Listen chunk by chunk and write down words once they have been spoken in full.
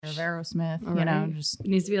of Aerosmith, All you know, right. just It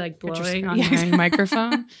needs to be like blowing on Yeah. your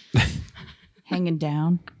microphone. hanging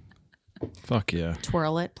down. Fuck yeah.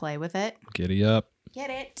 Twirl it, play with it. Giddy up. Get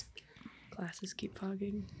it. Glasses keep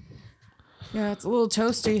fogging. Yeah, it's a little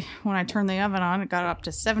toasty. When I turned the oven on, it got up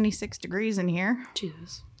to 76 degrees in here.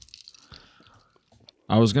 Jesus.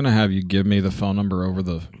 I was gonna have you give me the phone number over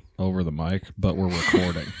the mic, but we're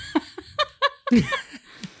recording.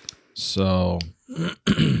 So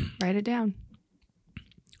Write it down.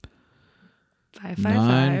 9.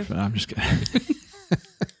 555. I'm just kidding.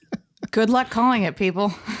 Good luck calling it,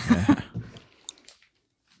 people. Yeah.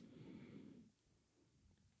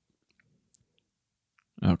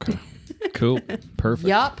 Okay. Cool. Perfect.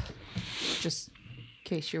 Yup. Just in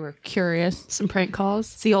case you were curious. Some prank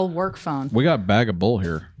calls. It's the old work phone. We got Bag of Bull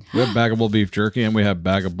here. We have Bag of Bull beef jerky, and we have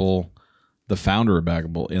Bag of Bull, the founder of Bag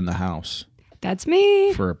of Bull, in the house That's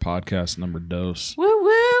me. for a podcast number dose. Woo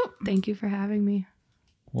woo. Thank you for having me.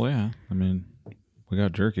 Well, yeah. I mean, we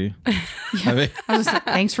got jerky. I mean,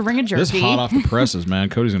 Thanks for bringing jerky. this hot off the presses, man.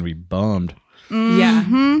 Cody's gonna be bummed. Yeah.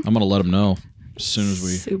 I'm gonna let him know as soon as we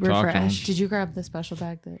Super talk to fresh. him. Did you grab the special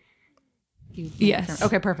bag that you Yes.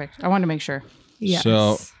 Okay, perfect. I wanted to make sure. Yes.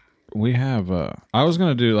 So we have. I was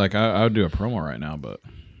gonna do I would do a promo right now, but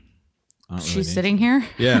I don't really She's need sitting here.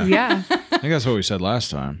 Yeah, yeah. I think that's what we said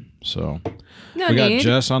last time. So No we got need.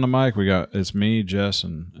 Jess on the mic. It's me, Jess,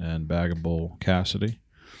 and Bag of Bull Cassidy,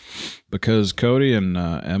 because Cody and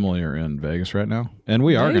Emily are in Vegas right now, and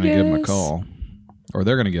we are going to give them a Vegas. call, or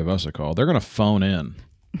they're going to give us a call. They're going to phone in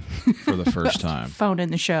for the first time. Phone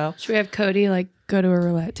in the show. Should we have Cody go to a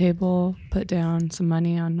roulette table, put down some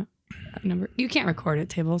money on a number? You can't record at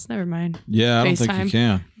tables. Never mind. Yeah, I don't think you FaceTime.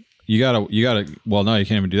 can. You gotta. Well, no, you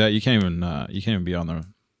can't even do that. You can't even be on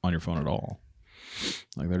your phone at all.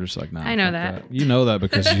 Like they're just like, nah. I know fuck that. You know that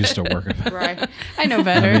because you used to work at. Right. I know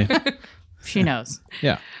better. She knows.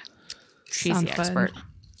 Yeah, She's Sounds the fun. expert.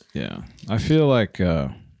 yeah. I feel like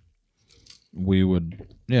we would.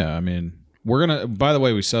 Yeah, I mean, we're gonna. By the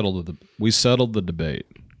way, we settled the debate.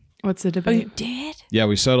 What's the Oh, debate? you did? Yeah,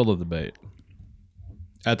 we settled the debate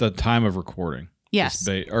at the time of recording. Yes. This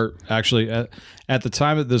debate, or actually, at the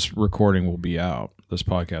time that this recording will be out, this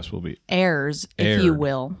podcast will be. Airs, if you Aired.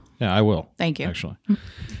 will. Yeah, I will. Thank you. Actually,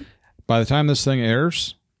 by the time this thing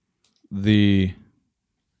airs, the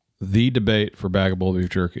debate for Bag of Bull beef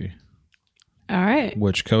jerky, All right.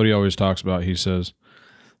 which Cody always talks about, he says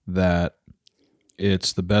that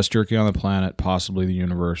it's the best jerky on the planet, possibly the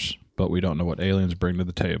universe, but we don't know what aliens bring to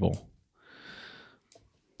the table.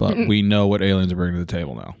 But we know what aliens are bringing to the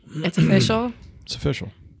table now. It's official. It's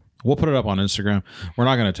official. We'll put it up on Instagram. We're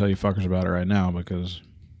not going to tell you fuckers about it right now because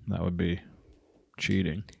that would be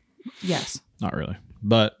cheating. Yes. Not really.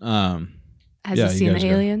 But Has Yeah, he you seen guys the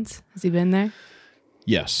go. aliens? Has he been there?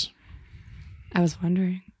 yes. I was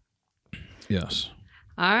wondering. Yes.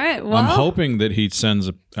 All right. Well, I'm hoping that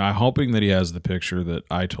I'm hoping that he has the picture that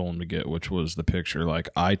I told him to get, which was the picture like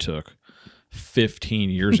I took 15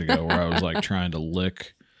 years ago where I was like trying to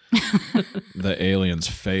lick the alien's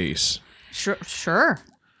face. Sure.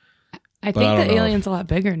 I but think I don't the know. alien's a lot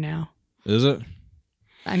bigger now. Is it?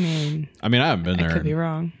 I mean, I haven't been I there. could be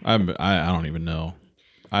wrong. I don't even know.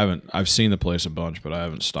 I've seen the place a bunch, but I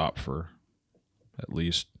haven't stopped for at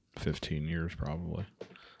least 15 years probably.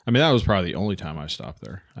 I mean, that was probably the only time I stopped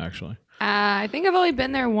there, actually. I think I've only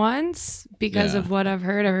been there once because Yeah. of what I've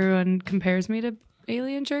heard. Everyone compares me to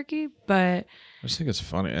alien jerky, but I just think it's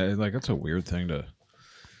funny. Like, that's a weird thing to...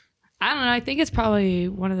 I don't know. I think it's probably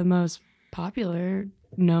one of the most popular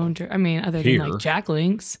known. I mean, other than Here. like Jack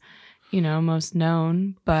Links, most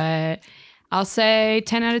known. But I'll say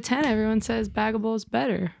 10 out of 10. Everyone says Bag of Bull is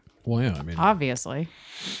better. Well, yeah, I mean... Obviously.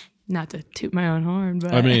 Not to toot my own horn,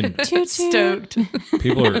 but I mean, stoked.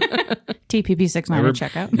 people are... TPP69 to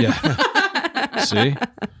checkout. Yeah. See?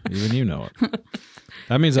 Even you know it.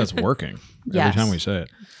 That means that's working Yes. every time we say it.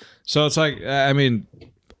 So it's like, I mean,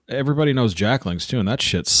 everybody knows Jack Links too, and that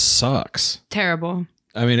shit sucks. Terrible.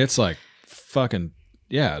 I mean, it's like fucking,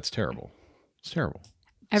 yeah, it's terrible. It's terrible.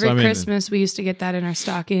 Every So, I mean, Christmas, we used to get that in our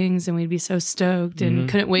stockings, and we'd be so stoked and Mm-hmm.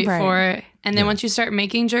 couldn't wait Right. for it. And then once you start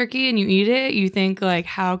making jerky and you eat it, you think like,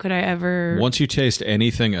 how could I ever? Once you taste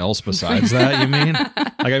anything else besides that, you mean?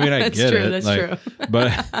 Like, I mean, I That's get true, it. that's like, true.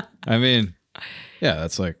 But, I mean, yeah,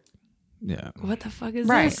 that's like, yeah, What the fuck is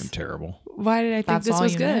Right. this? terrible. Why did I think That's this all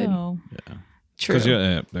was you good? know. True. Because,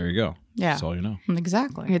 yeah, there you go. Yeah. That's all you know.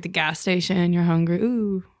 Exactly. You're at the gas station, you're hungry.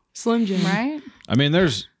 Ooh, Slim Jim. Right? I mean,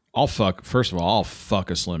 first of all, I'll fuck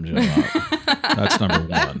a Slim Jim up. That's number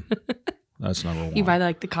one. That's number one. You buy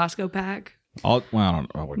like the Costco pack. I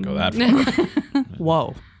wouldn't go that far.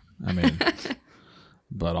 Whoa. I mean,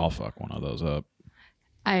 but I'll fuck one of those up.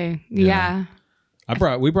 Yeah.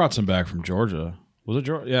 We brought some back from Georgia. Was it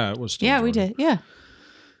Georgia? Yeah, it was. Still Yeah, we Georgia. did. Yeah,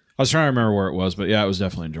 I was trying to remember where it was, but yeah, it was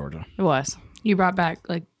definitely in Georgia. it was. You brought back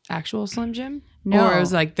like actual Slim Jim? No. Or it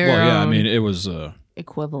was like their Well, yeah, I own- mean, it was.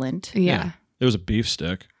 Equivalent. yeah. It was a beef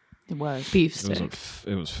stick. It was. Beef It was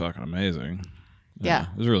stick. it was fucking amazing. Yeah.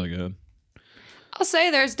 It was really good. I'll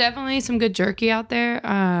say there's definitely some good jerky out there.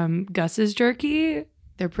 Gus's jerky,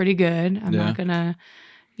 they're pretty good. I'm Yeah. not gonna,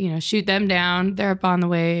 shoot them down. They're up on the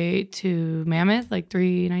way to Mammoth, like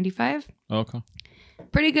 $3.95. Okay.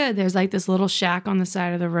 Pretty good. There's like this little shack on the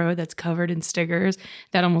side of the road that's covered in stickers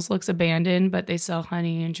that almost looks abandoned, but they sell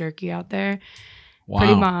honey and jerky out there. Wow.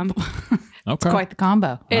 Pretty bomb. Okay. Quite the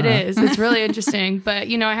combo. It is. It's really interesting. But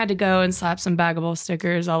I had to go and slap some Baggable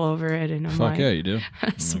stickers all over it, and I'm Fuck like yeah, you do.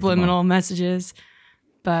 subliminal messages.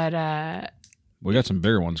 But We got some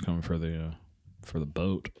bigger ones coming for the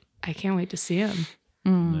boat. I can't wait to see them.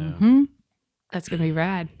 Mm-hmm. That's gonna be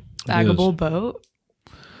rad. It Baggable is. boat.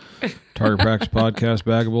 Target Practice Podcast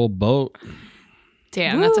Baggable Boat.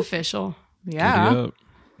 Damn, that's official. Yeah. Giddy up.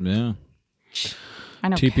 Yeah. I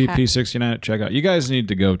know. TPP69 at checkout. You guys need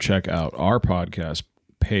to go check out our podcast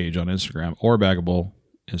page on Instagram or Baggable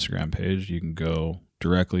Instagram page. You can go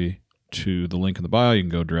directly to the link in the bio. You can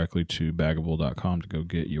go directly to baggable.com to go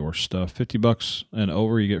get your stuff. $50 and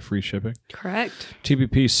over, you get free shipping. Correct.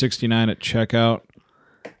 TPP69 at checkout.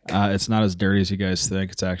 It's not as dirty as you guys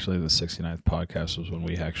think. It's actually the 69th podcast was when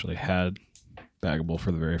we actually had Baggable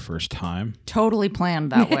for the very first time. Totally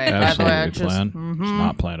planned that way. by the way. Absolutely planned. It's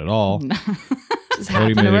not planned at all. Just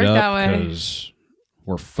Cody happened to made work it that up way. because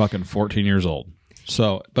we're fucking 14 years old.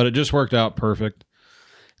 So, but it just worked out perfect.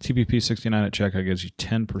 TPP69 at checkout gives you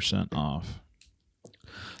 10% off.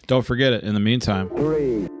 Don't forget it. In the meantime,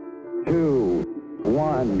 3, 2,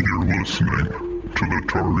 1. You're listening to the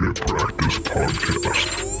Target Practice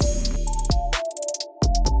Podcast.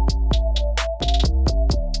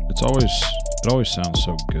 it always sounds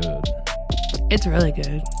so good. It's really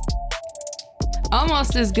good.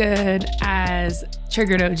 Almost as good as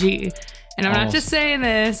Triggered OG. And I'm not Almost. just saying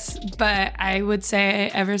this, but I would say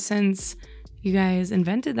ever since you guys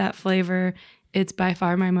invented that flavor, it's by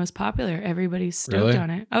far my most popular. Everybody's stoked Really? on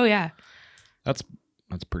it. Oh, yeah. That's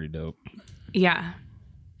pretty dope. Yeah.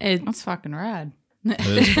 It That's fucking rad.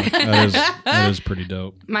 That is pretty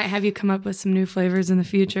dope. might have you come up with some new flavors in the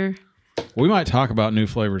future. We might talk about new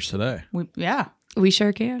flavors today. Yeah. We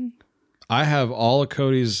sure can. I have all of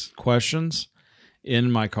Cody's questions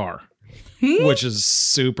in my car, which is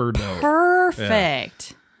super dope.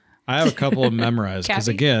 Perfect. I have a couple of memorized because,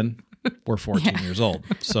 Kathy? again, we're 14 years old.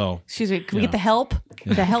 So, Excuse me. Can we Yeah. get the help?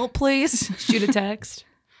 The help, please. Shoot a text.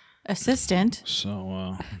 Assistant.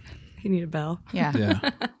 You need a bell. Yeah. yeah.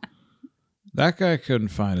 That guy couldn't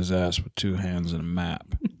find his ass with two hands and a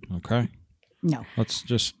map. Okay. No. Let's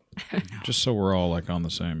just so we're all like on the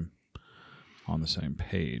same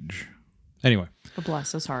page. Anyway, But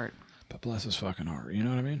bless his heart. but bless his fucking heart. You know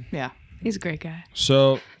what I mean? Yeah. He's a great guy.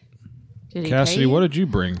 So, Did he Cassidy, pay you? what did you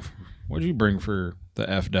bring? What did you bring for the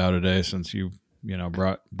FDOW today? Since you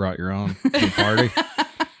brought your own to the party.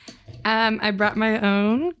 I brought my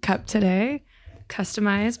own cup today,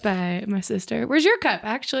 customized by my sister. Where's your cup,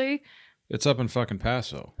 actually? It's up in fucking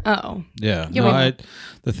Paso. Oh, Yeah. Yeah, No, but-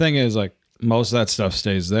 the thing is, like, most of that stuff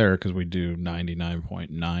stays there because we do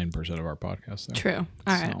 99.9% of our podcast there. true.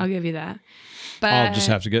 All right, So- I'll give you that. But I'll just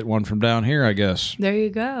have to get one from down here, I guess. there you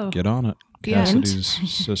go. Get on it. Yeah. Cassidy's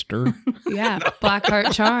sister. Yeah,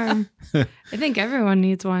 Blackheart Charm. I think everyone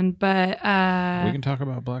needs one, but We can talk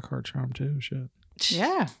about Blackheart Charm too. Shit.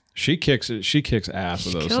 Yeah. She kicks it. She kicks ass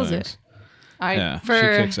with She those kills things. it. Yeah. For- she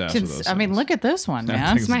kicks ass with those I mean, things. look at this one, That man.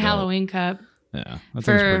 thing's it's my dope. Halloween cup. Yeah. That thing's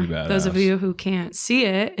For pretty badass. those of you who can't see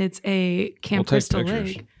it, it's a Camp We'll take Crystal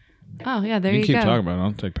pictures. Lake. Oh yeah, there you you, can keep go. talking about it.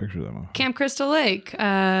 I'll take pictures of them. Camp Crystal Lake,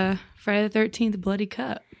 Friday the 13th, Bloody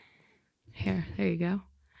Cup. Here, there you go.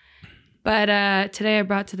 But today I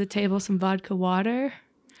brought to the table some vodka water,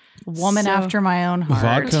 Woman So- after my own heart.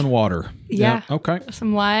 Vodka and water. Yeah. Okay.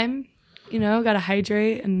 some lime. Got to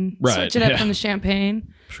hydrate and Right, switch it up yeah. from the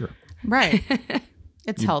champagne. Sure. Right.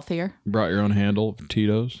 It's healthier. Brought your own handle of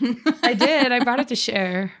Tito's. I did. I brought it to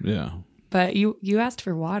share, Yeah. but you asked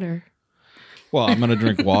for water. Well, I'm going to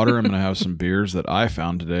drink water. I'm going to have some beers that I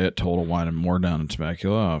found today at Total Wine and More down in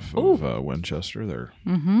Temecula off of Winchester. They're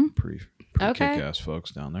pretty Okay. kick-ass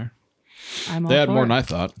folks down there. I'm all They had for more it.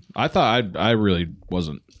 than I thought. I really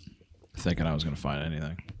wasn't thinking I was going to find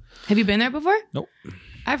anything. Have you been there before? Nope.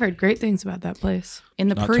 I've heard great things about that place. In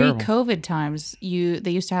the Not terrible. pre-COVID times,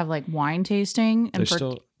 they used to have like wine tasting, and They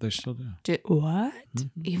still do. What?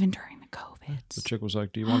 even during the COVID. The chick was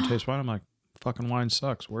like, "Do you want to taste wine?" I'm like, fucking wine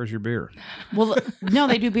sucks. Where's your beer? Well, no,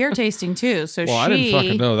 they do beer tasting too. So Well, I didn't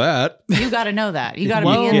fucking know that. You got to know that. You got to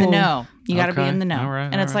Whoa. be in the know. You got to be Okay. in the know. All right,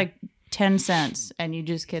 and all it's right. like 10 cents, and you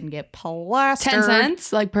just can get plastered. 10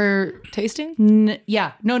 cents like per tasting?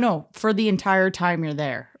 Yeah. No. For the entire time you're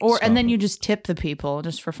there. And then you just tip the people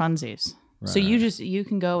just for funsies. So you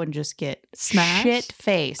can go and just get Smashed?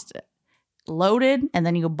 shit-faced, loaded, and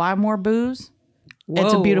then you go buy more booze.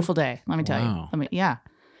 It's a Whoa. beautiful day. Let me tell Wow. you. Yeah.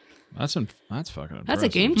 That's fucking impressive. That's a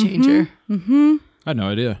game changer. Mm-hmm. I had no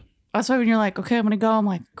idea. That's why when you're like, okay, I'm going to go, I'm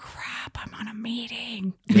like, crap, I'm on a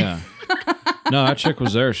meeting. Yeah. No, that chick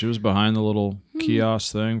was there. She was behind the little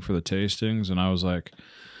kiosk thing for the tastings, and I was like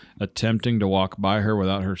attempting to walk by her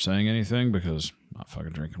without her saying anything because I'm not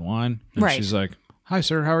fucking drinking wine. And Right. she's like, "Hi,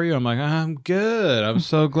 sir. How are you?" I'm like, "I'm good. I'm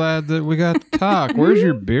so glad that we got to talk. Where's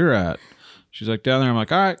your beer at?" She's like, "Down there." I'm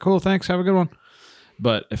like, "All right, cool. Thanks. Have a good one."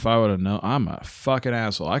 But if I would have known, I'm a fucking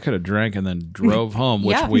asshole. I could have drank and then drove home,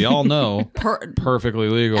 which Yeah. we all know perfectly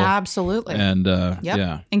legal. Absolutely. And Yep.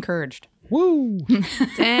 yeah, Encouraged. woo.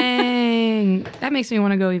 Dang. That makes me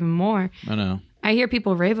want to go even more. I know. I hear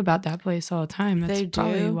people rave about that place all the time. That's They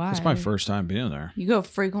probably do. why. It's my first time being there. You go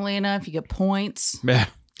frequently enough, you get points. Yeah.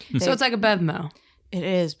 So it's like a Bevmo. It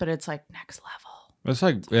is, but it's like next level. It's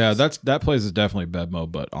like, yeah, that place is definitely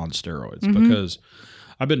Bevmo, but on steroids Mm-hmm. because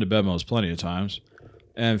I've been to Bevmo's plenty of times.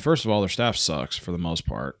 And first of all, their staff sucks for the most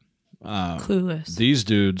part. Clueless. These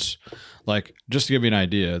dudes, like, just to give you an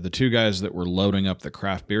idea, the two guys that were loading up the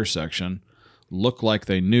craft beer section looked like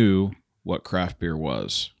they knew what craft beer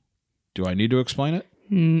was. Do I need to explain it?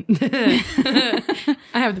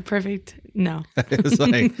 I have the perfect no. It's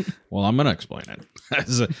like, well, I'm going to explain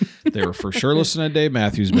it. They were for sure listening to Dave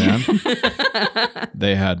Matthews Band.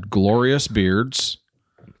 They had glorious beards.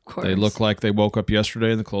 Of course. They looked like they woke up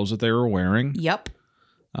yesterday in the clothes that they were wearing. Yep.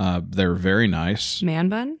 They were very nice. Man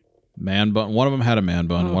bun? Man bun. One of them had a man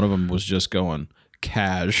bun. One of them was just going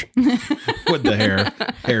cash with the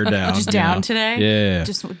hair down. Just you down know. today? Yeah.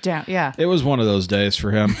 Just down. Yeah. It was one of those days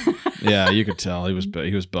for him. Yeah, you could tell he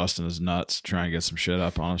was busting his nuts trying to get some shit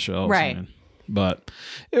up on the shelves. Right. I mean, but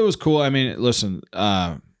it was cool. I mean, listen,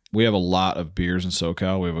 we have a lot of beers in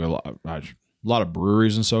SoCal. We have a lot of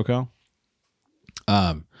breweries in SoCal.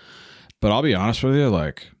 But I'll be honest with you,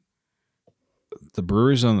 like the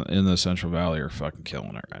breweries in the Central Valley are fucking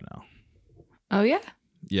killing it right now. Oh yeah.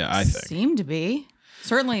 Yeah, I think. Seem to be.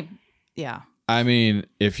 Certainly, yeah. I mean,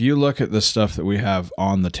 if you look at the stuff that we have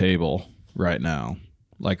on the table right now,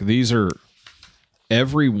 like these are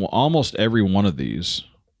almost every one of these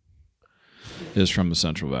is from the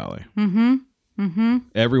Central Valley. Mm-hmm. Mm-hmm.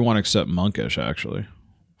 Everyone except Monkish, actually, as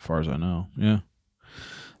far as I know. Yeah,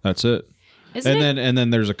 that's it. Isn't it? And then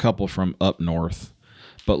there's a couple from up north,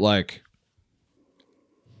 but like,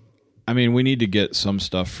 I mean, we need to get some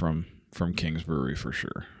stuff from King's Brewery for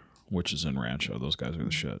sure, which is in Rancho. Those guys are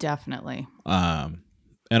the shit. Definitely.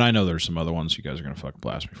 And I know there's some other ones you guys are gonna fucking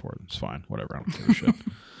blast me for. It's fine, whatever. I don't give a shit.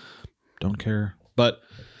 Don't care. But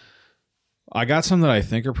I got some that I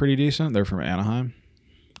think are pretty decent. They're from Anaheim,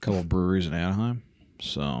 a couple of breweries in Anaheim.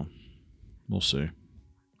 So we'll see.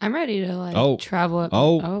 I'm ready to travel up.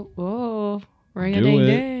 Whoa. Ring a Do ding it.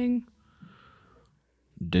 ding.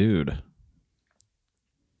 Dude,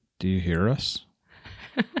 do you hear us?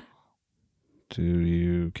 Can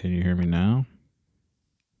you hear me now?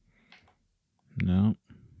 No,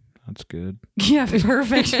 that's good. Yeah,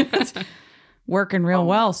 perfect. Working real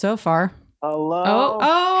well so far. Hello.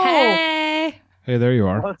 Oh, Hey. Hey, there you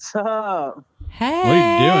are. What's up? hey. What are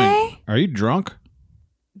you doing? Are you drunk?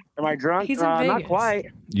 Am I drunk? He's in Not Vegas. quite.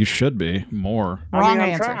 You should be more. Wrong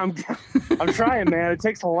I'm answer. I'm trying, man. It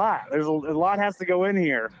takes a lot. There's a lot has to go in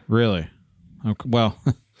here. Really? Okay, well,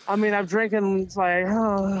 I mean, I'm drinking it's like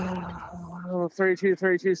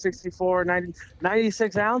 32, 64, 90,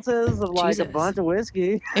 96 ounces of like a Jesus. bunch of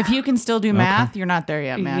whiskey. If you can still do math, you're not there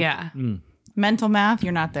yet, man. Yeah. Mental math,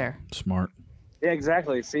 you're not there. smart. Yeah,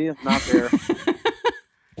 exactly. See, not there.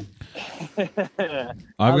 I've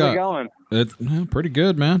How's got it going? pretty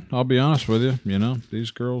good, man. I'll be honest with you. You know,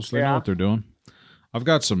 these girls, they know Yeah. what they're doing. I've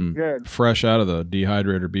got some Good. fresh out of the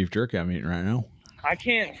dehydrator beef jerky I'm eating right now. I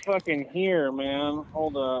can't fucking hear, man.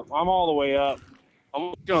 Hold up. I'm all the way up.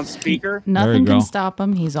 I'm on speaker. Nothing go. can stop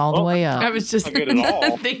him. He's all the Oh. way I up. was just Not good at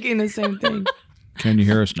all. thinking the same thing. Can you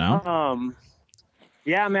hear us now?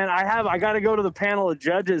 Yeah, man. I got to go to the panel of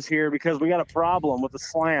judges here because we got a problem with the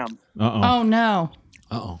slam. Uh-oh. Oh, no.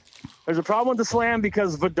 Uh-oh. There's a problem with the slam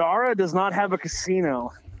because Vidara does not have a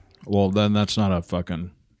casino. Well, then that's not a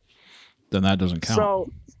fucking... Then that doesn't count. So,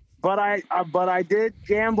 but I did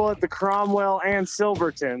gamble at the Cromwell and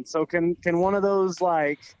Silverton. So can one of those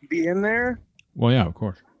like be in there? Well, yeah, of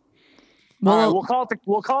course. Well, All right,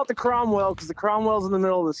 we'll call it the Cromwell because the Cromwell's in the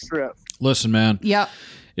middle of the strip. Listen, man. yep.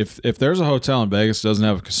 If there's a hotel in Vegas that doesn't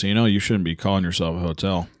have a casino, you shouldn't be calling yourself a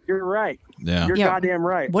hotel. You're right. Yeah. You're Yeah. goddamn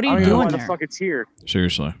right. What are you I don't know doing why there? the fuck it's here?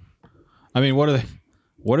 Seriously. I mean, what are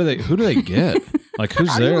they? Who do they get? Like, who's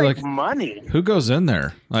How do you there? make Like, money? who goes in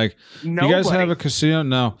there? Like, Nobody. you guys have a casino?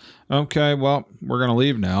 No. Okay, well, we're gonna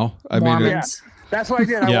leave now. I mean, Mormons. That's what I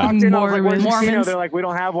did. I Yeah. walked in. I was like, "Where's the casino?" Mormons. They're like, "We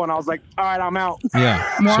don't have one." I was like, "All right, I'm out."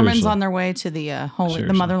 yeah. Mormons seriously. on their way to the the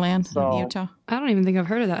Seriously. motherland, So- Utah. I don't even think I've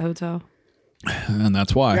heard of that hotel. And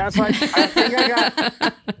that's why. That's like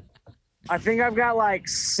I think I've got like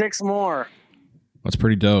 6 more. That's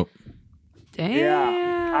pretty dope. Damn.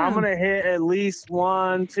 Yeah, I'm gonna hit at least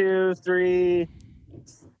 1, 2, 3.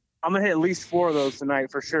 I'm gonna hit at least 4 of those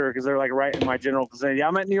tonight for sure because they're like right in my general vicinity.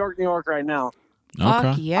 I'm at New York right now. Fuck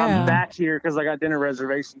Okay. yeah. I'm back here because I got dinner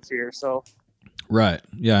reservations here. So Right.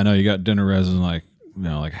 Yeah, I know you got dinner res in like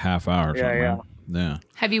half hour or Yeah, something. yeah. Right? Yeah.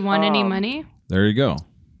 Have you won any money? There you go.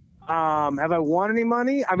 have I won any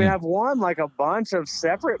money? I mean, Yeah. I've won like a bunch of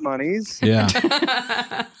separate monies. Yeah.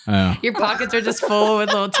 Yeah. Your pockets are just full with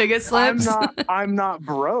little ticket slips. I'm not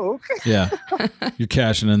broke. Yeah. You're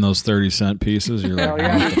cashing in those 30-cent pieces. You're like, Hell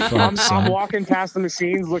yeah. what the fuck, I'm son? walking past the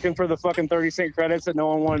machines looking for the fucking 30-cent credits that no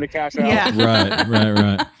one wanted to cash out. Yeah.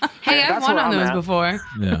 Right. Hey, I've That's won where on I'm those at. before.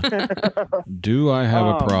 Yeah. Do I have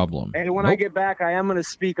a problem? And when I get back, I am going to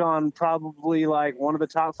speak on probably like one of the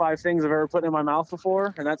top 5 things I've ever put in my mouth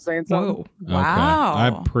before, and that's saying something. Whoa. Wow. Okay.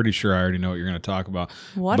 I'm pretty sure I already know what you're going to talk about.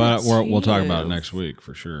 What but a we'll talk about it tease. next week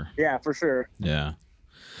for sure. Yeah, for sure. Yeah.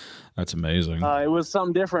 That's amazing. It was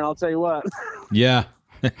something different, I'll tell you what. Yeah.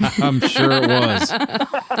 I'm sure it was.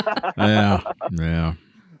 Yeah. Yeah.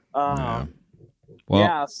 Uh, Well,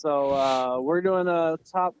 yeah, so we're doing a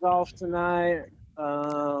Top Golf tonight.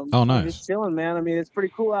 Oh, nice. Just chilling, man. I mean, it's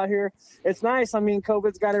pretty cool out here. It's nice. I mean,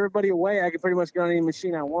 COVID's got everybody away. I can pretty much go on any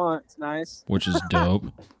machine I want. It's nice. which is dope.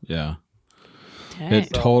 Yeah. Dang.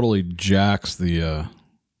 It totally jacks the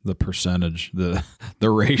percentage, the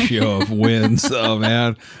ratio of wins. Oh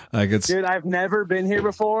man, like it's Dude, I've never been here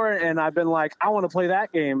before, and I've been like, I want to play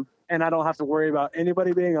that game, and I don't have to worry about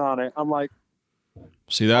anybody being on it. I'm like,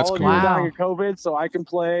 see that's all of cool. you are Wow. dying of COVID, so I can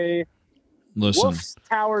play Listen, Wolf's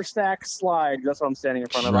Tower Stack Slide. That's what I'm standing in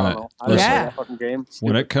front of. I Right. don't know. I don't Listen. play Yeah. that fucking game.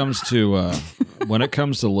 when it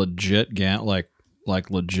comes to legit like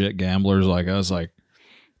legit gamblers like us, like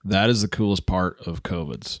that is the coolest part of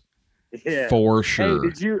COVID's Yeah. for Hey, sure.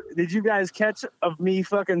 did you guys catch of me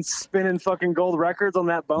fucking spinning fucking gold records on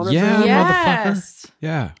that bonus? Yeah. round? Yes.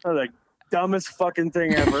 Yeah. That was the dumbest fucking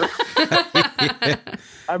thing ever.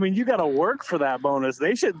 I mean, you got to work for that bonus.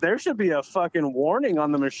 There should be a fucking warning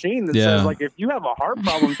on the machine that Yeah. says like, if you have a heart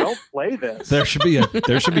problem, don't play this. There should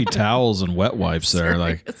be towels and wet wipes there.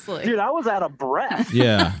 Like Seriously. Dude, I was out of breath.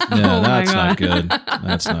 yeah, Oh my that's not God. good.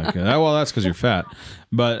 That's not good. Well, that's because you're fat.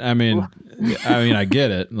 But I mean, I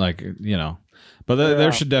get it. Like but Yeah.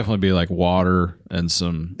 there should definitely be like water and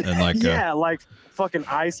like Yeah, like fucking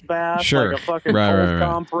ice bath, Sure. like a fucking Right, cold right,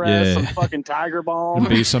 right. compress, Yeah, some yeah. fucking Tiger Balm.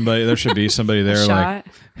 there should be somebody there like Shot.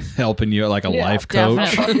 helping you, like a Yeah, life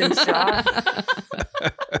coach. definitely. fucking shot.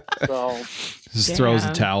 So Just throws a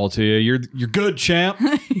Damn. towel to you. You're good, champ.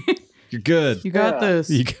 You're good. You got Yeah. this.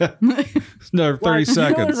 You got another 30 like, you know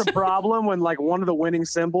seconds. there's a problem when like one of the winning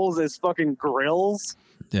symbols is fucking grills.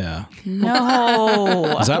 Yeah.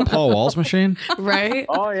 No. Is that Paul Wall's machine? Right?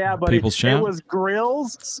 Oh yeah, but People's it Champ? was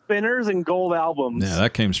grills, spinners, and gold albums. Yeah,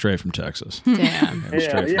 that came straight from Texas. Damn. Came yeah,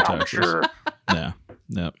 straight from I'm Texas. sure. Yeah.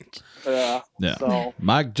 Yep. Yeah. Yeah. So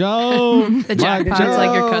Mike Jones. The Mike jackpot's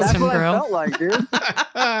like your Jones. that's custom what I grill. felt like, dude.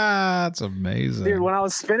 That's amazing. Dude, when I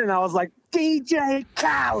was spinning, I was like, DJ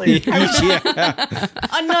Khaled, yeah.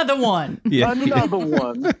 Another one. Yeah. another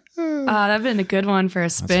one. That'd been a good one for a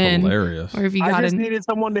That's spin. hilarious. Or if you I got just an needed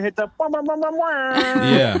someone to hit the.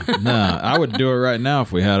 Yeah. Nah, I would do it right now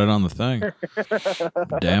if we had it on the thing.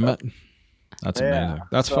 Damn it. That's Yeah, amazing.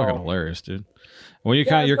 That's so- fucking hilarious, dude. Well, you Yeah,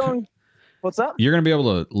 kind it's of going- what's up? you're gonna be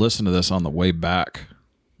able to listen to this on the way back.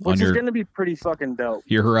 Which on is your, going to be pretty fucking dope.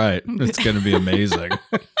 you're right. It's gonna be amazing.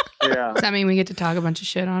 Yeah. Does that mean we get to talk a bunch of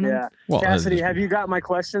shit on him? Yeah. Well, Cassidy, that's- have you got my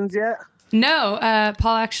questions yet? No,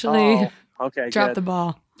 Paul actually Okay. dropped the good.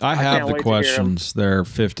 ball. I have can't the wait to hear 'em. questions. They're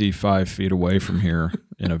 55 feet away from here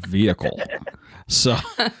in a vehicle, so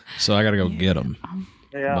I got to go get them.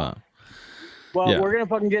 Yeah. But, Well, yeah. we're gonna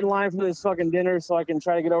fucking get in line for this fucking dinner so I can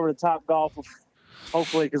try to get over to Top Golf,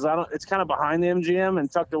 hopefully, because it's kind of behind the MGM and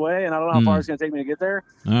tucked away, and I don't know how far it's gonna take me to get there.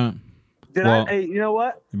 well, Hey, you know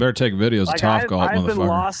what? you better take videos of Like Top Golf, I've been motherfucker.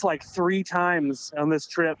 lost like 3 times on this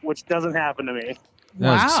trip, which doesn't happen to me.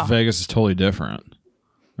 Yeah, Wow. Vegas is totally different.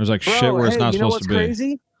 There's like Bro, shit where it's hey, not you know supposed what's to be.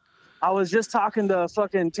 crazy? I was just talking to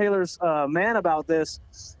fucking Taylor's man about this.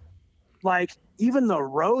 Like, even the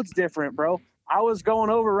road's different, bro. I was going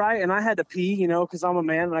over, right, and I had to pee, you know, because I'm a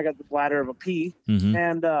man and I got the bladder of a pee. Mm-hmm.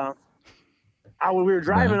 And when we were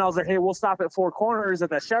driving, I was like, hey, we'll stop at Four Corners at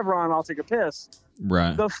that Chevron. I'll take a piss.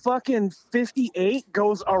 Right. The fucking 58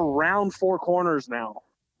 goes around Four Corners now.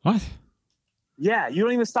 What? Yeah, you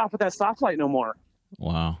don't even stop at that stoplight no more.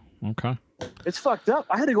 Wow. Okay. It's fucked up.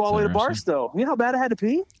 I had to go all the way to Barstow. You know how bad I had to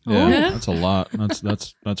pee? Yeah, that's a lot. That's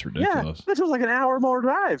Yeah, ridiculous. this was like an hour more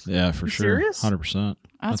drive. Yeah, for You sure. serious? 100%.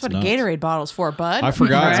 That's what nuts. a Gatorade bottle's for, bud. I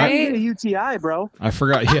forgot. I Right? need a UTI, bro. I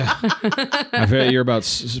forgot. Yeah, I bet you're about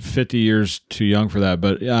 50 years too young for that.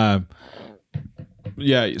 But yeah.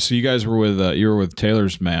 So you guys were with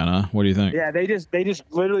Taylor's man, huh? What do you think? Yeah, they just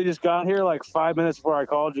literally just got here like 5 minutes before I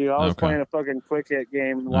called you. I was Okay. playing a fucking quick hit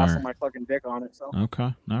game and lost Alright. my fucking dick on it. So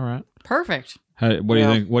Okay. All right. Perfect. Hey, what do you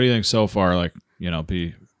Yeah. think? What do you think so far? Like, you know,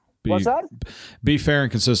 be what's that? be fair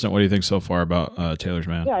and consistent. What do you think so far about Taylor's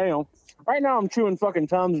man? Yeah, you know. Right now I'm chewing fucking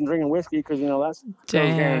Tums and drinking whiskey because you know that's goes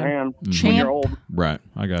hand in Damn. hand when Champ. you're old. Right.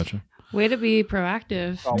 I got you. Way to be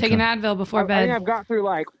proactive. Okay. Take an Advil before I think bed. I've got through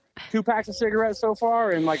like 2 packs of cigarettes so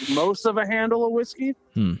far and like most of a handle of whiskey.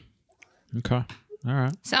 Okay. All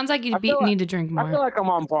right. Sounds like you I feel like- need to drink I feel more. like I'm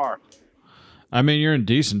on par. I mean, you're in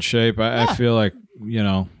decent shape. I feel like, you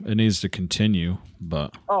know, it needs to continue,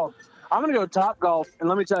 but Oh, I'm gonna go Top Golf, and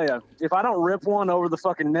let me tell you, if I don't rip one over the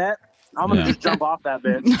fucking net, I'm gonna Yeah. just jump off that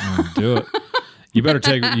bitch. do it. You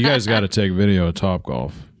guys got to take video of Top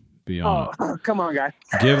Golf. Be on it. Oh, come on, guy.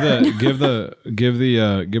 Give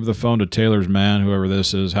the phone to Taylor's man, whoever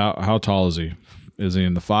this is. How tall is he? Is he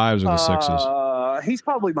in the 5s or the 6s? He's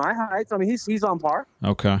probably my height. I mean, he's on par.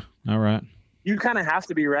 Okay. All right. You kind of have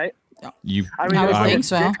to be, right? You. I mean, I would there's, think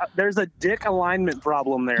so. There's a dick alignment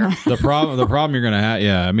problem there. The problem you're gonna have.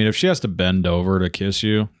 Yeah. I mean, if she has to bend over to kiss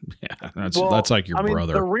you, yeah, that's like your I mean,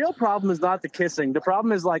 brother. The real problem is not the kissing. The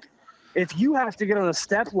problem is like if you have to get on a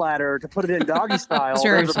step ladder to put it in doggy style, there's a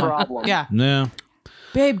Seriously. problem. Yeah. Yeah.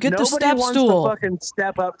 Babe, get Nobody the step wants stool. to fucking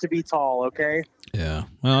step up to be tall, okay? Yeah.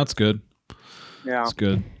 Well, that's good. Yeah. That's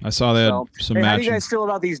good. I saw they had So, some hey, how do matching. you guys feel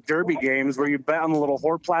about these derby games where you bet on the little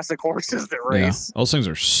plastic horses that Yeah. race? Those things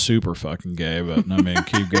are super fucking gay, but I mean,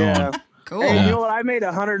 keep going. Yeah. Cool. Hey, Yeah. you know what? I made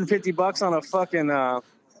 $150 on a fucking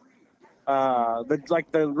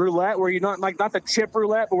the roulette where you not the chip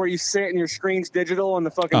roulette, but where you sit and your screen's digital and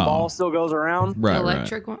the fucking Oh. ball still goes around. Right.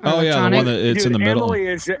 Electric one- Oh yeah, the electronic? one that it's Dude, in the middle.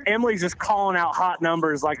 Emily's just calling out hot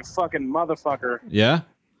numbers like a fucking motherfucker. Yeah.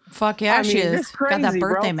 Fuck yeah, I she mean, is. it's crazy, Got that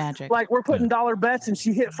birthday bro. magic. Like we're putting dollar bets and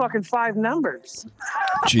she hit fucking 5 numbers.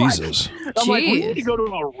 Jesus. I'm like, we Jeez. need to go to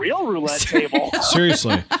a real roulette table.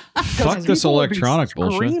 Seriously. Fuck this People would be electronic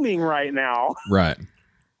bullshit. Screaming right now. Right.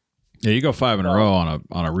 Yeah, you go 5 in a row on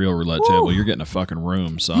a real roulette table, you're getting a fucking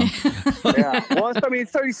room, son. Yeah. Well, I mean,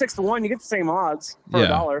 it's 36-1. You get the same odds for Yeah. a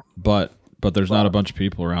dollar. But there's not a bunch of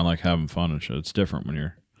people around like having fun and shit. It's different when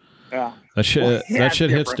you're Yeah. that shit. Well, yeah, that it's shit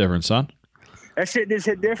hits different. different, son. That shit just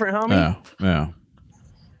hit different, homie. Yeah, yeah.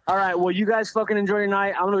 All right. Well, you guys fucking enjoy your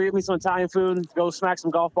night. I'm going to get me some Italian food, go smack some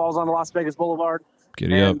golf balls on the Las Vegas Boulevard.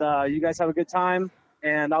 Giddy up. And you guys have a good time.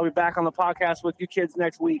 And I'll be back on the podcast with you kids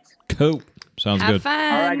next week. Cool. Sounds Have good. fun.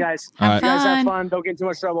 All right, guys. All right. You guys have fun. fun. Don't get in too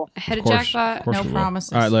much trouble. Hit a Of course, jackpot. of course No we will.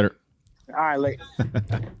 promises. All right, later. All right, late.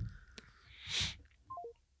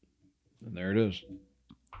 And there it is.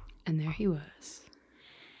 And there he was.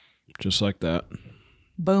 Just like that.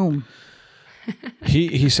 Boom.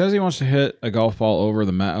 He says he wants to hit a golf ball over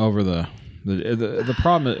the problem. Here's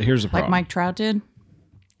the Like problem. Mike Trout did.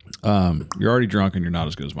 You're already drunk and you're not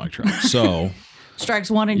as good as Mike Trout. So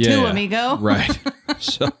Strikes 1 and yeah, 2, amigo. Right.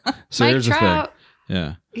 So Mike here's Trout, the thing.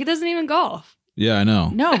 Yeah. he doesn't even golf. Yeah, I know.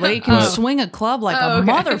 No, but he can But- swing a club like Oh, a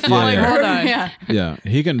okay. motherfucker. Yeah, Hold on. Yeah. Yeah,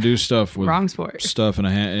 he can do stuff with Wrong sport. stuff in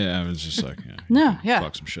a hand. Yeah, it's just like No, yeah.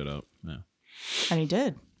 fuck some shit up. Yeah, And he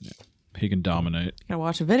did. he can dominate. Gotta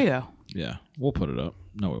watch a video. Yeah, we'll put it up.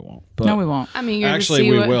 No, we won't. But No, we won't. I mean, you're actually,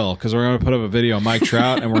 we will because we're going to put up a video of Mike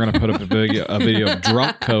Trout and we're going to put up a video of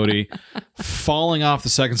drunk Cody falling off the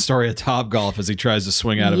second story of Top Golf as he tries to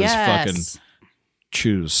swing out of his fucking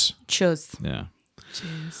choose. Choose. Yeah.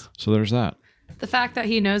 Jeez. So there's that. The fact that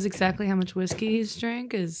he knows exactly how much whiskey he's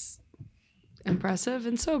drank is impressive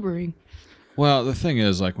and sobering. Well, the thing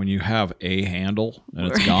is, like when you have a handle and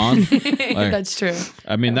it's gone, like, That's true.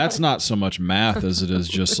 I mean, that's not so much math as it is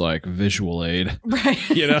just like visual aid. Right.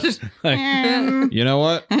 You know, like, you know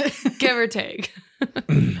what? Give or take.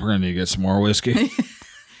 We're gonna need to get some more whiskey.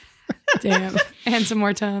 Damn. And some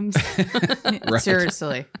more Tums. Right.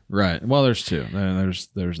 Seriously. Right. Well, there's two.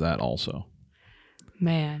 There's that also.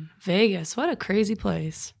 Man, Vegas, what a crazy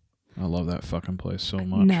place. I love that fucking place so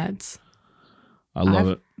much. Nuts. I love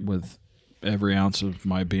it with every ounce of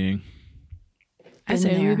my being. I Been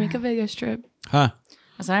say we there. make a Vegas trip. Huh?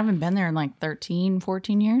 I said I haven't been there in like 13,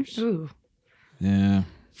 14 years. Ooh, Yeah.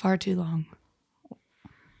 far too long.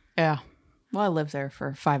 Yeah. Well, I lived there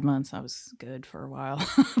for 5 months. I was good for a while,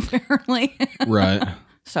 apparently. Right.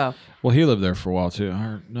 So, Well, he lived there for a while too.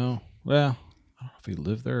 Or no. Well, I don't know if he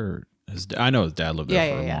lived there. Or I know his dad lived there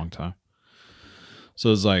Yeah, for yeah, a long time.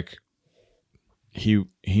 So it's like he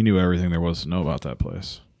knew everything there was to know about that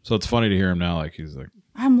place. So it's funny to hear him now. Like he's like,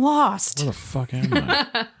 I'm lost. "Where the fuck am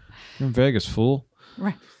I? You're in Vegas, fool.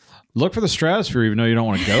 Right. Look for the Stratosphere, even though you don't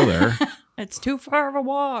want to go there." It's too far of a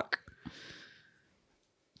walk.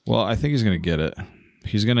 Well, I think he's gonna get it.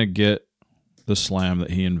 He's gonna get the slam that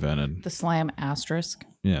he invented. The slam asterisk.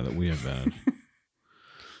 Yeah, that we invented.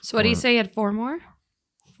 So what do you say? You had 4 more?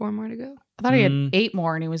 4 more to go? I thought he had 8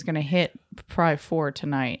 more and he was going to hit probably 4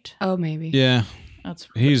 tonight. Oh, maybe. Yeah, That's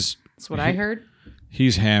he's what I heard.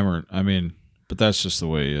 he's hammered. I mean, but that's just the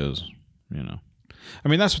way he is. You know. I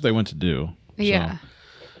mean, that's what they went to do. So Yeah.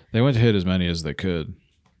 they went to hit as many as they could,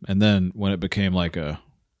 and then when it became like a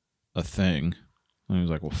thing, he was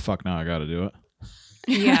like, "Well, fuck, now I got to do it."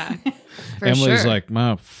 Yeah. For Emily's sure. like,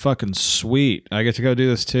 "My fucking sweet, I get to go do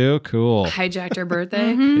this too. Cool." Hijacked her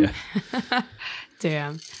birthday. Yeah.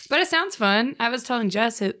 Damn. But it sounds fun. I was telling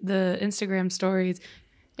Jess the Instagram stories.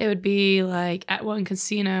 It would be like at one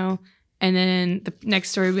casino, and then the next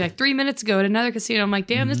story would be like 3 minutes ago at another casino. I'm like,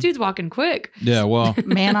 damn, this dude's walking quick. Yeah. Well,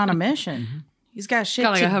 Man on a mission. He's got shit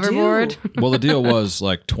Got like to a hoverboard, well, the deal was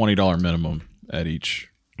like $20 minimum at each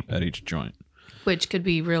joint. which could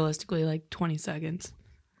be realistically like 20 seconds.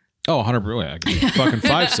 Oh, 100. Yeah, I give you fucking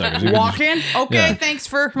 5 seconds. You can Walk in. Okay, Yeah. thanks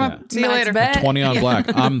for. Yeah. See you Max later. bet. 20 on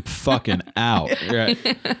black. I'm fucking out. Right.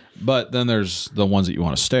 But then there's the ones that you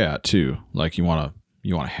want to stay at too. Like you want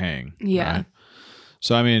to hang. Yeah. right?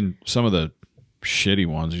 So I mean, some of the shitty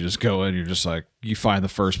ones, you just go in, you're just like, you find the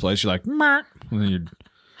first place, you're like, "Meow," and then you're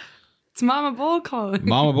It's Mama Bull calling.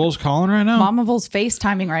 Mama Bull's calling right now. Mama Bull's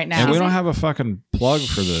FaceTiming right now. and we don't have a fucking plug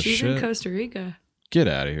for this She's shit. in Costa Rica. Get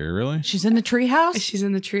out of here, really? She's in the treehouse. She's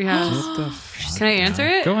in the treehouse. What the fuck? Can I answer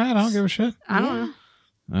it? Go ahead. I don't give a shit. I don't know.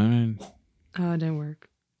 I mean, Oh, it didn't work.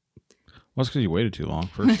 well, it's because you waited too long,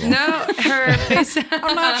 first of all. No, her face.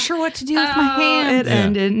 I'm not sure what to do with my Oh, hands. it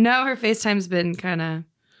ended. No, her FaceTime's been kind of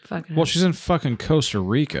fucking. Well, up. she's in fucking Costa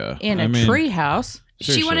Rica. In a I mean, treehouse.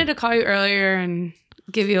 She seriously. wanted to call you earlier and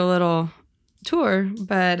give you a little tour,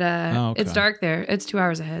 but Oh, okay. it's dark there. It's 2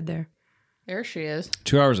 hours ahead there. There she is.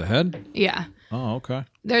 2 hours ahead? Yeah. Oh, okay.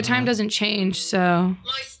 Their time doesn't change, so.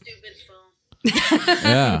 My stupid phone.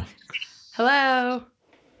 Yeah. Hello.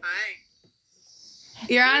 Hi.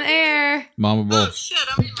 You're on air. Mama Bull. Oh shit,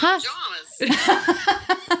 I'm in my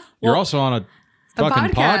pajamas. You're also on a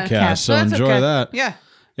fucking podcast. podcast, so That's enjoy okay. that. Yeah.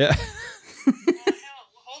 Yeah.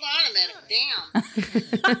 Hold on a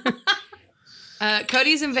minute. Damn.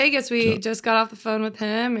 Cody's in Vegas. We just got off the phone with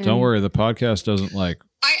him. And, Don't worry, the podcast doesn't like.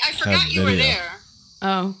 I forgot you were video. there.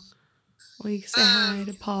 Oh. Well, you can say hi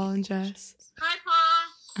to Paul and Jess. Hi,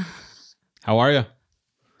 Paul. How are you?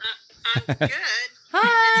 I'm good.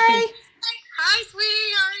 Hi. Hi,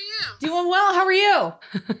 sweetie. How are you? Doing well. How are you?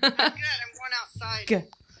 Good. I'm going outside. Good.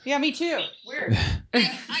 Yeah, me too. Weird. I just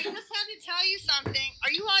had to tell you something.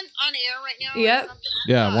 Are you on air right now? or Yep. something?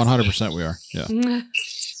 Yeah, Oh, 100% we are. Yeah.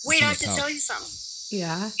 Wait, I have the to couch. tell you something.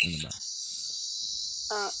 Yeah. In the back.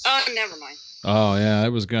 Oh, never mind. Oh yeah, it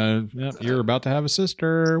was gonna. Yep, you're about to have a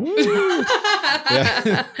sister. Woo. Yeah.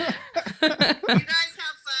 You guys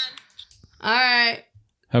have fun. All right.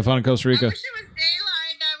 Have fun in Costa I Rica. wish it was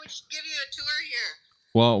daylight. I would give you a tour here.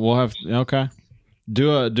 Well, we'll have okay.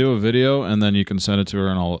 Do a video and then you can send it to her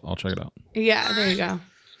and I'll check it out. Yeah, there you go.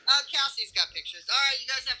 Oh, Kelsey's got pictures. All right, you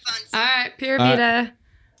guys have fun. All right, Pure All right. Vita.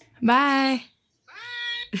 Bye.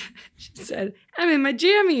 Bye. She said, I'm in my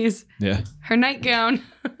jammies. Yeah. Her nightgown.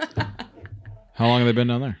 How long have they been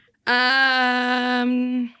down there?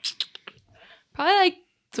 Probably like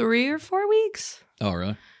 3 or 4 weeks. Oh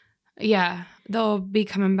really? Yeah, they'll be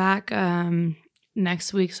coming back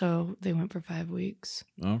next week, so they went for 5 weeks.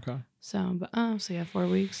 Okay. So 4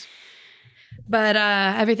 weeks. But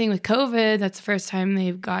everything with COVID, that's the first time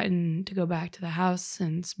they've gotten to go back to the house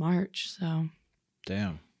since March. So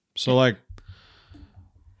Damn. So like,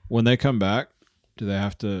 when they come back, do they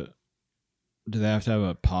have to have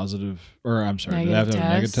a positive, or I'm sorry, do they have to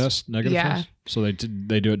have a negative Yeah. test? So they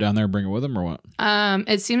do it down there and bring it with them, or what?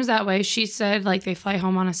 it seems that way. She said like they fly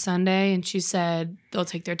home on a Sunday, and she said they'll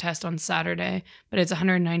take their test on Saturday, but it's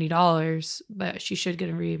 $190, but she should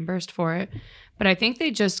get reimbursed for it. But I think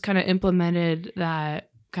they just kind of implemented that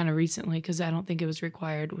kind of recently because I don't think it was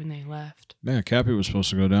required when they left. Yeah, Cappy was supposed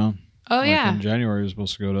to go down. Oh, Like, yeah. in January, he was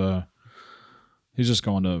supposed to go to. He's just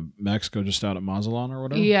going to Mexico, just out at Mazatlan or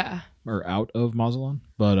whatever. Yeah. Or out of Mazatlan,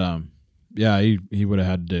 but yeah, he would have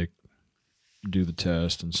had to do the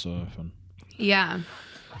test and stuff, and Yeah.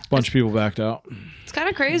 a bunch of people backed out. It's kind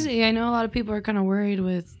of crazy. I know a lot of people are kind of worried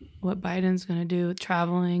with what Biden's going to do with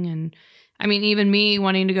traveling. And I mean, even me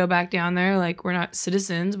wanting to go back down there, like we're not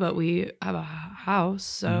citizens, but we have a house.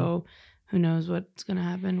 So who knows what's going to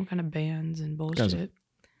happen, what kind of bans and bullshit.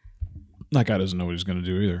 That guy doesn't know what he's going to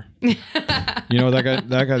do either. You know, that guy,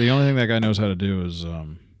 the only thing that guy knows how to do is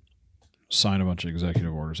sign a bunch of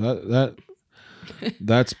executive orders.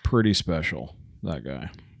 That's pretty special, that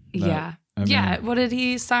guy. Yeah. I mean, yeah. What did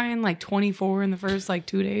he sign? Like 24 in the first like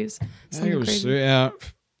 2 days? I think it Something was, crazy. yeah,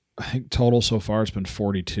 I think total so far it's been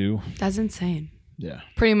 42. That's insane. Yeah.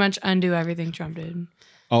 Pretty much undo everything Trump did.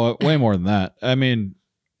 Oh, way more than that. I mean,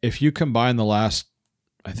 if you combine the last,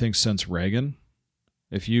 I think since Reagan,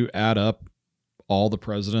 if you add up all the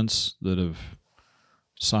presidents that have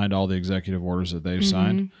signed all the executive orders that they've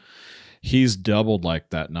signed, he's doubled like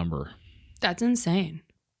that number. That's insane.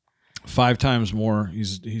 5 times more.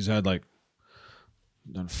 He's had like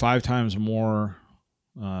done 5 times more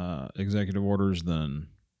executive orders than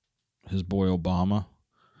his boy Obama.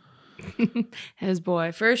 His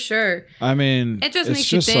boy, for sure. I mean, It just it's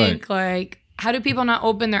makes you think, like like, how do people not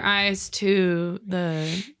open their eyes to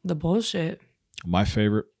the bullshit? my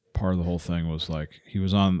favorite part of the whole thing was like he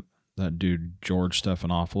was on that dude George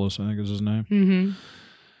Stephanopoulos, I think is his name. Mm-hmm.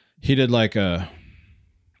 He did like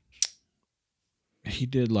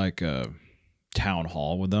a town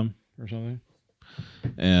hall with them or something,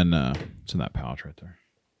 and it's in that pouch right there.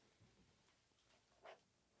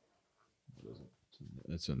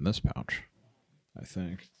 It's in this pouch, I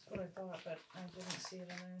think. That's what I thought, but I didn't see it in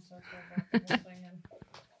there, so that's why I brought the whole thing in.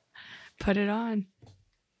 Put it on.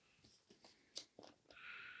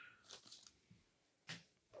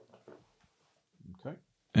 Okay.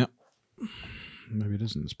 Yeah. Maybe it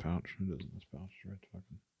is in this pouch. It is in this pouch. Right.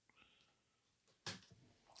 Fucking.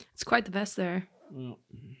 It's quite the vest there. Well.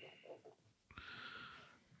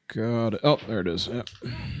 Got it. Oh, there it is. Yep.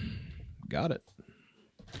 Got it.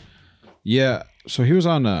 Yeah. So he was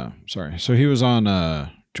on. He was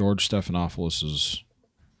on George Stephanopoulos'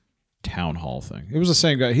 town hall thing. It was the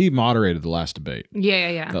same guy. He moderated the last debate.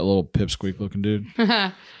 Yeah. That little pipsqueak looking dude.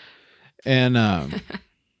 And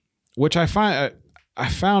which I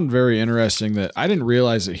found very interesting that I didn't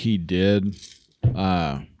realize that he did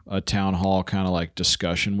a town hall kind of like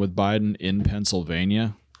discussion with Biden in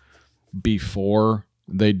Pennsylvania before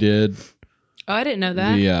they did Oh, I didn't know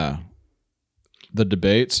that. the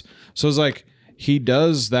debates. So it's like he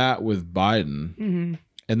does that with Biden,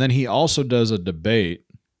 and then he also does a debate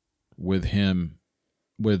with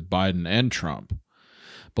Biden and Trump.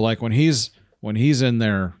 But like when he's in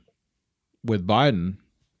there with Biden,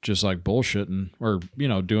 just like bullshitting or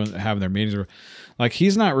having their meetings, like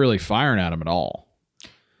he's not really firing at him at all.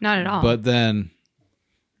 Not at all. But then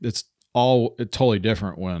it's totally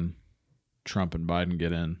different when Trump and Biden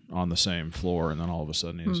get in on the same floor, and then all of a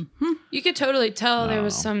sudden he's you could totally tell there No.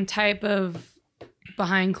 was some type of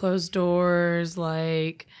behind closed doors,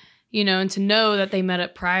 like, and to know that they met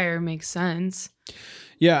up prior makes sense.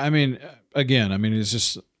 Yeah, I mean, again, it's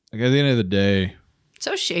just like at the end of the day,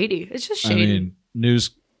 So shady. It's just shady.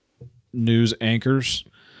 News anchors,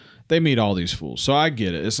 they meet all these fools. So I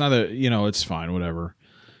get it. It's not that, it's fine, whatever.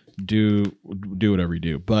 Do whatever you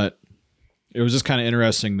do. But it was just kind of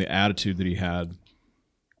interesting the attitude that he had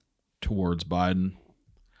towards Biden,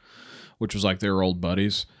 which was like they were old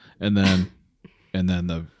buddies, and then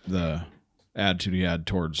the attitude he had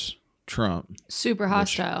towards Trump, Super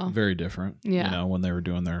hostile. very different. Yeah. When they were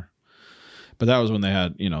doing but that was when they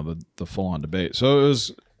had the full on debate. So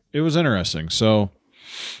it was interesting. So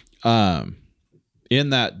in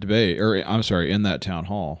that debate, in that town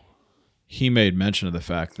hall, he made mention of the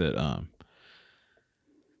fact that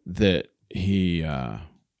that he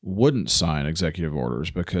wouldn't sign executive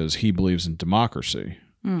orders because he believes in democracy,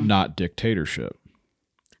 not dictatorship.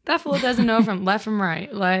 That fool doesn't know from left from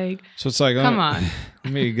right. Like, So it's like, come on.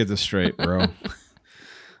 let me get this straight, bro.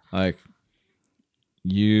 Like,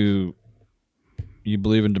 you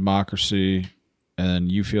believe in democracy,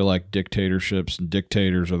 and you feel like dictatorships and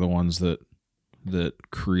dictators are the ones that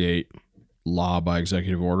create law by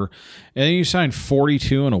executive order, and then you sign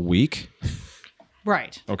 42 in a week.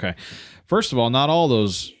 Right. Okay. First of all, not all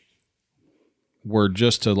those were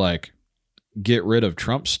just to like get rid of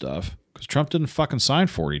Trump stuff, because Trump didn't fucking sign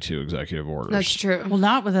 42 executive orders. That's true. Well,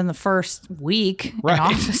 not within the first week Right. in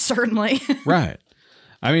office, certainly. Right.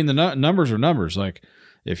 I mean, the numbers are numbers. Like,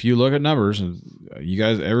 if you look at numbers, and you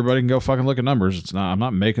guys, everybody can go fucking look at numbers. I'm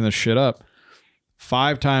not making this shit up.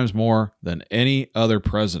 5 times more than any other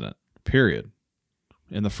president, period.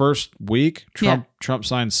 In the first week, Trump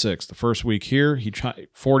signed 6. The first week here, he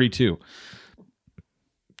 42.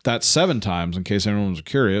 That's 7 times, in case anyone was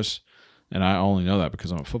curious. And I only know that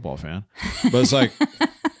because I'm a football fan. But it's like,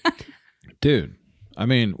 dude, I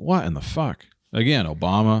mean, what in the fuck? Again,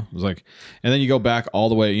 Obama was like, and then you go back all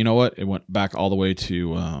the way. You know what? It went back all the way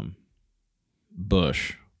to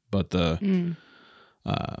Bush, but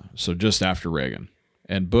so just after Reagan,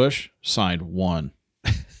 and Bush signed 1.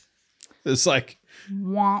 It's like,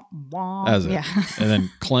 wah, wah. As it. Yeah. And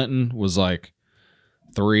then Clinton was like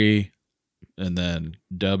 3, and then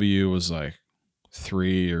W was like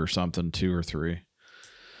 3 or something, 2 or 3.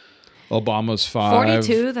 Obama's 5.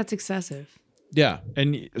 42? That's excessive. Yeah,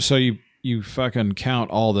 and so you fucking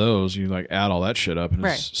count all those, you like add all that shit up, and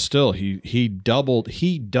it's still he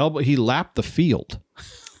lapped the field.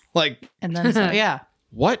 Like, And then, yeah.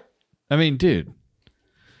 what? I mean, dude,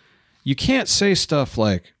 you can't say stuff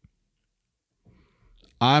like,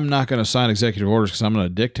 I'm not going to sign executive orders because I'm not a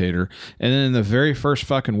dictator. And then in the very first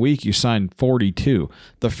fucking week, you signed 42.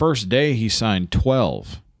 The first day, he signed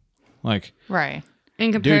 12. Like, Right.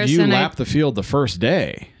 In comparison, dude, you lapped the field the first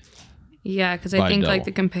day. Yeah, because I think like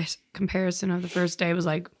the comparison of the first day was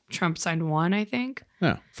like Trump signed 1, I think.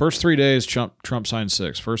 Yeah. First 3 days, Trump signed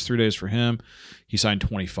 6. First 3 days for him, he signed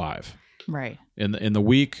 25. Right. In the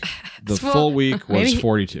week, the full week was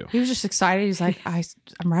 42. He was just excited. He's like, I'm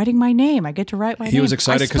writing my name. I get to write my name. He was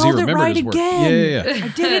excited because he remembered his work. Again. Yeah. I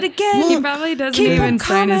did it again. He probably doesn't Keep even him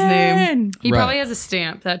sign his name. coming. He Right. probably has a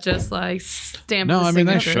stamp that just like stamps. No, the I mean,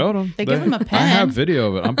 they signature. showed him. They give him a I pen. have video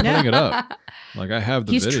of it. I'm putting it up. Like, I have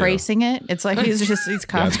the He's video. tracing it. It's like he's Yeah,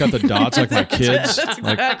 copying. it's got the dots like my kids. That's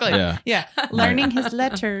Like, exactly. yeah. Yeah. Learning his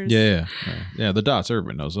letters. Yeah. The dots.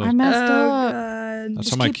 Everybody knows those. I messed Oh, up. God. That's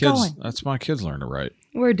just how my keep kids. going. That's my kids learn to write.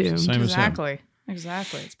 We're doomed. Same as him.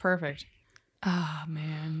 Exactly. It's perfect. Oh,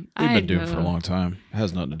 man. We've I been doomed for a know. long time. It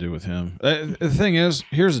has nothing to do with him. The thing is,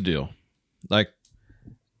 here's the deal. Like,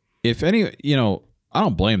 if any, I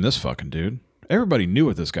don't blame this fucking dude. Everybody knew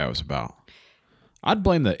what this guy was about. I'd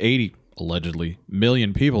blame the 80, allegedly,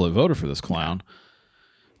 million people that voted for this clown.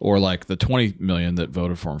 Or like the 20 million that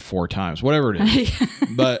voted for him 4 times. Whatever it is.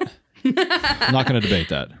 But I'm not going to debate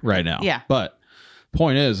that right now. Yeah. But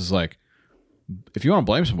point is like, if you want to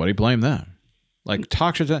blame somebody, blame them. Like,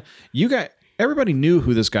 talk shit to everybody knew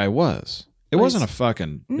who this guy was. It wasn't a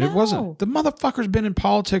fucking. No. It wasn't. The motherfucker's been in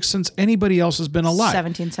politics since anybody else has been alive.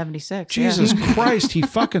 1776. Jesus Christ, he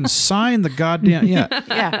fucking signed the goddamn. Yeah.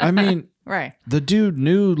 Yeah. I mean, Right. the dude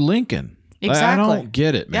knew Lincoln. I Exactly. don't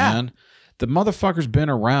get it, Yeah. man. The motherfucker's been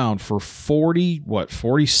around for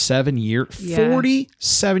 47 years? Yeah.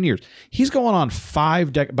 47 years. He's going on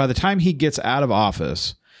 5 decades. By the time he gets out of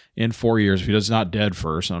office in 4 years, if he does not dead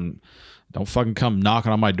first, don't fucking come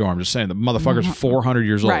knocking on my door. I'm just saying the motherfucker's 400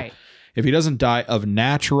 years old. Right. If he doesn't die of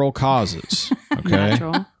natural causes, okay?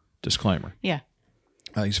 Natural. Disclaimer. Yeah.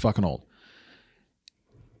 He's fucking old.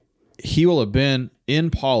 He will have been in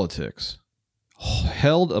politics,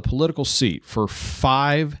 held a political seat for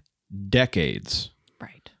 5 decades.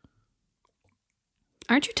 Right.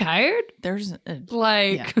 Aren't you tired? There's a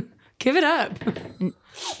Like, give it up.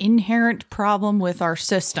 inherent problem with our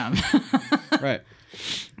system. Right.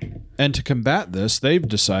 And to combat this, they've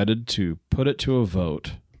decided to put it to a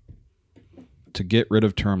vote to get rid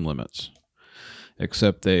of term limits.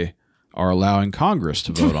 Except they are allowing Congress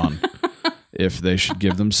to vote on if they should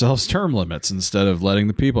give themselves term limits instead of letting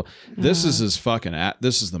the people. This is as fucking.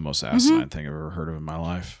 This is the most asinine thing I've ever heard of in my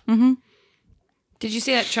life. Mm-hmm. Did you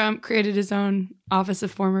see that Trump created his own office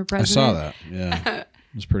of former I president? saw that. Yeah, it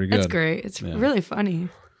was pretty good. That's great. It's really funny,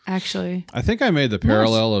 actually. I think I made the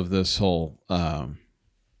parallel of this whole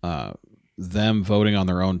them voting on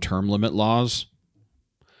their own term limit laws.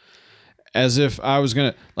 As if I was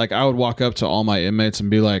going to, like, I would walk up to all my inmates and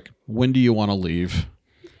be like, when do you want to leave?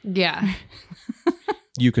 Yeah.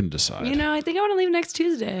 You can decide. I think I want to leave next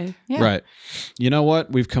Tuesday. Yeah. Right. You know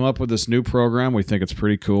what? We've come up with this new program. We think it's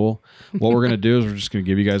pretty cool. What we're going to do is we're just going to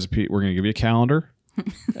give you guys we're going to give you a calendar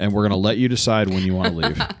and we're going to let you decide when you want to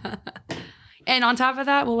leave. And on top of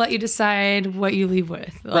that, we'll let you decide what you leave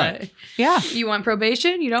with. Right. Like, Yeah. you want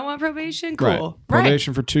probation? You don't want probation? Cool. Right.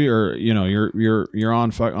 Probation for 2, or you're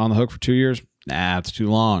on the hook for 2 years. Nah, it's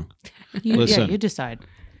too long. Listen. You decide.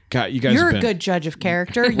 God, you guys. You're have a been, good judge of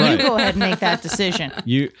character. Right. You go ahead and make that decision.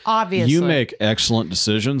 Obviously. You make excellent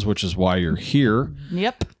decisions, which is why you're here.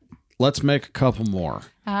 Yep. Let's make a couple more.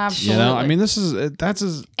 Absolutely. You know, I mean, that's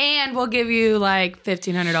as And we'll give you like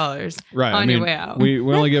 $1,500 right. on I mean, your way out. we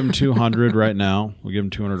only give them $200 right now. We give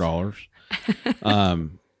them $200.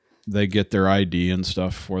 They get their ID and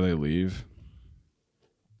stuff before they leave.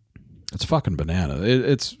 It's fucking banana.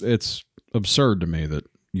 It's absurd to me that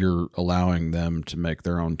you're allowing them to make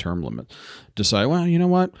their own term limit. Decide, well, you know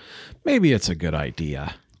what? Maybe it's a good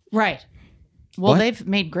idea. Right. Well, What? they've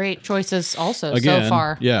made great choices also Again, so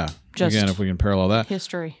far. yeah. Just Again, if we can parallel that,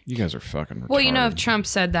 history. you guys are fucking retarded. Well, you know, if Trump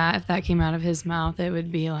said that, if that came out of his mouth, it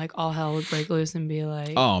would be like all hell would break loose and be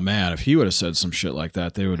like, Oh man, if he would have said some shit like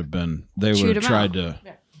that, they would have Shoot him tried out.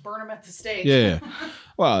 to Burn them at the stake. yeah.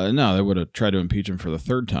 Well, no, they would have tried to impeach him for the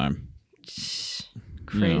third time.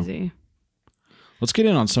 crazy. Let's get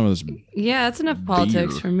in on some of this. Yeah, that's enough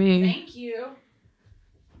politics Beer. for me. Thank you.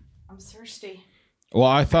 I'm thirsty. Well,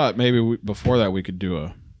 I thought maybe before that we could do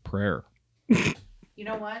a prayer. You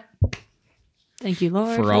know what? Thank you,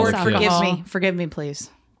 Lord. For all this the kids. Forgive alcohol. me. Forgive me, please.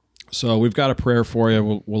 So we've got a prayer for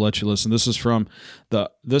you. We'll let you listen. This is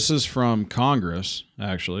from Congress,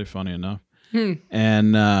 actually. Funny enough,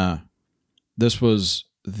 and this was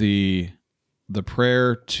the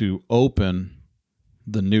prayer to open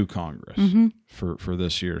the new Congress for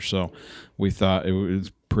this year. So we thought it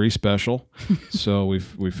was pretty special. So we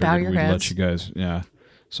figured your we'd heads. let you guys, yeah.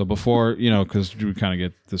 So before, because we kind of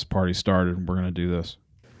get this party started, we're going to do this.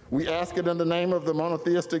 We ask it in the name of the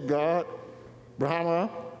monotheistic God, Brahma,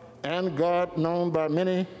 and God known by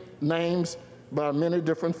many names, by many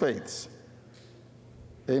different faiths.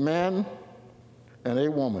 A man and a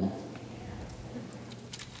woman.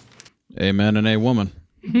 Amen and a woman.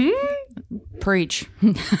 Preach.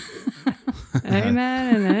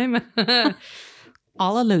 Amen and amen.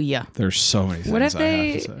 Hallelujah. There's so many things What if I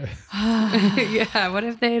they- have to say. Yeah, what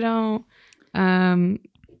if they don't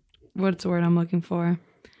what's the word I'm looking for?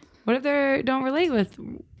 What if they don't relate with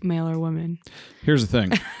male or women? Here's the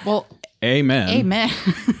thing. Well, Amen. amen.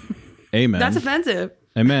 Amen. That's offensive.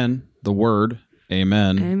 Amen. The word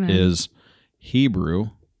amen, Amen. is Hebrew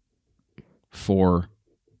for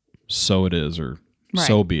so it is or Right.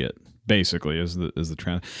 so be it. Basically, is the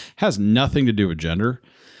trans has nothing to do with gender.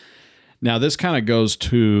 Now, this kind of goes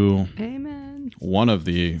to Amen. one of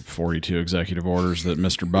the 42 executive orders that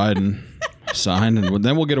Mr. Biden signed, and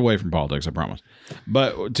then we'll get away from politics, I promise.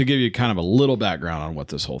 But to give you kind of a little background on what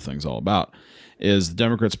this whole thing's all about, is the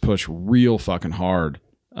Democrats pushed real fucking hard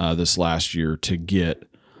this last year to get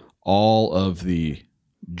all of the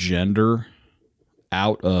gender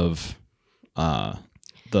out of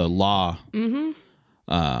the law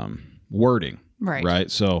wording. Right.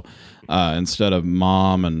 Right. So instead of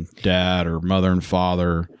mom and dad or mother and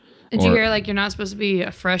father. Did you hear like you're not supposed to be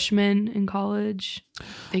a freshman in college?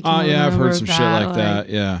 They came Yeah, I've over heard some with shit like that.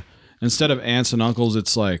 Yeah. Instead of aunts and uncles,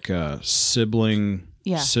 it's like sibling,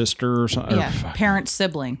 Yeah. sister or something. Yeah. Parent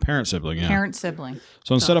sibling. Parent sibling, yeah. Parent sibling.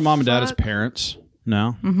 So instead of mom and dad, it's fuck? parents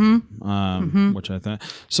now. Which I think.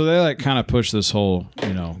 So they like kind of push this whole,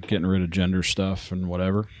 getting rid of gender stuff and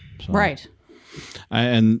whatever. So, Right.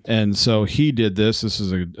 And so he did this. This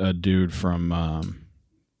is a dude from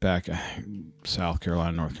back South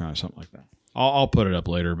Carolina, North Carolina, something like that. I'll put it up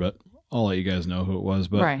later, but I'll let you guys know who it was.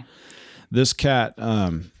 But Right. this cat,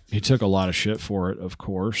 he took a lot of shit for it, of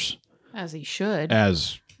course, As he should.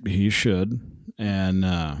 as he should, and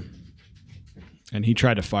he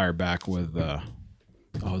tried to fire back with.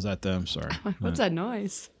 Is that them? Sorry. What's that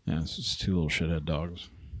noise? Yeah, it's just two little shithead dogs.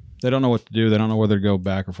 They don't know what to do. They don't know whether to go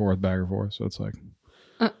back or forth. So it's like,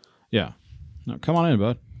 yeah. No, come on in,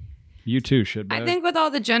 bud. You too, shitbag. I think with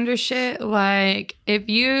all the gender shit, like if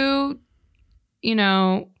you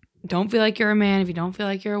don't feel like you're a man, if you don't feel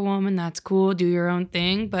like you're a woman, that's cool. Do your own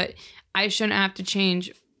thing. But I shouldn't have to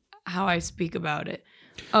change how I speak about it.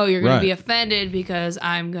 Oh, you're going Right. to be offended because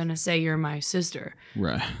I'm going to say you're my sister.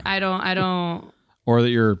 Right. I don't. Or that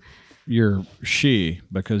you're she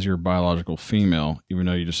because you're a biological female, even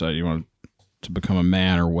though you decide you want to become a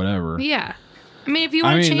man or whatever. Yeah. I mean, if you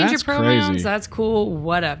want to change your that's pronouns, crazy. that's cool.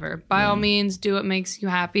 Whatever. By all means, do what makes you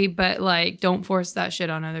happy. But like, don't force that shit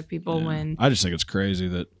on other people Yeah. when. I just think it's crazy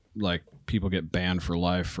that like people get banned for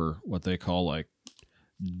life for what they call like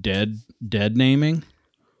dead naming.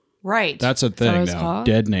 Right. That's a what thing it's now. called?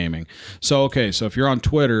 Dead naming. So okay, so if you're on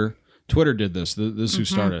Twitter did this. This is who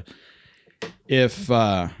started.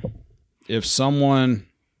 If someone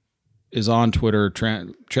is on Twitter,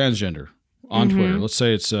 transgender on Twitter, let's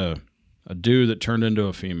say it's a dude that turned into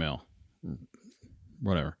a female,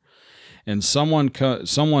 whatever, and someone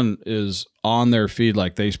is on their feed,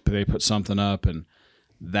 like they put something up, and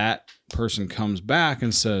that person comes back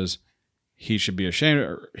and says he should be ashamed,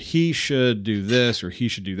 or he should do this, or he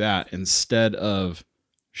should do that, instead of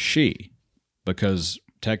she, because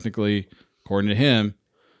technically, according to him,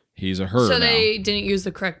 he's a her. So now. they didn't use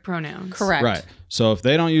the correct pronouns. Correct. Right. So if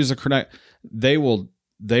they don't use the correct, they will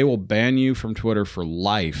ban you from Twitter for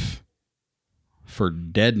life for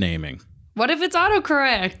dead naming. What if it's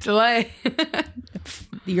autocorrect? Like,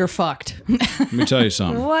 You're fucked. Let me tell you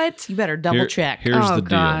something. what? You better double check. Here's Oh, the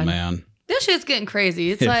God. deal, man. This shit's getting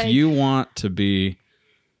crazy. It's If like you want to be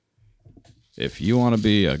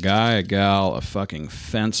a guy, a gal, a fucking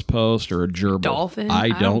fence post, or a gerbil, Dolphin, I I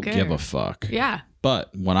don't don't give care. a fuck. yeah.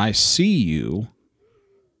 But when I see you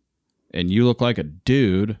and you look like a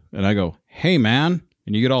dude and I go, hey, man,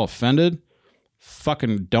 and you get all offended,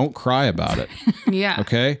 fucking don't cry about it. Yeah.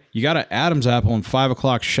 Okay? You got an Adam's apple and 5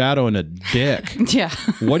 o'clock shadow and a dick. Yeah.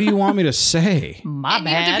 What do you want me to say? My And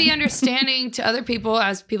you bad. have to be understanding to other people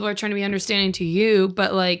as people are trying to be understanding to you.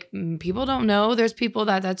 But like people don't know. There's people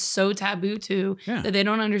that's so taboo to Yeah. that they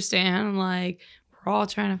don't understand. Like we're all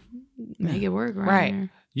trying to make it work. Right. Here.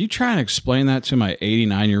 You try and explain that to my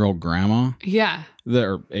 89-year-old grandma, Yeah.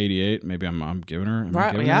 or 88, maybe I'm giving her,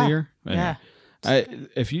 Right, giving her yeah. a year. Yeah.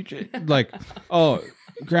 If you like, oh,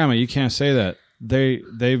 grandma, you can't say that.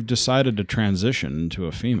 They've decided to transition into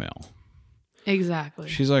a female. Exactly.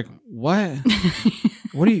 She's like, what?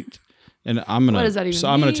 What do you? And I'm gonna. What does that even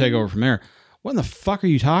I'm gonna take mean? over from there. What in the fuck are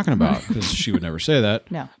you talking about? Because she would never say that.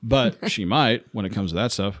 No. But she might when it comes to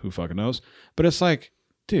that stuff. Who fucking knows? But it's like,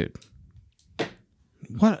 dude,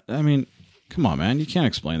 what? I mean, come on, man. You can't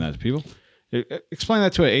explain that to people. Explain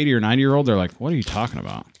that to an 80 or 90-year-old. They're like, what are you talking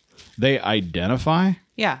about? They identify.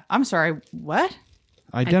 Yeah. I'm sorry. What?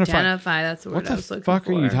 Identify. That's the word What I the was looking fuck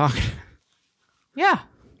for. are you talking? Yeah.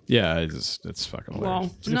 Yeah, it's fucking hilarious.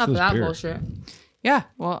 Well, It's enough this of that beer. bullshit. Yeah.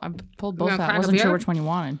 Well, I pulled both gonna out. I crack a wasn't sure beer? which one you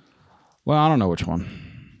wanted. Well, I don't know which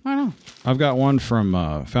one. I don't know. I've got one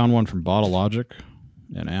from found one from Bottle Logic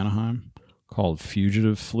in Anaheim called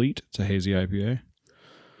Fugitive Fleet. It's a hazy IPA.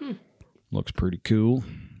 Looks pretty cool.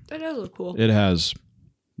 That does look cool. It has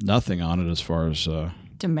nothing on it as far as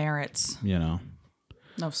Demerits. No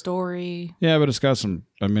story. Yeah, but it's got some.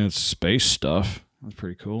 I mean, it's space stuff. That's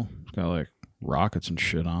pretty cool. It's got like rockets and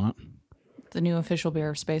shit on it, The new official beer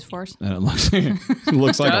of Space Force. and it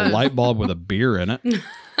looks like a light bulb with a beer in it.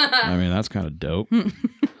 I mean, that's kind of dope.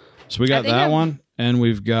 So we got think that I'm- one, and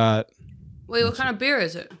we've got Wait, what kind of beer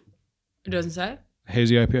is it? It doesn't say.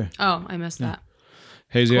 hazy IPA. Oh, I missed that.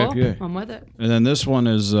 Hazy Cool. IPA. I'm with it. And then this one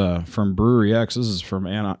is from Brewery X. This is from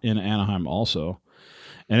in Anaheim also.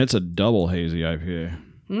 And it's a double hazy IPA.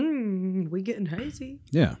 We getting hazy.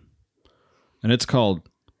 Yeah. And it's called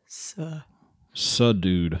Suh.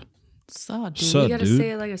 Dude. Saw, dude. Suh, You gotta dude.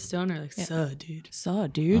 say it like a stoner, like suh, dude. Saw,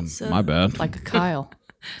 dude. My bad. Like a Kyle.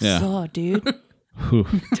 Yeah. Saw, dude. Whew.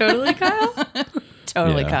 Totally, Kyle.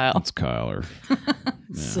 Totally Yeah, Kyle. It's Kyle. Or,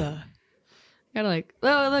 Suh. Gotta like,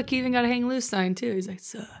 oh look, he even got a hang loose sign too. He's like,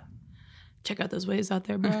 suh. Check out those waves out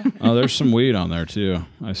there, bro. oh, there's some weed on there too.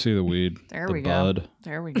 I see the weed. There the we bud. go.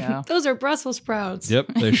 There we go. Those are Brussels sprouts. Yep,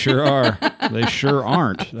 they sure are. They sure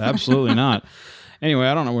aren't. Absolutely not. Anyway,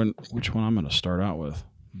 I don't know which one I'm going to start out with,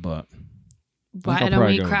 but Why I'll don't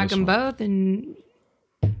probably we go with crack this them one. both? And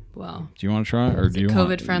well, do you want to try it, or do you want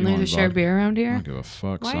COVID friendly you want to share bud? beer around I here. don't give a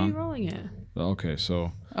fuck, Why are you son. rolling it? Okay,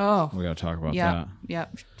 so Oh. we got to talk about Yeah.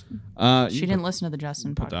 Yep. that. She You didn't listen to the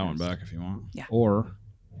Justin put podcast. that one back if you want. Yeah. Or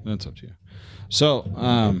that's up to you. So,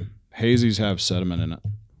 hazies have sediment in it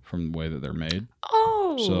from the way that they're made.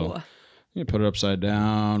 Oh. So you put it upside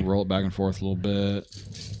down, roll it back and forth a little bit.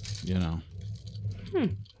 You know,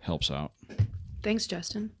 helps out. Thanks,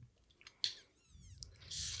 Justin.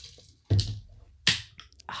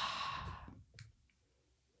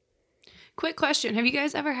 Quick question. Have you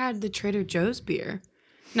guys ever had the Trader Joe's beer?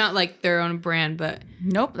 Not like their own brand, but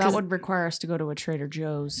Nope. That 'Cause- would require us to go to a Trader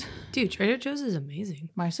Joe's. dude, Trader Joe's is amazing.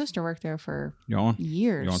 My sister worked there for You want?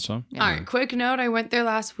 years. You want some? Yeah. All right, quick note. I went there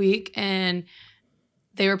last week and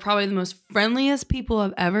they were probably the most friendliest people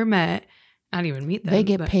I've ever met. I didn't even meet them. They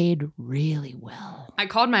get but paid really well. I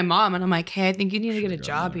called my mom and I'm like, hey, I think you need to get a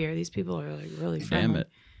job here. These people are like really friendly. Damn it.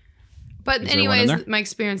 But Is there one in anyways, there? my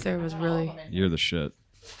experience there was really You're the shit.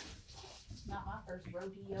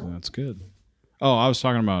 That's good. Oh, I was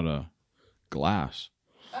talking about glass.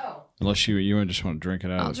 Oh. Unless you just want to drink it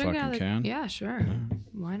out I'll of the drink fucking out of can. Yeah, sure.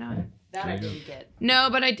 Why not? That I didn't get. No,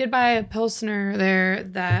 but I did buy a Pilsner there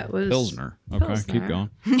that was Pilsner. Okay, Pilsner. keep going.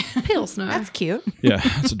 Pilsner. That's cute. Yeah,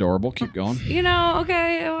 that's adorable. Keep going. You know,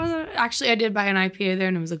 okay, it wasn't actually I did buy an IPA there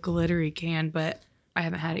and it was a glittery can, but I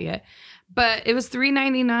haven't had it yet. But it was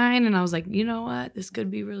 $3.99 and I was like, you know what? This could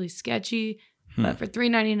be really sketchy. But for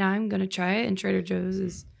 $3.99, I'm gonna try it. And Trader Joe's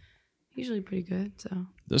is usually pretty good. So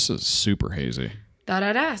This is super hazy. thought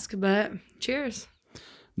I'd ask, but cheers.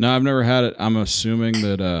 No, I've never had it. I'm assuming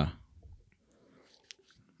that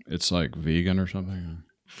it's like vegan or something.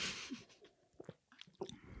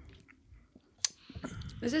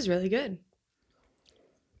 This is really good.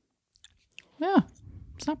 Yeah,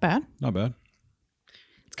 it's not bad. Not bad.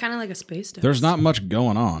 It's kind of like a space dose. There's not much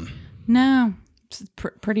going on. No, it's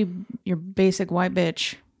pretty your basic white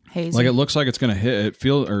bitch hazy. Like it looks like it's gonna hit. It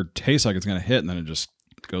feels or tastes like it's gonna hit, and then it just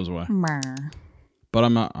goes away. Brr. But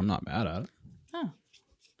I'm not mad at it. Oh,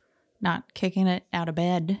 not kicking it out of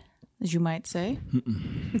bed, as you might say.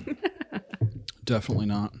 Definitely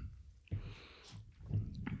not.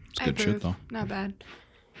 It's good shit though. Not bad.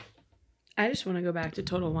 I just want to go back to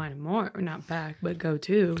Total Wine and More, or not back, but go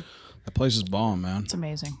to. That place is bomb, man. It's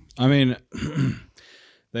amazing. I mean,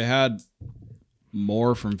 they had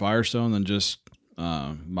more from Firestone than just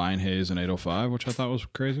Mine Haze and 805, which I thought was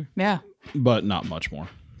crazy. Yeah. But not much more.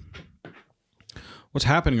 What's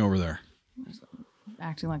happening over there?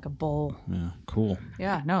 Acting like a bull. Yeah, cool.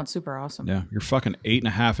 Yeah, no, it's super awesome. Yeah, you're fucking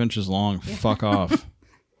 8.5 inches long. Fuck off.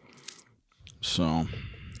 So.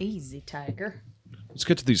 Easy, tiger. Let's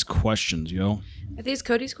get to these questions, yo. Are these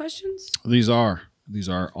Cody's questions? These are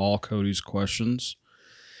all Cody's questions.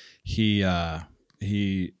 He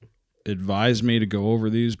advised me to go over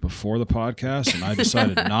these before the podcast, and I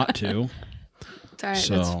decided not to. It's all right.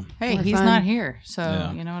 So, hey, more he's fun. not here, so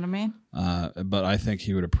Yeah. you know what I mean? but I think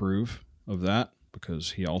he would approve of that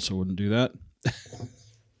because he also wouldn't do that.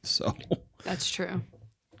 So, That's true.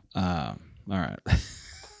 all right.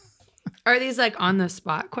 Are these like on the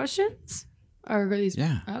spot questions? Or are these?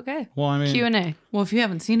 Yeah. Okay. Well, I mean, Q&A. Well, if you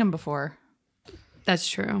haven't seen him before, That's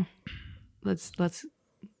true. Let's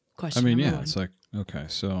question. I mean, number yeah, one. it's like, okay,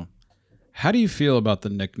 so how do you feel about the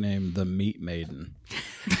nickname the Meat Maiden?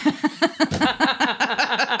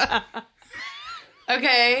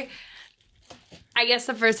 Okay. I guess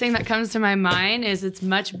the first thing that comes to my mind is it's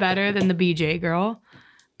much better than the BJ girl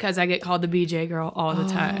because I get called the BJ girl all the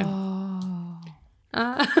time.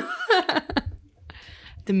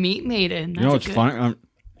 The Meat Maiden. You know what's good. funny?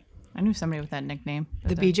 I knew somebody with that nickname.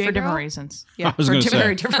 The BJ for different girl? reasons. Yeah, was for gonna say.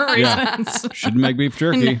 very different Yeah. reasons. Shouldn't make beef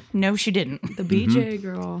jerky. No, she didn't. The BJ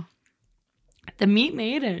girl. The Meat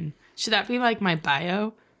Maiden. Should that be like my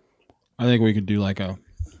bio? I think we could do like a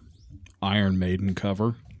Iron Maiden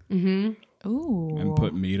cover Ooh. and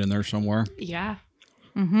put meat in there somewhere. Yeah.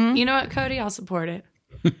 Mm-hmm. You know what, Cody? I'll support it.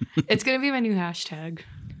 It's going to be my new hashtag.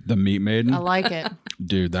 The Meat Maiden. I like it.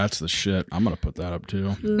 Dude, that's the shit. I'm going to put that up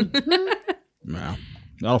too. Yeah.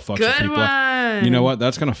 That'll fuck some Good people up. one. You know what?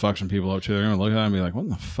 That's going to fuck some people up too. They're going to look at it and be like, what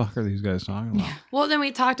the fuck are these guys talking about? Well, then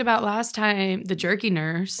we talked about last time the jerky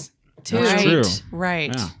nurse, too. That's right. true.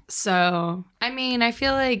 Right. Yeah. So, I mean, I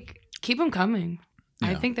feel like keep them coming.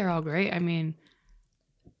 I Yeah. think they're all great. I mean,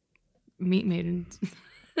 Meat Maidens.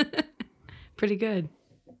 Pretty good.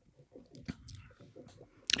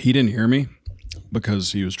 He didn't hear me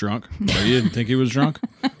because he was drunk. Or he didn't think he was drunk,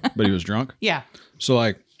 but he was drunk. Yeah. So,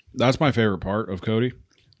 like, that's my favorite part of Cody.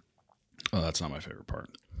 Oh, that's not my favorite part.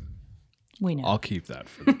 We know. I'll keep that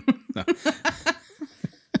for no.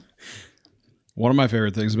 One of my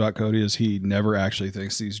favorite things about Cody is he never actually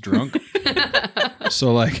thinks he's drunk.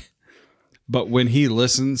 So, like, but when he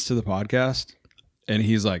listens to the podcast and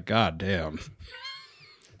he's like, God damn.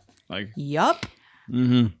 Like, Yup.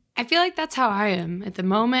 I feel like that's how I am. At the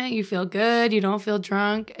moment, you feel good, you don't feel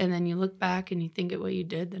drunk, and then you look back and you think of what you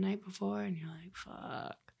did the night before, and you're like,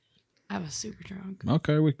 fuck, I was super drunk.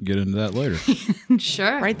 okay, we can get into that later.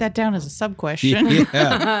 Sure. Write that down as a sub question.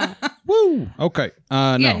 Yeah. Woo. Okay.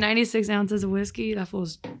 Yeah, No. 96 ounces of whiskey. That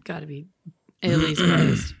fool's got to be at least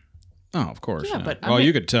buzzed. Oh, of course. Yeah, but I well, mean-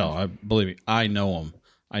 you could tell. I believe me. I know him.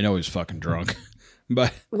 I know he's fucking drunk.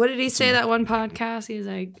 But What did he say that one podcast? He was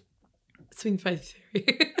like, swings by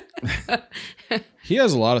theory. he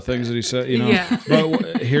has a lot of things that he said, you know. Yeah.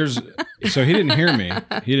 But so he didn't hear me.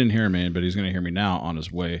 He didn't hear me, but he's going to hear me now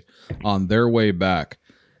on their way back,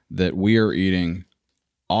 that we are eating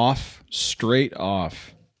straight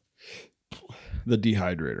off the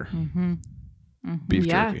dehydrator. Beef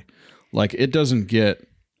Yeah. jerky. Like, it doesn't get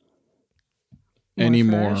any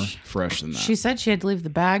more fresh. fresh than that. She said she had to leave the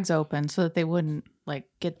bags open so that they wouldn't like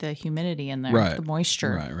get the humidity in there, Right. the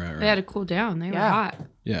moisture. Right. They had to cool down. They were Yeah. hot.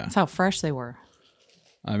 Yeah. That's how fresh they were.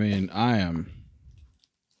 I mean, I'm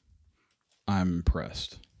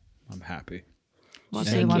impressed. I'm happy. Well, And,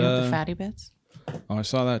 so you want with the fatty bits? Oh, I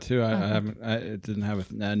saw that too. I haven't. It didn't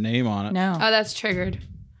have a name on it. No. Oh, that's triggered.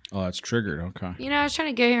 Oh, it's triggered. Okay, You know, I was trying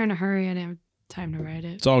to get here in a hurry. I didn't have time to write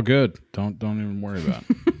it. it's all good. Don't even worry about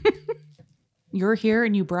it. You're here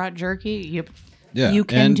and you brought jerky. Yeah, You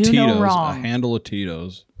can and do no Tito's, wrong. a handle of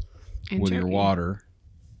Tito's And with your jerky. water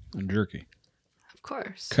and jerky. Of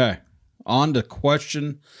course. Okay. On to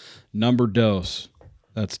question number dos.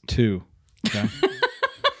 That's 2. Okay.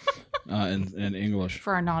 In English.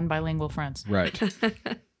 For our non-bilingual friends. Right.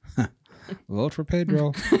 Vote for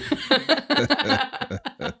Pedro.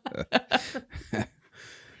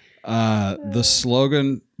 The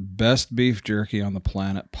slogan, best beef jerky on the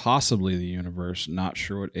planet, possibly the universe. Not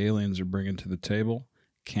sure what aliens are bringing to the table.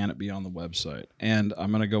 Can it be on the website? And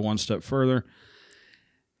I'm going to go one step further.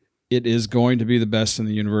 It is going to be the best in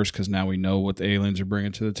the universe because now we know what the aliens are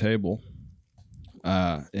bringing to the table.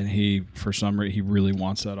 And he, for some reason, he really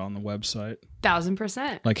wants that on the website.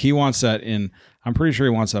 1000%. Like he wants that in. I'm pretty sure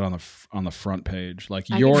he wants that on the front page. Like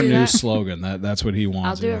I your can do new that. slogan. That's what he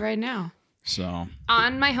wants. I'll do it right now. So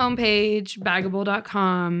On my homepage,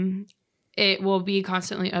 bagable.com, it will be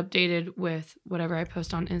constantly updated with whatever I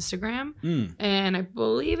post on Instagram. And I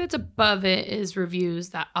believe it's above it is reviews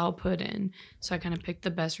that I'll put in. So I kind of picked the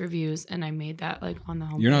best reviews and I made that like on the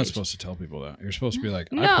homepage. you're not supposed to tell people that. You're supposed to be like,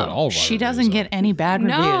 I No. put all of our She reviews doesn't up. get any bad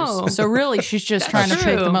reviews. No. So really, she's just That's trying to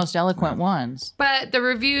pick true. the most eloquent ones. But the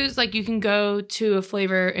reviews, like you can go to a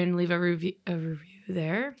flavor and leave a review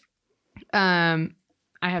there.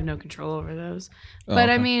 I have no control over those. Oh, But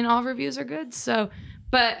I okay. mean, all reviews are good. So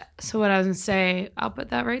what I was going to say, I'll put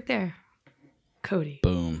that right there. Cody.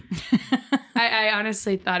 Boom. I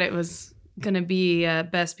honestly thought it was going to be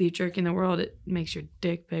best beef jerky in the world. It makes your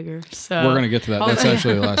dick bigger. So We're gonna get to that. That's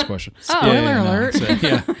actually the last question. Spoiler alert. So,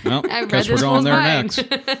 yeah. No, I read guess we're this going fool's there mind.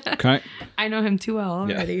 next. Okay. I know him too well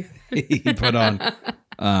already. He put on.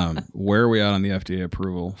 Where are we at on the FDA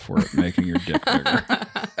approval for making your dick bigger?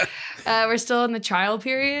 We're still in the trial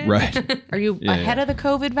period. Right. Are you Yeah, ahead yeah. of the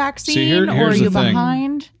COVID vaccine See, or are here's you the thing.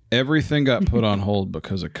 behind? Everything got put on hold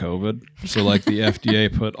because of COVID. So, like, the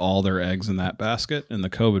FDA put all their eggs in that basket, in the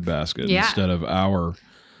COVID basket, Yeah. instead of our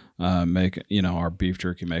our beef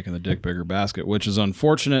jerky making the dick bigger basket, which is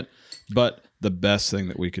unfortunate, but the best thing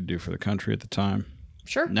that we could do for the country at the time.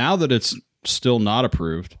 Sure. Now that it's still not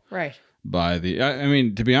approved Right. by the, I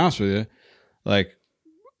mean, to be honest with you, like,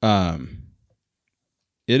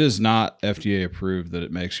 it is not FDA approved that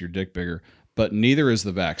it makes your dick bigger. But neither is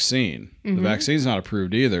the vaccine. The vaccine's not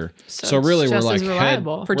approved either. So it's really, we're just like as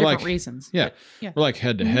reliable. For we're different like- reasons. Yeah, Yeah. we're like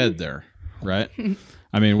head to head there, right?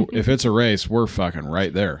 I mean, if it's a race, we're fucking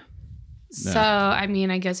right there. So, I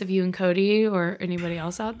mean, I guess if you and Cody or anybody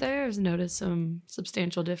else out there has noticed some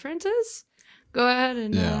substantial differences, go ahead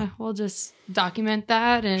and Yeah. we'll just document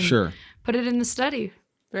that and Sure. put it in the study.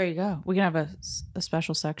 There you go. We can have a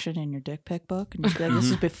special section in your dick pic book and just be like,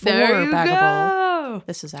 this is before There you Baggable. go.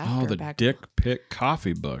 This is after Oh, the Baggable. dick pic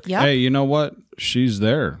coffee book. Yep. Hey, you know what? She's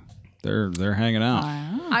there. They're hanging out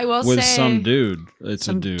Wow. I will with say, some dude. It's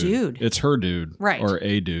Some a dude. dude. It's her dude. Right. Or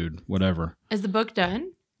a dude. Whatever. is the book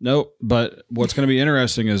done? Nope. But what's going to be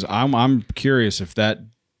interesting is I'm curious if that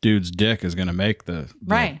dude's dick is going to make the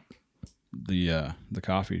Right. the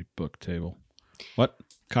coffee book table. What?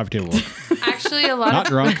 Coffee table book. Actually, a lot Not of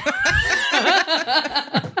drunk.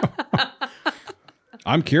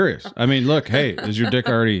 I'm curious. I mean, look, hey, is your dick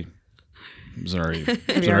already has it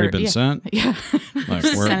already been yeah. sent? Yeah. Like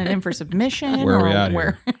Send where it in for submission. where are we or at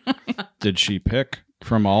where here? Did she pick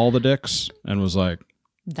from all the dicks and was like,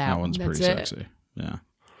 that that one. one's That's pretty it. sexy. Yeah.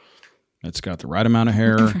 It's got the right amount of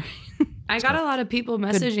hair. I got a lot of people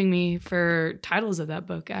messaging me for titles of that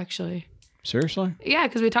book. Actually, Seriously? yeah,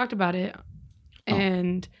 because we talked about it, Oh.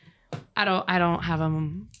 and I don't have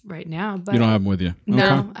them right now. But You don't have them with you.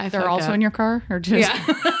 no, Okay. I They're fucked also up. in your car or just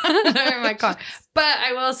Yeah, they're in my car. But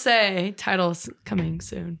I will say, titles coming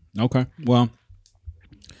soon. Okay. Well,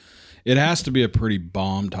 it has to be a pretty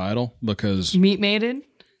bomb title because Meat Maiden.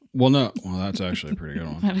 well that's actually a pretty good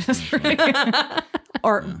one. That is pretty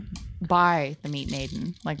or buy the meat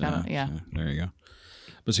maiden. Like that. Yeah. There you go.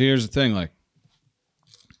 But see, here's the thing: like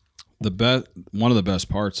one of the best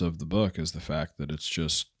parts of the book is the fact that it's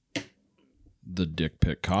just the dick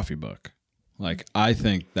pic coffee book. Like I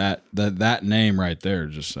think that name right there,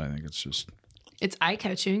 I think it's just It's eye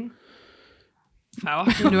catching. If I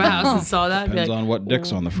walked into a house and saw that, I'd be depends like, on what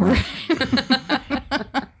dick's on the front.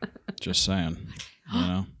 Just saying, you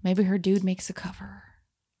know. Maybe her dude makes a cover.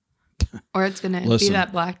 or it's gonna Listen, be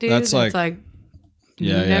that black dude. that's That's like- like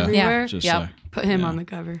Yeah, meat yeah. everywhere. Just Yep. like, Put him yeah. on the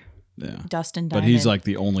cover. yeah. Dustin But Diamond. he's like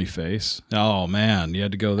the only face. Oh man, you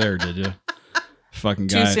had to go there, did you? Fucking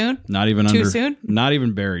Too guy. soon? Not even Too under. soon? Not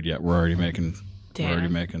even buried yet. We're already making. Damn. We're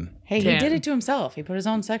already making hey, he Damn. did it to himself. He put his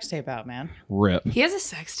own sex tape out, man. rip. He has a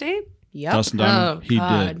sex tape. Yep. Dustin Diamond. Oh, he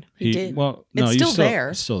God. did. He did. Well, no, It's you still there.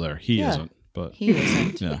 It's still there. He Yeah. isn't. But He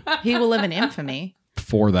isn't. yeah, He will live in infamy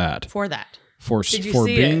for that, for that. for Did you for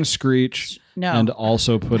see being it? Screech, No. and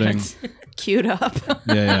also putting. Queued up.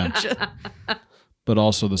 Yeah, yeah. but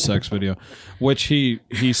also the sex video, which he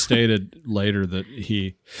stated later that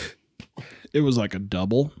it was like a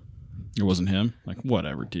double. It wasn't him. Like,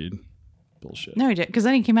 whatever, dude. Bullshit. No, he did. Because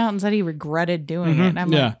then he came out and said he regretted doing it. And I'm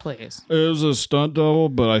like, please. It was a stunt double,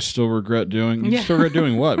 but I still regret doing. You still regret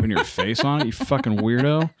doing what? Putting your face on it, you fucking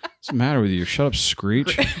weirdo. What's the matter with you? Shut up,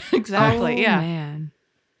 Screech. Exactly. Oh, man.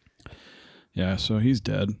 Yeah, so he's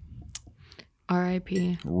dead.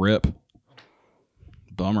 R.I.P. Rip.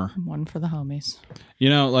 Bummer. One for the homies. You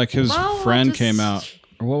know, like his friend came just- out.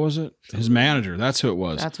 Or what was it? His manager. That's who it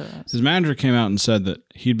was. That's what it was. His manager came out and said that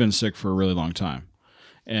he'd been sick for a really long time.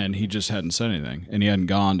 And he just hadn't said anything. And he hadn't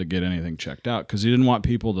gone to get anything checked out because he didn't want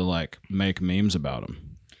people to like make memes about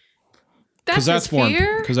him. That's his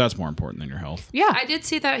fear? Because that's more important than your health. Yeah. I did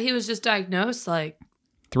see that he was just diagnosed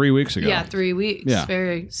 3 weeks ago. 3 weeks. Yeah.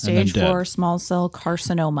 Very. Stage dead. 4 small cell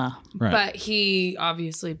carcinoma. Right. But he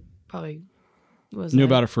obviously probably was Knew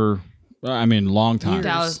about it for, long time.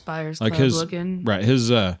 Dallas Buyers Like Club his looking. right.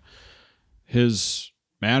 His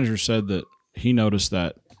manager said that he noticed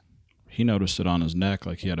it on his neck,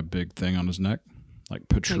 like he had a big thing on his neck, like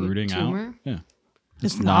protruding out. tumor? Yeah.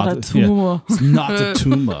 It's not a tumor. It's not a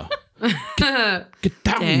tumor. Get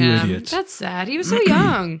down, you Damn. idiot. That's sad. He was so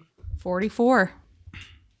young. 44.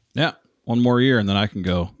 Yeah. One more year and then I can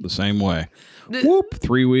go the same way. Whoop.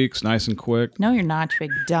 3 weeks, nice and quick. No, you're not, you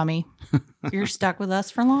big dummy. You're stuck with us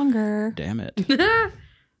for longer. Damn it.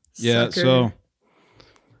 Yeah, Sucker. so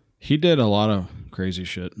he did a lot of crazy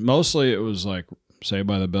shit. Mostly it was like Saved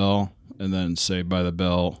by the Bell and then Saved by the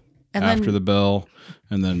Bell And after then the Bell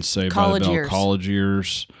and then Saved by the College Bell Years. College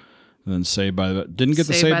Years and then Saved by the didn't get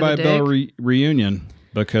the Saved Saved by by the the Bell Dick? reunion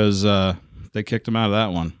because they kicked him out of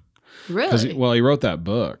that one. Really? He wrote that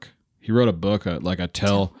book. He wrote a book, like a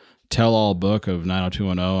tell-all book of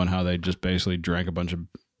 90210 and how they just basically drank a bunch of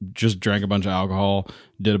alcohol,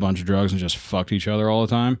 did a bunch of drugs, and just fucked each other all the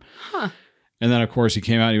time. Huh. And then, of course, he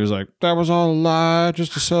came out and he was like, that was all a lie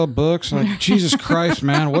just to sell books. I'm like, Jesus Christ,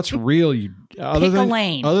 man, what's real? Other Pick a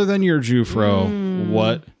lane. than your Jufro,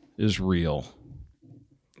 what is real?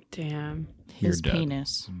 Damn. His You're dead.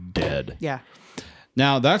 penis. Dead. Yeah.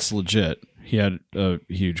 Now, that's legit. He had a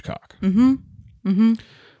huge cock. Mm-hmm. Mm-hmm.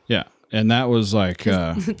 Yeah. And that was like...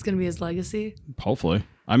 It's going to be his legacy. Hopefully.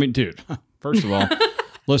 I mean, dude, first of all,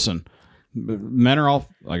 listen, men are all,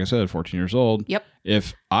 like I said, 14 years old. Yep.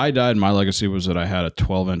 If I died and my legacy was that I had a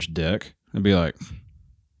 12-inch dick, I'd be like,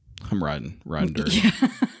 I'm riding dirt.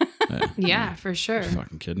 Yeah, for sure. You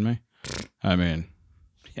fucking kidding me? I mean,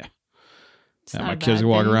 yeah. It's Yeah, not my a kids bad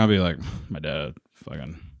would walk thing. around and be like, my dad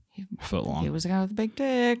fucking a foot long. He was a guy with a big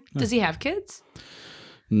dick. Does he have kids?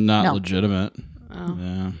 Not No. legitimate. Oh.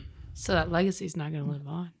 Yeah. So that legacy's not going to live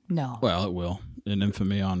on. No. Well, it will. In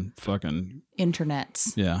infamy on fucking,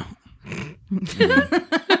 Internets. yeah.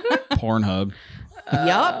 Pornhub.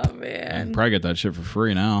 Yup. Oh, man. I can probably get that shit for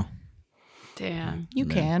free now. Damn. You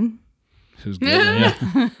can. Who's good?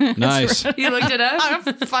 Yeah. Nice. You looked it up? I'm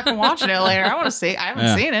fucking watching it later. I want to see. I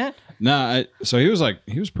haven't seen it. No, so he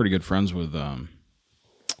was pretty good friends with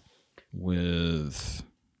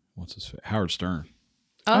what's his face? Howard Stern.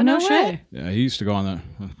 Oh, no no shit. way. Yeah, he used to go on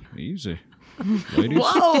that. Easy, ladies.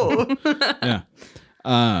 Whoa.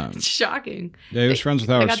 Yeah. Shocking. Yeah, he was friends with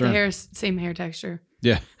I Howard got Stern. the hair, same hair texture.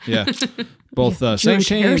 Yeah, yeah. Both same Jewish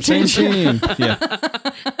team, heritage. same team. Yeah.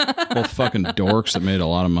 Both fucking dorks that made a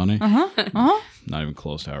lot of money. Uh-huh. Not even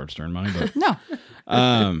close to Howard Stern money, but No.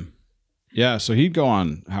 yeah. So he'd go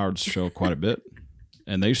on Howard's show quite a bit,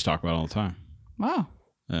 and they used to talk about it all the time. Wow.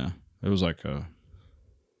 Yeah, it was like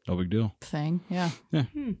no big deal. Thing. Yeah.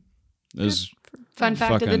 It was, Fun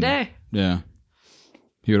fact of the Fucking- day. yeah.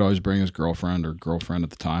 He would always bring his girlfriend or girlfriend at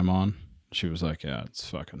the time on. She was like, "Yeah, it's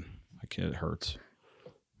fucking. My kid, it hurts."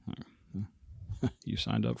 You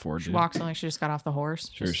signed up for it, She dude. walks in like she just got off the horse.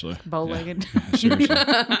 Just Seriously. bow-legged. Yeah,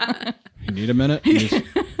 seriously. You need a minute?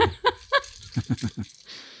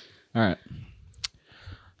 All right.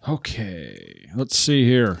 Okay. Let's see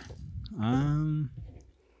here.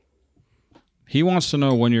 He wants to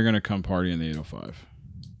know when you're going to come party in the 805.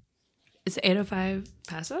 Is 805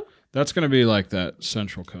 Paso? That's going to be like that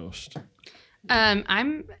Central Coast.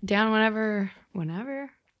 I'm down whenever. We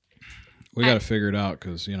got to figure it out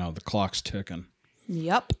because, the clock's ticking.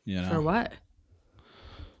 Yep. For what?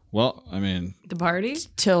 Well, I mean, The party?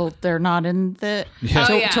 Till they're not in the. Yeah.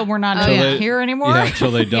 Till, Oh, yeah. till we're not Oh, yeah. here anymore. yeah,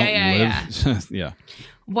 until they don't Yeah, live. Yeah.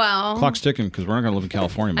 Well, Clock's ticking because we're not going to live in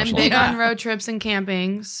California much I'm longer. big on road trips and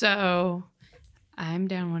camping, so I'm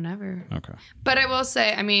down whenever. Okay. But I will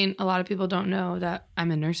say, I mean, a lot of people don't know that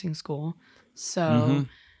I'm in nursing school. So Mhm.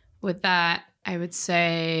 with that, I would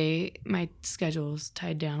say my schedule is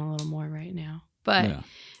tied down a little more right now. But Yeah.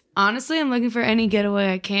 Honestly, I'm looking for any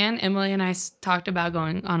getaway I can. Emily and I talked about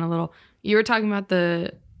going on a little. You were talking about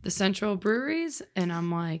the Central breweries, and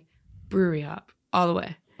I'm like, brewery hop all the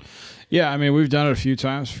way. Yeah, I mean, we've done it a few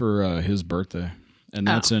times for his birthday, and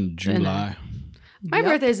that's in July. My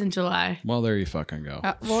birthday's in July. Well, there you fucking go.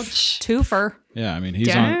 Well, twofer. Yeah, I mean,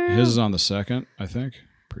 Dinner? his is on the 2nd, I think.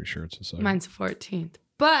 Pretty sure it's the 2nd. Mine's the 14th.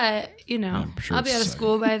 But, I'm sure I'll be it's out of the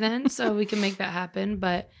school by then, so we can make that happen.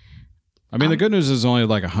 But I mean, the good news is only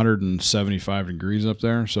like 175 degrees up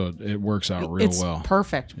there, so it works out real It's well.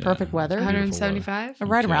 perfect. Yeah. Perfect weather. 175?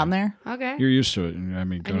 Right around there. Okay. You're used to it. I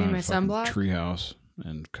mean, go need to my fucking sunblock. Treehouse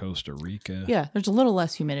in Costa Rica. Yeah, there's a little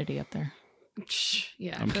less humidity up there.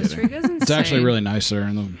 Yeah, I'm Costa kidding. Rica's insane. It's actually really nice there.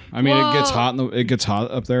 I mean, it gets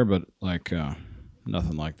hot up there, but like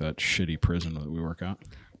nothing like that shitty prison that we work out.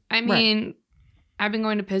 I mean, I've been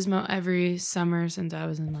going to Pismo every summer since I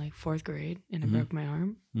was in like 4th grade, and I broke my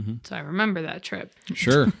arm. So I remember that trip.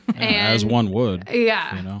 Sure, as one would.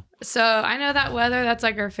 Yeah. You know. So I know that weather, that's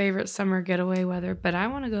like our favorite summer getaway weather, but I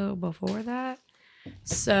want to go before that.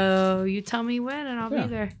 So you tell me when, and I'll be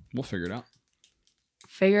there. We'll figure it out.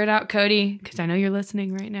 Figure it out, Cody, because I know you're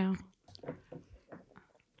listening right now.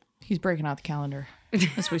 He's breaking out the calendar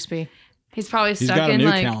as we speak. He's probably He's stuck got a in new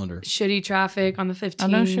like calendar. shitty traffic on the 15th. Oh,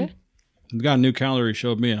 no shit. He's got a new calendar he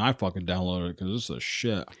showed me, and I fucking downloaded it because this is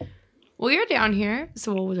shit. Well, you're down here,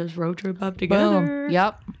 so we'll just road trip up together. Boom.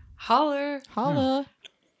 Yep. Holler. Holla.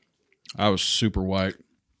 I was super white.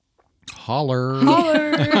 Holler.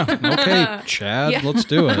 Holler. Okay, Chad, let's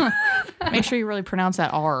do it. Make sure you really pronounce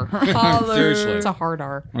that R. Holler. Seriously. It's a hard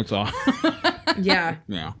R. That's all. Yeah.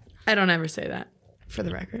 Yeah. I don't ever say that, for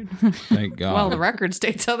the record. Thank God. Well, the record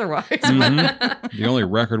states otherwise. The only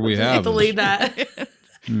record we have. Delete that.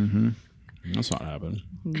 That's not happening.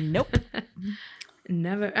 Nope.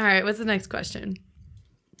 Never. All right. What's the next question?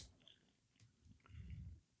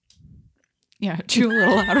 Yeah, chew a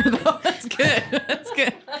little louder though. That's good. That's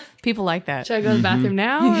good. People like that. Should I go to the bathroom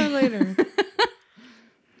now or later?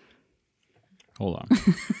 Hold on.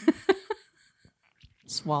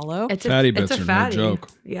 Swallow. It's Fatty it's bits a are no fatty. joke.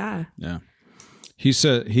 Yeah. Yeah.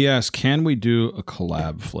 He asked, can we do a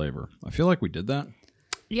collab flavor? I feel like we did that.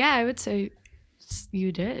 Yeah, I would say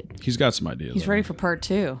you did. He's got some ideas. He's ready for part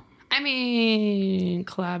 2. I mean,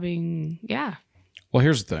 collabing. Yeah. Well,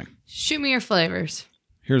 here's the thing. Shoot me your flavors.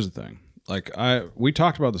 Here's the thing. Like we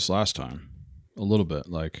talked about this last time a little bit,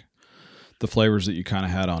 like the flavors that you kind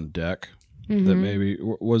of had on deck that maybe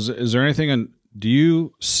is there anything do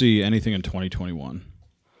you see anything in 2021?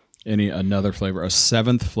 Another flavor, a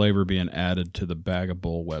 7th flavor being added to the Bag of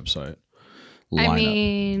Bull website lineup? I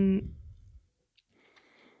mean,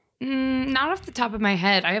 not off the top of my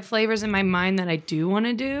head. I have flavors in my mind that I do want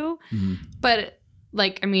to do, but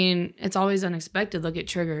like, I mean, it's always unexpected. Look at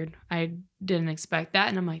Triggered. I didn't expect that,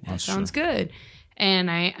 and I'm like, that sounds good. And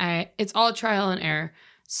I it's all trial and error.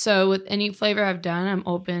 So with any flavor I've done, I'm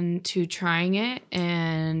open to trying it,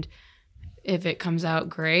 and if it comes out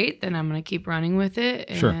great, then I'm gonna keep running with it.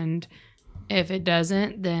 Sure. And if it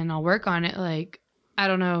doesn't, then I'll work on it. Like, I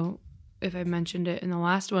don't know if I mentioned it in the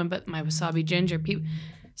last one, but my wasabi ginger.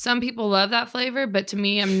 Some people love that flavor, but to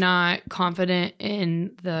me, I'm not confident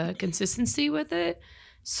in the consistency with it,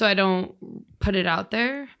 so I don't put it out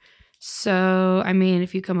there. So, I mean,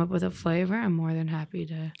 if you come up with a flavor, I'm more than happy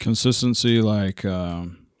to. Consistency, like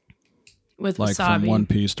With like wasabi. from one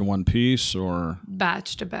piece to one piece, or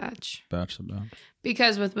Batch to batch. batch to batch.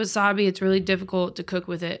 Because with wasabi, it's really difficult to cook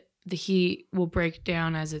with it. The heat will break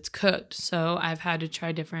down as it's cooked. So I've had to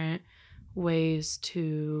try different ways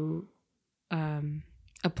to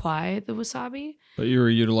apply the wasabi. But you were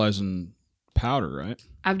utilizing powder, right?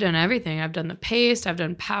 I've done everything. I've done the paste. I've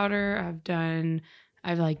done powder.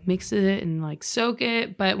 I've like mixed it and like soak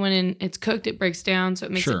it. But when it's cooked, it breaks down. So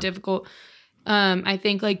it makes Sure. it difficult. I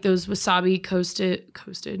think like those wasabi coated.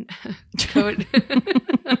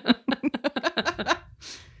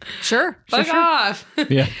 Sure. Fuck off.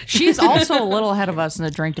 Yeah. She's also a little ahead of us in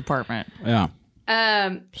the drink department. Yeah.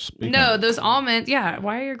 No, those almonds. Yeah.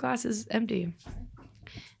 Why are your glasses empty?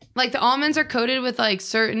 Like the almonds are coated with like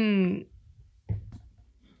certain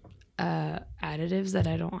additives that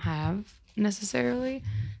I don't have necessarily.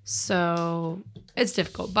 So it's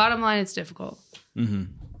difficult. Bottom line, it's difficult. Mm-hmm.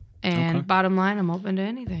 And Okay. bottom line, I'm open to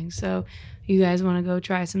anything. So you guys want to go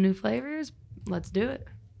try some new flavors? Let's do it.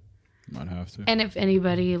 Might have to. And if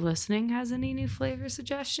anybody listening has any new flavor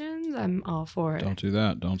suggestions, I'm all for it. Don't do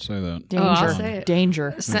that. Don't say that. Danger. I'll say it.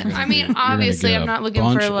 Danger. I mean, You're gonna obviously, get I'm a not looking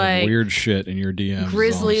bunch for of like weird shit in your DMs. is all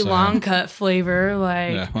grizzly I'm saying. long cut flavor.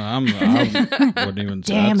 Like, Yeah, well, I wouldn't even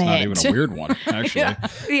say Damn that's not it. even a weird one, actually.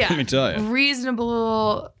 yeah, Let me tell you.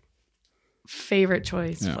 reasonable favorite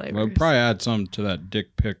choice flavors. We'll probably add some to that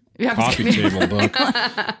dick pic Yeah, coffee table book.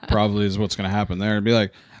 Probably is what's going to happen there. It'd be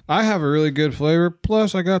like, I have a really good flavor.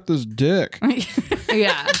 Plus, I got this dick.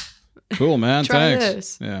 Yeah. Cool, man. Try Thanks.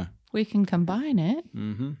 this. Yeah. We can combine it.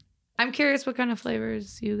 Mm-hmm. I'm curious what kind of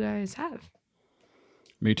flavors you guys have.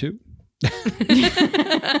 Me too.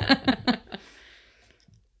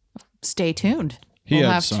 Stay tuned. He We'll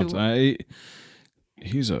had have something.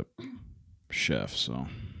 He's a chef, so.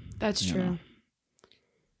 That's You true. know.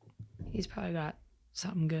 He's probably got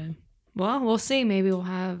something good. Well, we'll see. Maybe we'll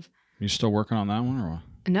have. You still working on that one or what?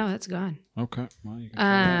 No, that's gone. Okay. Well, you can try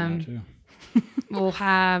that now too. We'll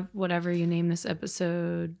have whatever you name this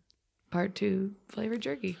episode, part 2 flavored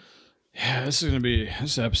jerky. Yeah, this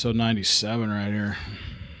is episode 97 right here.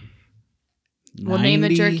 We'll name the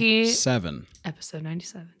jerky 7. episode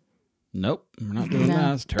 97. Nope, we're not doing No. that.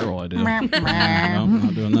 That's a terrible idea. Meh, Nope, meh. we're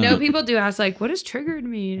not doing that. No, people do ask, like, what does triggered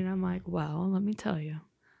mean? And I'm like, well, let me tell you.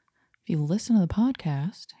 If you listen to the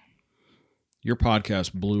podcast, Your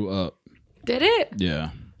podcast blew up. Did it? Yeah,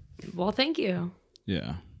 Well, thank you.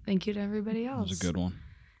 yeah. Thank you to everybody That else. was a good one.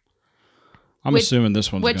 I'm Which- assuming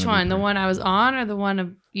this one's Which gonna be one? The pretty- one I was on or the one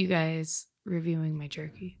of you guys reviewing my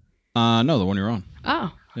jerky? No, the one you're on.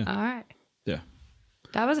 Oh, Yeah. all right. Yeah.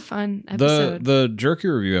 That was a fun episode. The jerky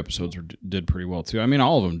review episodes did pretty well too. I mean,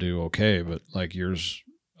 all of them do okay, but like yours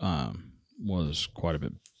was quite a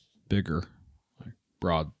bit bigger, like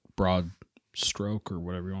broad stroke or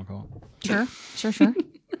whatever you want to call it. sure.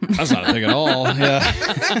 That's not a thing at all.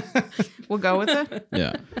 Yeah, We'll go with it.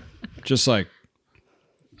 yeah. Just like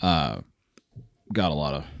got a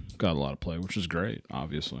lot of play, which is great,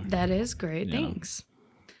 obviously. That is great. Yeah. Thanks.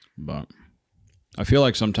 But I feel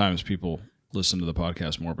like sometimes people listen to the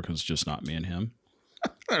podcast more because it's just not me and him.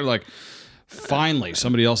 They're like, finally,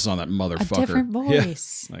 somebody else is on that motherfucker. A different Yeah.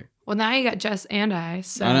 voice. Like, Well, now you got Jess and I.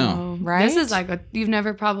 So I know. Right? This is like you've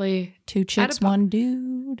never probably. 2 chicks, po- 1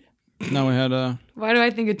 dude. no, we had Why do I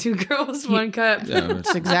think of 2 girls, 1 cup? yeah,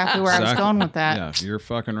 That's exactly where I was going with that. Yeah, you're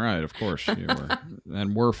fucking right. Of course you were,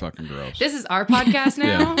 and we're fucking gross. This is our podcast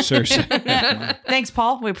now. Yeah, seriously. Thanks,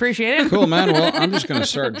 Paul. We appreciate it. Cool, man. Well, I'm just gonna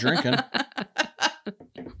start drinking.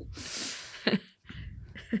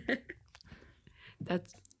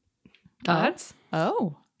 That's thoughts.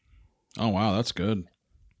 Oh. Oh wow, that's good.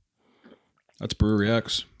 That's Brewery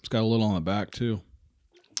X. It's got a little on the back too.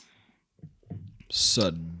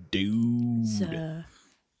 Subdued.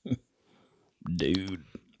 Dude.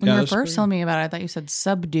 When you were that's first pretty- telling me about it, I thought you said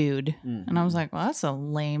subdued. And I was like, well, that's a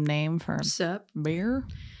lame name for a Sup. beer.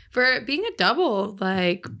 For it being a double,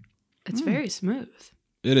 like it's very smooth.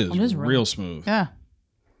 It is, It is really- real smooth. Yeah.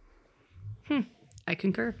 I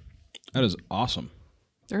concur. That is awesome.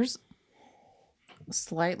 There's a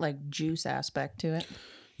slight like juice aspect to it.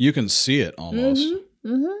 You can see it almost.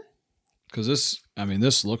 Mm-hmm. Because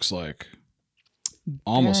this looks like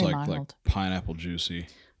almost Very like mild. pineapple juicy.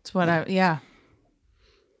 It's what yeah.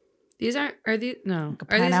 These are these no? Like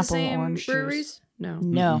a Are these the pineapple same orange juice. breweries? No,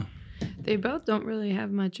 No. they both don't really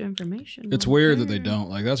have much information. It's on weird that they there. don't.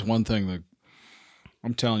 Like, that's one thing that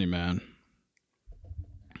I'm telling you, man.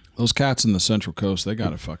 Those cats in the Central Coast, they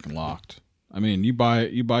got it fucking locked. I mean, you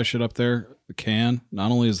buy shit up there, the can,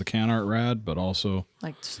 not only is the can art rad, but also,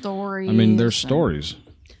 Like stories. I mean, there's and- stories.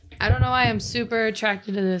 I don't know why I'm super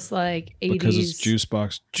attracted to this like 80s. Because it's Juice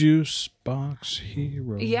Box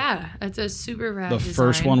Hero. Yeah, it's a super rad. The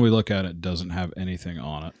first design. one we look at, it doesn't have anything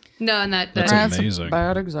on it. No, and that That's That's amazing. a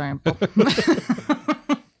bad example.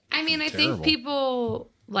 I mean, I Terrible. think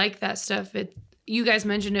people like that stuff. You guys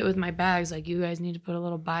mentioned it with my bags. Like, you guys need to put a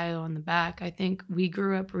little bio on the back. I think we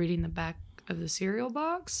grew up reading the back of the cereal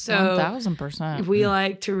box, so 1000%. we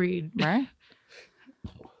like to read. Right?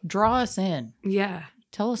 Draw us in. Yeah,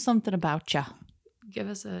 Tell us something about you. give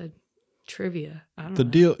us a trivia. I don't The know.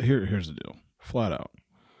 deal here's the deal. Flat out.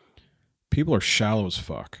 People are shallow as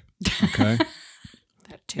fuck. Okay?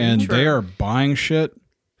 That too. And they are buying shit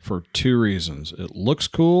for 2 reasons. It looks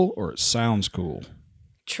cool or it sounds cool.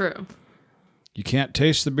 True. You can't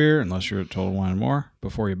taste the beer unless you're at Total Wine & More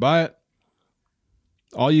before you buy it.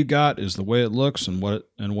 All you got is the way it looks and what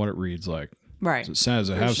it reads like. Right. Does it says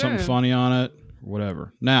it For have something sure. funny on it,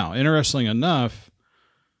 whatever. Now, interestingly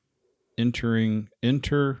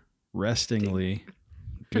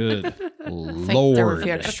good I think there were a Lord.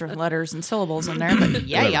 few extra letters and syllables in there, but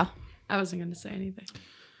yeah. I wasn't going to say anything.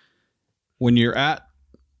 When you're at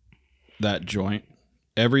that joint,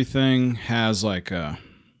 everything has like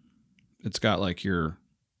it's got like your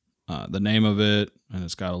the name of it, and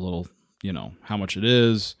it's got a little, how much it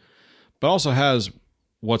is, but also has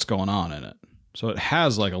what's going on in it. So it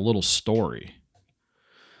has like a little story,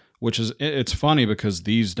 which is, it's funny because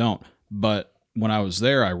these don't. But when I was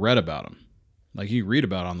there, I read about them. Like you read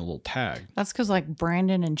about it on the little tag. That's because like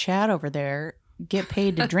Brandon and Chad over there get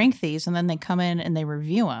paid to drink these, and then they come in and they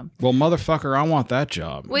review them. Well, motherfucker, I want that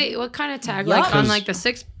job. Wait, what kind of tag? Yup. Like on like the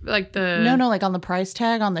six, like the No, like on the price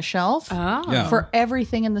tag on the shelf. Oh, Yeah. For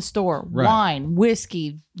everything in the store, Right. wine,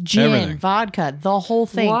 whiskey, gin, Everything. vodka, the whole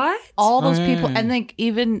thing. What? All those Oh, yeah, people, yeah, and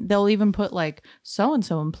then they'll even put like so and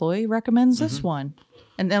so employee recommends this one,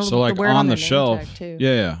 and they'll So like wear it on their the name shelf, tag, too.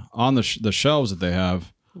 yeah, on the the shelves that they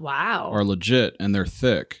have wow. are legit and they're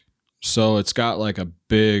thick. So it's got like a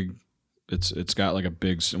big, it's got like a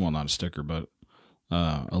big, well, not a sticker, but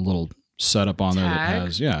a little setup on there that Tag?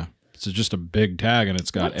 has, yeah, it's just a big tag and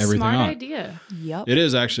it's got What everything smart on it. idea. Yep. It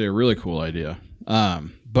is actually a really cool idea.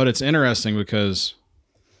 But it's interesting because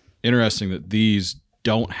that these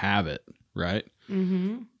don't have it, right?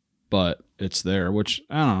 Mm-hmm. But it's there, which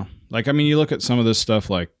I don't know. Like, I mean, you look at some of this stuff,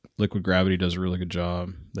 like Liquid Gravity does a really good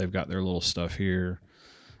job. They've got their little stuff here.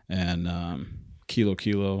 And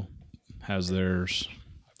Kilo has theirs,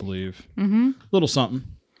 I believe. Mm-hmm. Little something,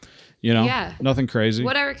 you know? Yeah. Nothing crazy.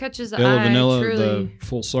 Whatever catches the Illa eye. Vanilla, truly. the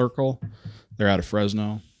Full Circle. They're out of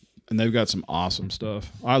Fresno. And they've got some awesome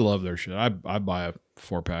stuff. I love their shit. I buy a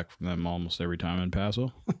 4-pack from them almost every time in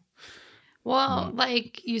Paso. Well,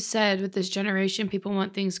 like you said, with this generation, people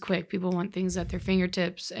want things quick. People want things at their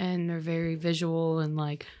fingertips, and they're very visual and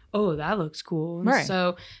like, oh, that looks cool. And Right.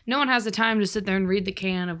 So no one has the time to sit there and read the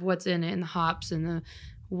can of what's in it and the hops and the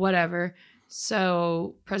whatever.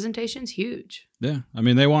 So presentation's huge. Yeah. I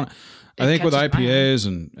mean, they want, I It think with catches my eye. IPAs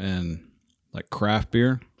and like craft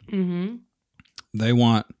beer, Mm-hmm. they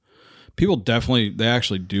want, people definitely, they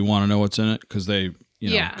actually do want to know what's in it because they, you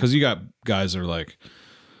know, Yeah. because you got guys that are like,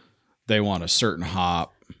 they want a certain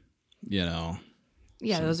hop, you know.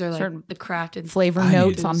 Yeah, those are like certain the crafted Flavor I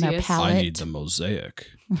notes need- on their enthusiasts. palate. I need the mosaic.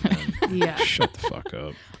 And Yeah. shut the fuck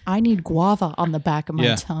up. I need guava on the back of my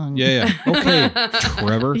Yeah. tongue. Yeah. Okay,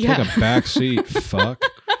 Trevor, Yeah. take a back seat. Fuck.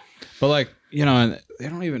 But like, you know, and they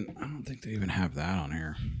don't even, I don't think they even have that on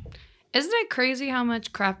here. Isn't it crazy how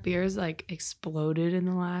much craft beers like exploded in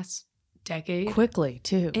the last decade? Quickly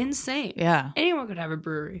too. Insane. Yeah. Anyone could have a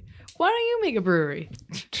brewery. Why don't you make a brewery?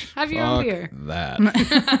 Have your own Fuck beer.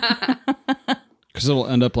 that. Because it'll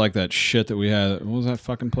end up like that shit that we had. What was that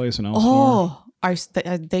fucking place in Elsinore? Oh,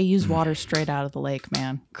 they use water straight out of the lake,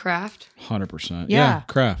 man. Craft. 100%. Yeah.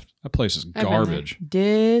 Craft. That place is I've been garbage.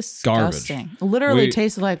 Disgusting. Literally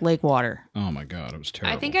tasted like lake water. Oh my God, it was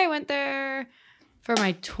terrible. I think I went there for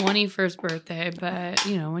my 21st birthday, but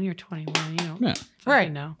you know, when you're 21, you don't Yeah.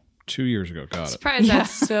 fucking know. 2 years ago, got it. Surprised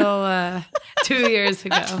that's still 2 years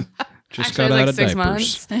ago. Just Actually, got like out of 6 diapers.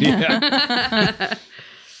 months. Yeah.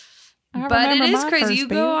 But it remember is my crazy. first You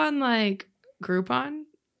beer. go on like Groupon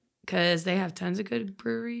because they have tons of good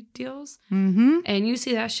brewery deals, Mm-hmm. and you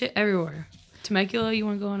see that shit everywhere. Temecula, you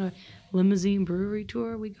want to go on a limousine brewery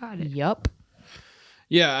tour? We got it. Yup.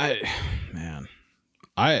 Yeah,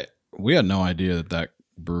 we had no idea that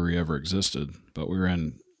brewery ever existed, but we were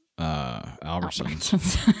in Albertsons.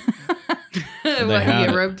 What, you had get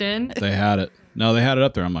it. roped in? They had it. No, they had it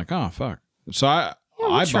up there. I'm like, oh fuck. So I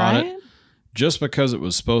bought it just because it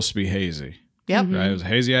was supposed to be hazy. Yep. Mm-hmm. Right? It was a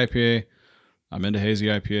hazy IPA. I'm into hazy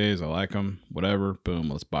IPAs. I like them. Whatever. Boom.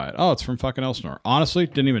 Let's buy it. Oh, it's from fucking Elsinore. Honestly,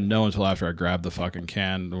 didn't even know until after I grabbed the fucking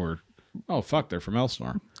can. Or oh fuck, they're from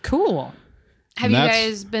Elsinore. Cool. Have And you that's-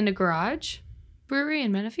 guys been to Garage Brewery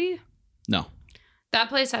in Menifee? No, That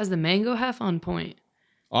place has the mango hef on point.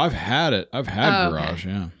 I've had it. I've had Oh, okay. Garage.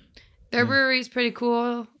 Yeah. Their brewery's pretty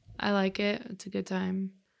cool. I like it. It's a good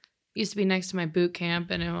time. Used to be next to my boot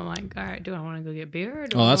camp, and I'm like, all right, do I want to go get beer? Or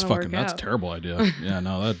do Oh, I that's wanna fucking. work That's a out? terrible idea. Yeah.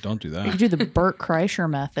 No, don't do You that. do the Bert Kreischer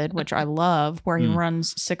method, which I love, where he Hmm.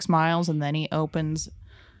 runs 6 miles and then he opens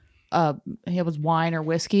he has wine or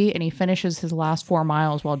whiskey and he finishes his last 4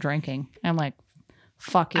 miles while drinking. I'm like,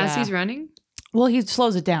 fuck yeah. As he's running? Well, he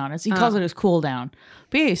slows it down. He calls it his cool down.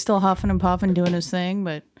 But yeah, he's still huffing and puffing, doing his thing.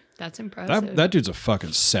 But That's impressive. That dude's a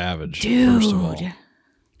fucking savage. dude, First of all,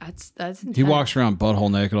 That's intense. he walks around butthole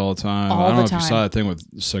naked all the time. All I don't the know if you time. saw that thing with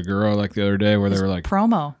Segura like the other day where they were like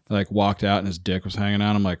promo. walked out and his dick was hanging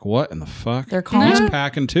out. I'm like, what in the fuck? They're calling He's him-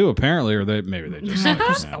 packing too, apparently, or maybe they just like,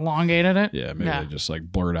 Just yeah, elongated it. maybe Yeah. they just like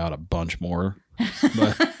blurred out a bunch more.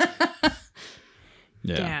 But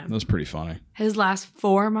yeah, Damn. that's pretty funny. His last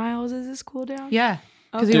 4 miles is his cool down? Yeah.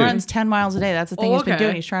 Because he Dude. runs 10 miles a day. That's the thing Oh, he's been okay.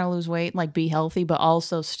 doing. He's trying to lose weight and like be healthy, but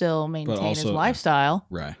also still maintain his also- lifestyle.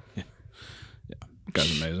 Right. Yeah.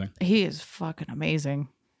 Guy's amazing. He is fucking amazing.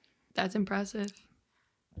 That's impressive.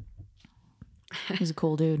 He's a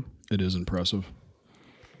cool dude. It is impressive.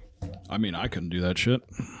 I mean, I couldn't do that shit.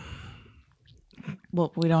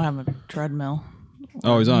 Well, we don't have a treadmill.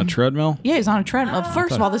 Oh, he's on a treadmill? Yeah, he's on a treadmill.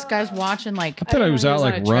 First of all, this guy's watching like. I thought he was out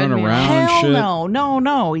like running around Hell and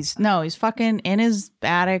shit. no. He's fucking in his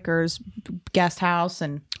attic or his guest house,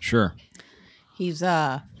 and Sure. he's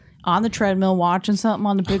on the treadmill watching something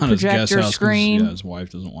on the big On his guest projector house 'cause, screen. Yeah, his wife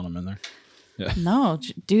doesn't want him in there. Yeah. No,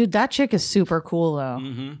 dude, that chick is super cool though.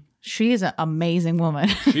 Mm-hmm. She is an amazing woman.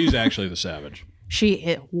 She's actually the savage.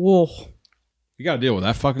 Whoa. You got to deal with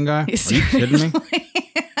that fucking guy? Are you kidding me?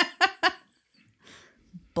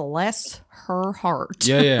 Bless her heart.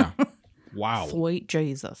 Yeah. Wow. Sweet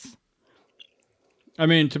Jesus. I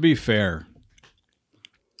mean, to be fair,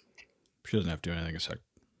 she doesn't have to do anything except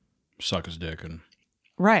suck his dick and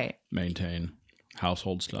Right. maintain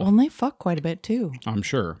household stuff. Well, and they fuck quite a bit too. I'm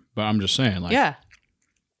sure, but I'm just saying, like, Yeah.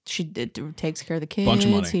 She takes care of the kids. Bunch of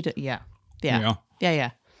money. Yeah.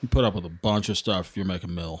 you put up with a bunch of stuff. You're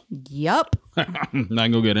making mill. Yup. I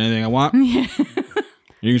can go get anything I want.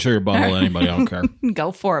 You can show your butthole to anybody. I don't care.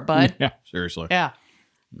 Go for it, bud. Yeah, seriously. Yeah.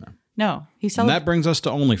 No, he And sells. that brings us to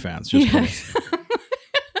OnlyFans. Just kidding.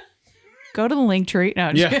 Go to the link tree.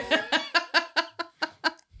 No, Yeah.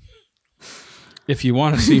 If you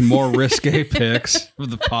want to see more risque pics of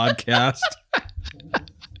the podcast,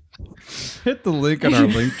 hit the link on our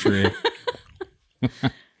link tree.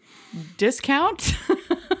 discount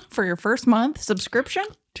for your first month subscription.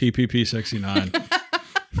 TPP 69.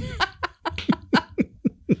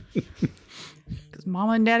 Because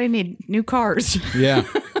mama and daddy need new cars. Yeah.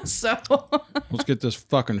 So Let's get this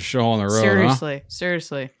fucking show on the road.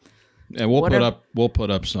 seriously. And we'll Whatever- put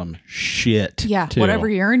up some shit. Yeah, too. whatever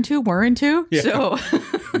you're into, we're into. Yeah. So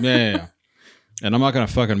Yeah. And I'm not gonna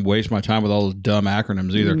fucking waste my time with all those dumb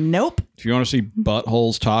acronyms either. nope, If you want to see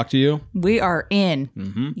buttholes talk to you, we are in.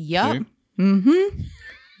 mm-hmm. Yup. See? Mm-hmm.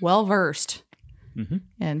 Well versed. Mm-hmm.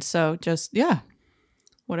 And so just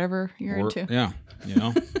whatever you're into. Yeah,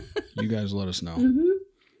 you guys let us know.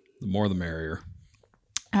 The more, the merrier.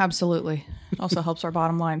 Absolutely. It also helps our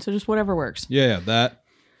bottom line. So just whatever works. Yeah, that.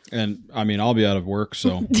 And I mean, I'll be out of work,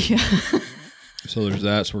 so Yeah. so there's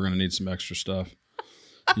that. So we're gonna need some extra stuff,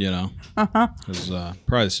 because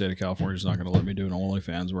probably the state of California is not gonna let me do an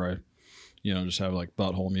OnlyFans where I, just have like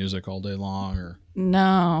butthole music all day long, or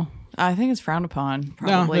No, I think it's frowned upon.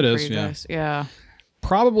 Probably it for is, you yeah. guys. Yeah.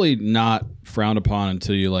 probably not frowned upon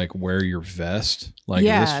until you like wear your vest. Like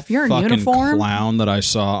Yeah, this if you're in fucking uniform. clown that I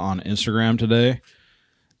saw on Instagram today.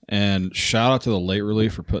 And shout out to the Late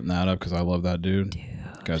Relief for putting that up because I love that dude.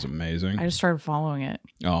 Guy's amazing. I just started following it.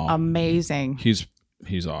 Oh, Amazing. he's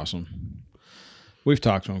awesome. We've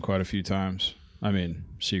talked to him quite a few times. I mean,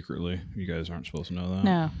 secretly. You guys aren't supposed to know that.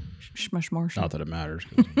 No. Much more. Not that it matters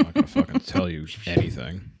because I'm not gonna fucking tell you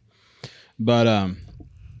anything. But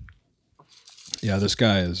yeah, this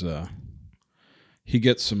guy is he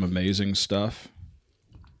gets some amazing stuff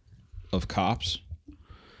of cops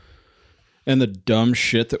and the dumb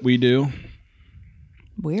shit that we do.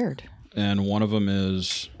 Weird. And one of them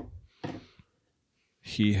is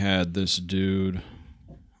he had this dude.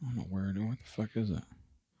 I don't know where. What the fuck is it?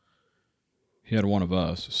 He had one of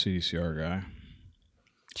us, a CDCR guy.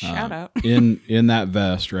 Shout out. in that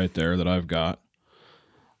vest right there that I've got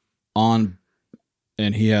on,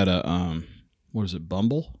 and he had a what is it,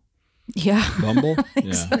 Bumble? Yeah. Bumble?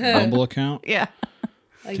 Yeah. Bumble account? Yeah.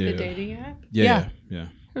 Like Dude. the dating app? Yeah. It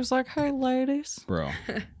was like, hey, ladies. Bro.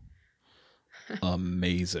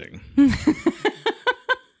 Amazing.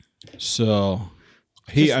 So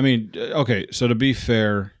okay, so to be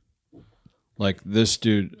fair, like this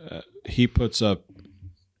dude, he puts up,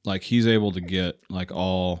 like he's able to get like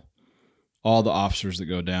all the officers that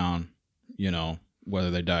go down,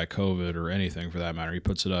 whether they die of COVID or anything for that matter, he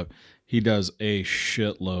puts it up. He does a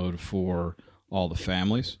shitload for all the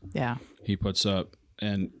families. Yeah. He puts up,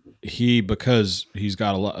 and because he's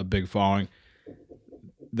got a big following,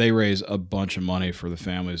 they raise a bunch of money for the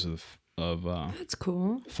families of That's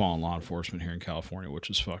cool. fallen law enforcement here in California, which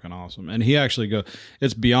is fucking awesome. And he actually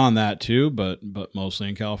it's beyond that too, but mostly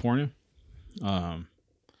in California. In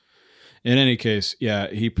any case, yeah,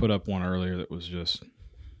 he put up one earlier that was just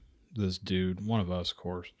this dude, one of us, of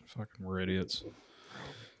course. Fucking we're idiots.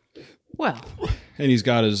 Well, And he's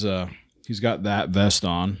got that vest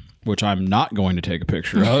on, which I'm not going to take a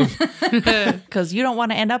picture of. because you don't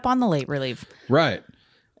want to end up on the late relief. Right.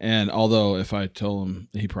 And although if I tell him,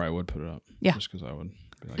 he probably would put it up. Yeah. Just because I would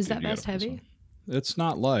be like, Is "Dude, that you gotta vest put heavy? some-" It's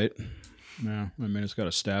not light. Yeah. I mean, it's got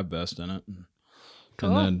a stab vest in it.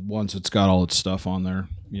 Cool. And then once it's got all its stuff on there,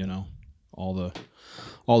 all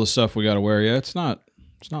the stuff we got to wear. Yeah, it's not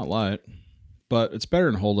light, but it's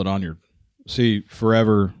better than hold it on your. See,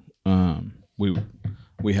 forever,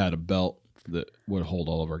 we had a belt that would hold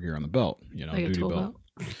all of our gear on the belt. Like a duty tool belt.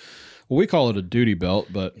 Well, we call it a duty belt,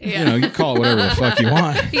 but you know, you call it whatever the fuck you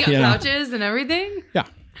want. You got you know? pouches and everything? Yeah.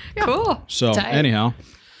 Cool. So Tight. anyhow,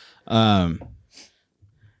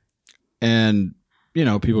 and you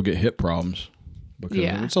know, people get hip problems because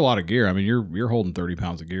it's a lot of gear. I mean, you're holding 30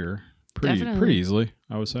 pounds of gear pretty easily,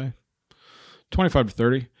 I would say, 25 to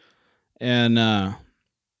 30. And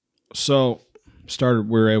so we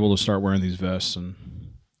were able to start wearing these vests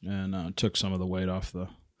and took some of the weight off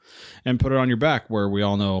and put it on your back, where we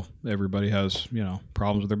all know everybody has, you know,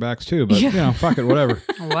 problems with their backs too, but you know, fuck it, whatever.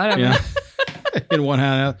 Whatever. You know? In one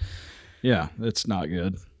hand, yeah, it's not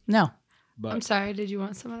good. No. But I'm sorry. Did you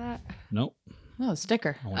want some of that? nope. Oh,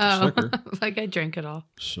 sticker. I want the sticker. Like I drank it all.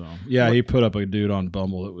 So yeah, he put up a dude on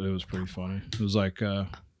Bumble. It was pretty funny. It was like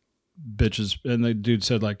bitches, and the dude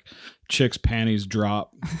said like chicks' panties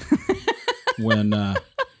drop when I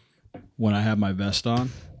have my vest on.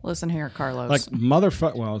 Listen here, Carlos. Like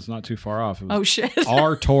motherfucker. Well, it's not too far off. It was shit.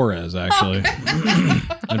 R. Torres actually.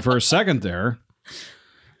 And for a second there,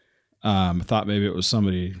 I thought maybe it was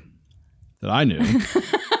somebody that I knew.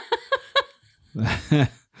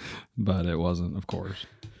 But it wasn't, of course.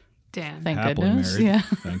 Damn. Thank Happily goodness. married. Yeah.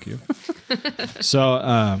 Thank you.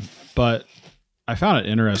 So, but I found it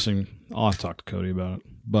interesting. I'll have to talk to Cody about it.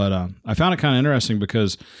 But I found it kind of interesting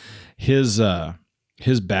because his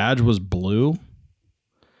badge was blue,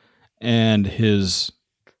 and his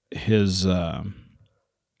nameplate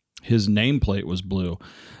was blue.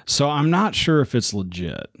 So I'm not sure if it's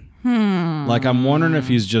legit. Like, I'm wondering if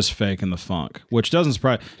he's just faking the funk, which doesn't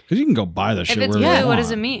surprise, because you can go buy the shit If it's wherever blue, you what does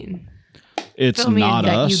want. it mean? It's Fill me in. not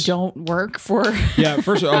That us. you don't work for. Yeah,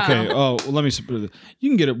 first, okay. Oh, well, let me. You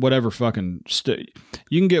can get it whatever fucking.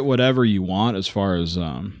 You can get whatever you want as far as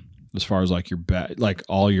like your like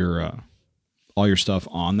all your stuff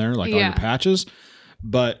on there, like all your patches,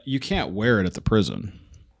 but you can't wear it at the prison.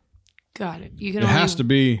 Got it. You can It only has to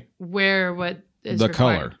be wear what is the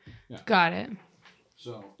required. color. Yeah. Got it.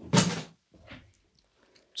 So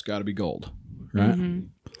it's got to be gold, right? Mm-hmm.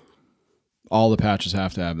 All the patches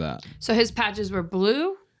have to have that. So his patches were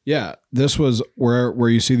blue? Yeah, this was where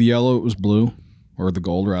you see the yellow, it was blue, or the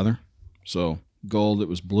gold rather. So gold, it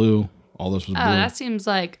was blue. All this was blue. Oh, that seems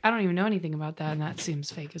like I don't even know anything about that, and that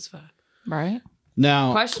seems fake as fuck. Right.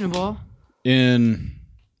 Now, Questionable. in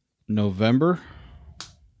November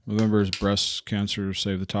is Breast Cancer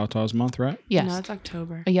Save the Tatas month, right? Yes. No, it's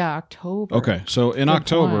October. Yeah, October. Okay, so in Good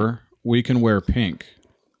October we can wear pink,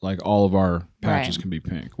 like all of our patches Right. can be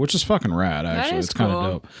pink, which is fucking rad. Actually, is it's kind of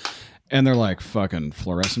cool. dope, and they're like fucking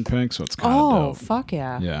fluorescent pink, so it's kind of Oh, dope. fuck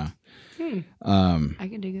yeah. Yeah. I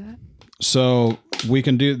can dig that. So we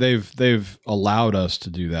can do. They've allowed us to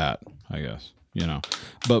do that, I guess. You know,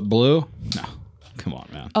 but blue, no, come on,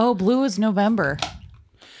 man. Oh, blue is November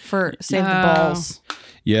for Save the No. Balls.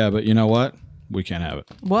 Yeah, but you know what? We can't have it.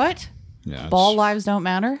 What? Yeah, it's- Ball lives don't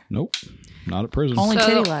matter? Nope, not at prison. Only So-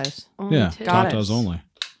 titty lives. Only yeah, two. Got it. tatas only.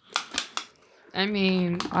 I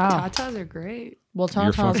mean, Wow. tatas are great. Well, You're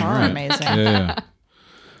tatas fucking are right. amazing. Yeah.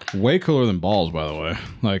 Way cooler than balls, by the way.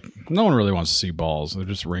 Like, no one really wants to see balls. They're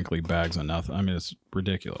just wrinkly bags of nothing. I mean, it's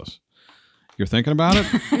ridiculous. You're thinking about it?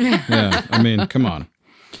 Yeah. I mean, come on.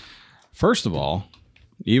 First of all,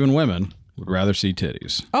 even women would rather see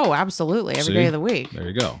titties. Oh, absolutely. Every See? day of the week. There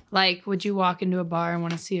you go. Like, would you walk into a bar and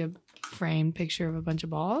want to see a framed picture of a bunch of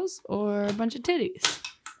balls or a bunch of titties?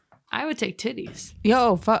 I would take titties.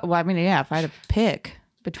 Yo, well, I mean, yeah, if I had to pick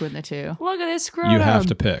between the two. Look at this scrotum. You have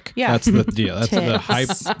to pick. Yeah. That's the deal. That's the Tits.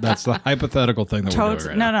 hype. That's the hypothetical thing that we're Totes,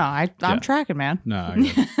 doing right no, now. I'm Yeah. tracking, man. No. I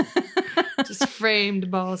get it. Just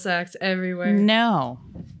framed ball sacks everywhere. No.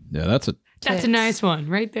 Yeah, that's a That's a Tits. nice one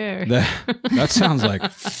right there. that sounds like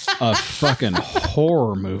a fucking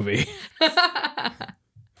horror movie.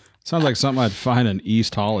 Sounds like something I'd find in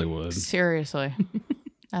East Hollywood. Seriously.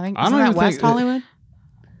 I think I isn't don't that even West think- Hollywood?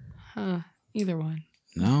 Huh. Either one.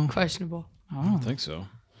 No, Questionable. I don't think so.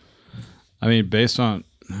 I mean, based on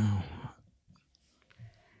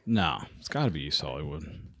no, it's got to be East Hollywood.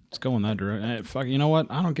 It's going that direction. Fuck, you know what?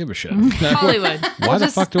 I don't give a shit. Hollywood. Why the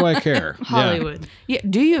fuck do I care? Yeah. Hollywood. Yeah.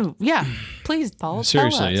 Do you? Yeah. Please, Paul.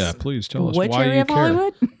 Seriously, tell us. yeah. Please tell us Which why area you of care.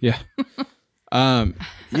 Hollywood? Yeah.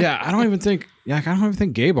 Yeah. I don't even think. Yeah, I don't even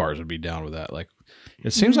think gay bars would be down with that. Like,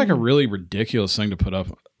 it seems like a really ridiculous thing to put up.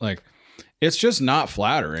 Like, it's just not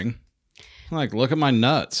flattering. Like, look at my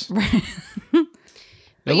nuts.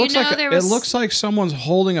 But It looks you know like there it was- looks like someone's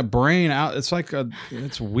holding a brain out. It's like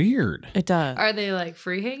it's weird. It does. Are they like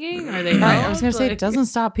free hanging? Are they? Right, I was gonna say like- it doesn't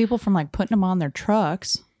stop people from like putting them on their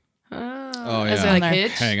trucks. Oh Is yeah, it like They're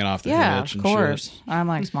hitch? hanging off the Yeah, hitch of and course. shit. I'm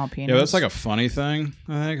like small penis. Yeah, that's like a funny thing.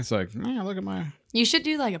 I think it's like, yeah, look at my You should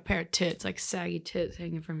do like a pair of tits, like saggy tits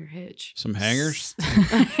hanging from your hitch. Some hangers.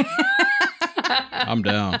 I'm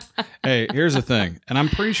down. Hey, here's the thing, and I'm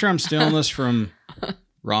pretty sure I'm stealing this from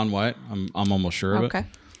Ron White. I'm almost sure of Okay.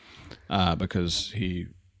 it. Because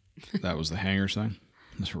that was the hangers thing.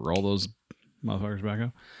 Just roll those motherfuckers back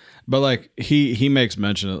up. But like he makes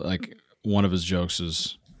mention of, like, one of his jokes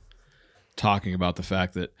is talking about the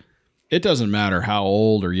fact that it doesn't matter how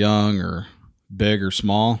old or young or big or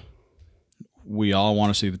small, we all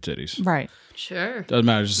want to see the titties. Right. Sure. Doesn't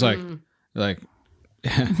matter. It's just like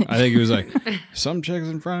I think he was like, some chick's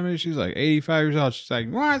in front of me. She's like 85 years old. She's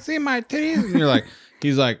like, want to see my titties? And you're like,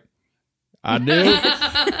 he's like, I do.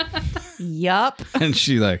 Yup. And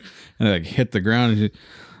she like hit the ground and she,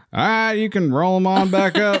 all right, you can roll them on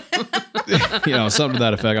back up. Something to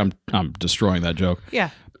that effect. I'm destroying that joke. Yeah.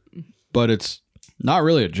 But it's not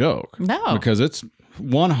really a joke. No. Because it's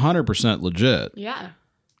 100% legit. Yeah.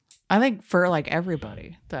 I think for like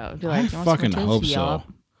everybody though. Be like, I fucking hope so.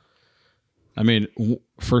 I mean,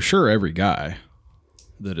 for sure, every guy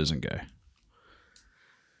that isn't gay.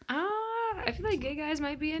 I feel like gay guys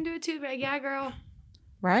might be into it too, but yeah, girl.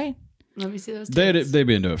 Right. Let me see those tits. They'd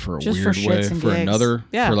be into it for a Just weird for way, shits and for gigs. another,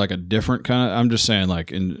 Yeah. for like a different kind of. I'm just saying,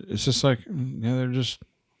 like, and it's just like, they're just.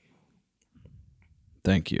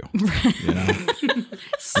 Thank you.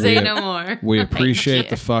 Say no more. We appreciate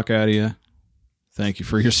the fuck out of you. Thank you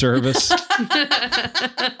for your service.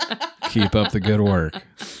 Keep up the good work.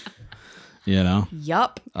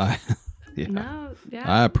 Yup. No, yeah.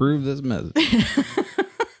 I approve this message.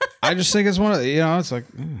 I just think it's one of the, it's like,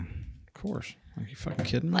 of course. Like, you fucking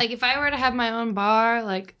kidding me? Like if I were to have my own bar,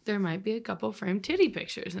 like there might be a couple framed titty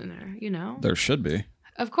pictures in there, There should be.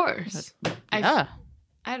 Of course. Yeah.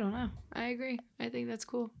 I don't know. I agree. I think that's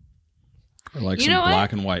cool. Or like You some know what?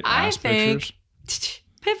 black and white I ass think- pictures.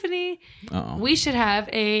 Epiphany. Uh-oh. We should have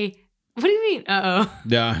a. What do you mean?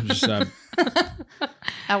 Yeah, just, That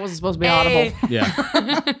wasn't supposed to be Hey. audible.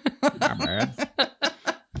 yeah. Not bad.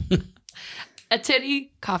 A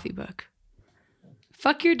titty coffee book.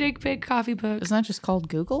 Fuck your dick pic coffee book. Isn't that just called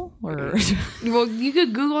Google? Or Well, you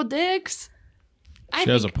could Google dicks. She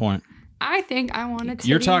has a point. I think I want a titty.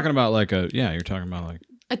 You're talking about like a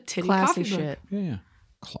titty classy coffee book. shit. yeah.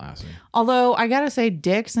 Classy. Although I gotta say,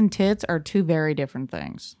 dicks and tits are two very different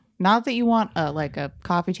things. Not that you want a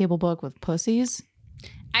coffee table book with pussies.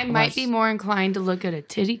 I might be more inclined to look at a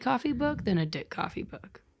titty coffee book than a dick coffee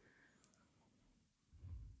book.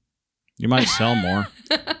 You might sell more.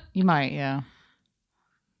 You might, yeah.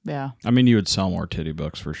 Yeah. I mean, you would sell more titty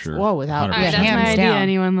books for sure. Whoa, without- 100%. All right, that's hands my idea. down.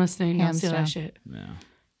 Anyone listening, don't Hands steal down. that shit. Yeah.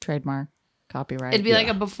 Trademark. Copyright. It'd be like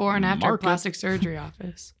a before and after Market. plastic surgery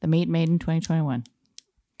office. The Meat Maiden 2021.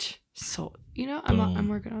 So I'm Boom.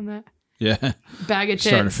 working on that. Yeah. Bag of tits.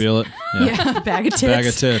 Starting to feel it. Yeah. Yeah. Bag of tits. Bag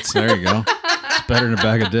of tits. There you go. It's better than a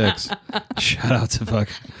bag of dicks. Shout out to fuck.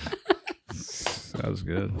 That was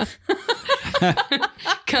good.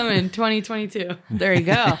 Coming 2022. There you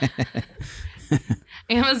go.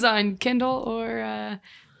 Amazon Kindle or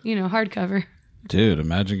hardcover. Dude,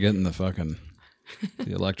 imagine getting the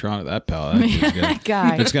electronic, that palette.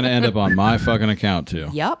 Guy. It's going to end up on my fucking account too.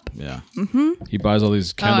 Yup. Yeah. Mm-hmm. He buys all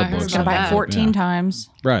these Kindle I heard books. about Gotta and buy it that. 14 Yeah. times.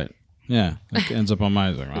 Right. Yeah. It ends up on my.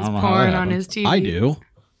 Like, I don't know how porn that on happened. his TV. I do.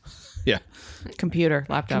 Yeah. Computer,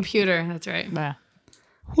 laptop. Computer, that's right. Yeah.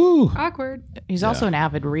 Woo. Awkward. He's also an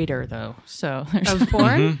avid reader, though. So there's Of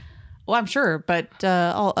porn? well, I'm sure, but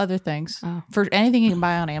all other things Oh. for anything you can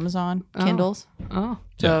buy on Amazon, Kindles. Oh.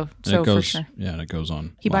 So And it goes, for sure, Yeah, and it goes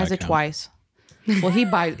on. he my buys it account. twice. Well,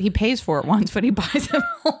 he pays for it once, but he buys it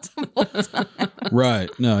multiple times. Right.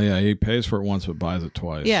 No, yeah, he pays for it once but buys it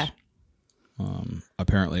twice. Yeah,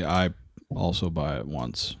 Apparently, I also buy it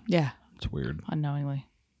once. yeah, It's weird. unknowingly.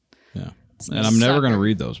 Yeah. And I'm never going to sucker.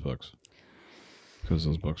 read those books because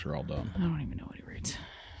those books are all dumb. I don't even know what he reads.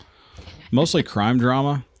 Mostly crime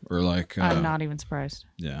drama or like. I'm not even surprised.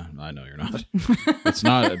 Yeah, I know you're not. It's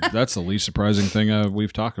not. That's the least surprising thing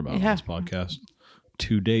we've talked about on Yeah. this podcast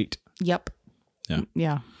to date. Yep. Yeah.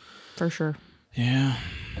 Yeah, for sure. Yeah,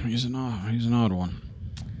 he's an odd one.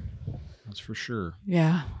 That's for sure.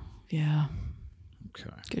 Yeah, yeah. Okay.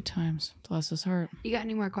 Good times. Bless his heart. You got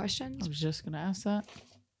any more questions? I was just gonna ask that.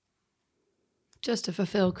 Just to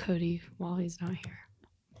fulfill Cody while he's not here.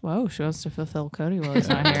 Whoa, she wants to fulfill Cody while he's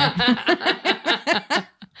not here.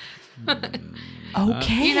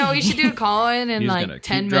 Okay. You know, we should do a call in He's like gonna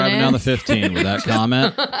 10 keep minutes. driving down the 15 with that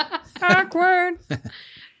comment. Awkward.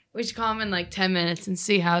 We should call him in like 10 minutes and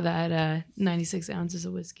see how that 96 ounces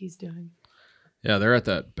of whiskey's doing. Yeah, they're at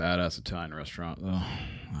that badass Italian restaurant though.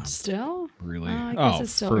 Still? Really? I guess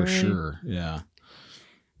it's still for early. sure. Yeah.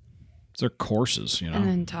 It's their courses, you know. And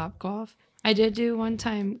then Top Golf. I did do one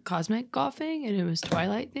time cosmic golfing, and it was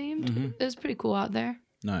Twilight themed. Mhm. It was pretty cool out there.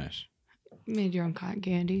 Nice. Made your own cotton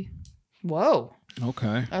candy. Whoa.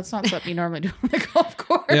 Okay. That's not something you normally do on the golf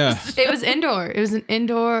course. Yeah. It was indoor. It was an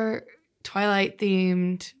indoor Twilight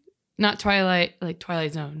themed, not Twilight, like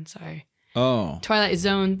Twilight Zone. Sorry, Oh. Twilight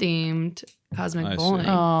Zone themed cosmic I see. bowling.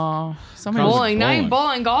 Oh, somebody Cosmic Bowling, not even bowling.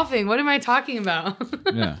 bowling, golfing. What am I talking about?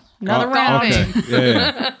 Yeah. Another Oh, round. Okay.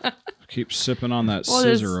 Yeah. Keep sipping on that Well,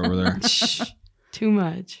 scissor over there. Shh, too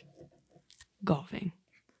much. Golfing.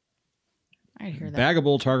 I hear that.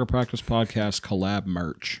 Bagable Target Practice Podcast collab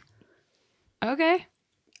merch. Okay.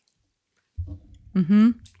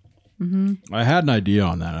 I had an idea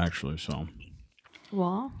on that actually, so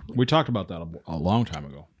Well, we talked about that a long time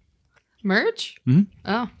ago. merch? Mhm.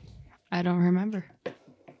 Oh, I don't remember.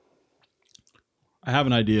 I have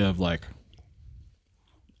an idea of like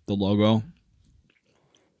the logo,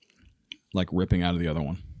 like ripping out of the other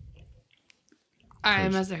one. I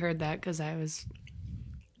must have heard that because I was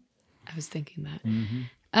thinking that.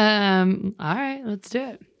 Mm-hmm. All right, let's do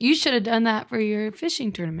it. You should have done that for your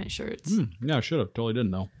fishing tournament shirts. Yeah, I should have. Totally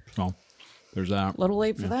didn't know. So there's that. A little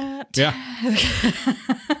late for that. Yeah.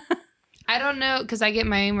 I don't know because I get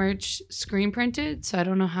my merch screen printed, so I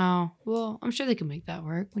don't know how. Well, I'm sure they can make that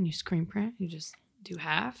work when you screen print. You just do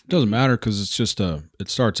half. Doesn't matter because it's just it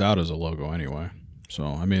starts out as a logo anyway. So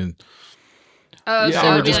I mean, Oh, Yeah, so it it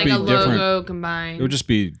would would be just like be a different. logo combined. it would just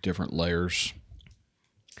be different layers.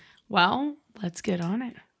 Well, let's get on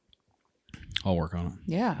it. I'll work on it.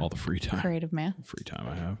 Yeah. All the free time. Creative man. Free time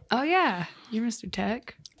I have, Oh yeah, you're Mr.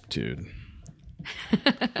 Tech. dude.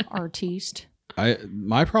 Artiste.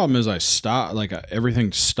 My problem is I stop. Like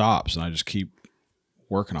everything stops, and I just keep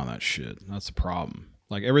working on that shit. That's the problem.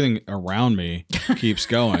 Like everything around me keeps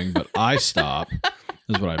going, but I stop.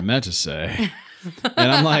 Is what I meant to say.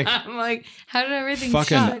 And I'm like, I'm like, how did everything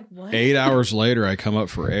fucking stop? 8 hours later, I come up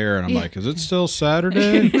for air, and I'm like, is it still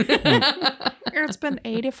Saturday? It's been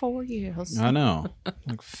 84 years. I know.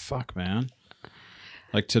 Like, fuck, man.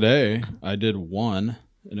 Like today, I did one,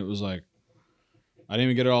 and it was like, I didn't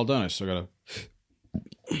even get it all done. I still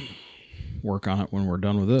gotta work on it when we're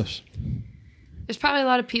done with this. There's probably a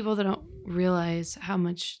lot of people that don't realize how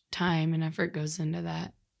much time and effort goes into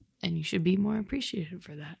that, and you should be more appreciated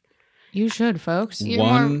for that. You should, folks. You're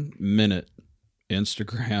 1 minute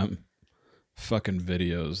Instagram fucking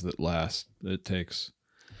videos that last. It takes.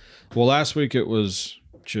 Well, last week it was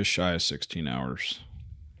just shy of 16 hours.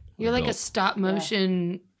 You're like a built. stop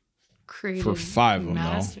motion creative For 5 of them,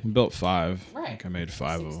 master. though. I built 5. Right. I think I made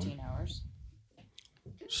 5 of them. 16 hours.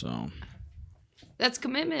 So, That's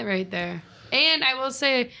commitment right there. And I will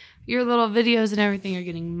say, your little videos and everything are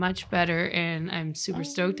getting much better, and I'm super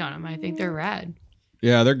stoked on them. I think they're rad.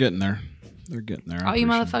 yeah, they're getting there. They're getting there. I All you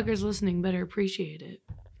appreciate it. motherfuckers listening better appreciate it.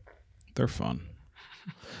 They're fun.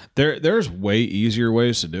 There's way easier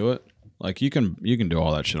ways to do it. Like you can do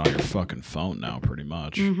all that shit on your fucking phone now, pretty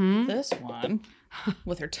much. Mm-hmm. This one,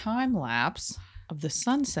 with her time lapse of the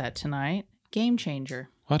sunset tonight, game changer.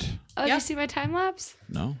 What? Oh, did Yep. you see my time lapse?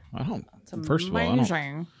 No, I don't. It's First of all, I don't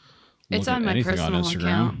amazing. It's look on at my anything on personal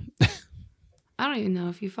Instagram. I don't even know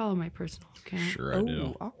if you follow my personal account. Sure, I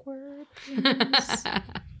do. Awkward.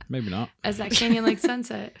 Maybe not. As that Canyon Lake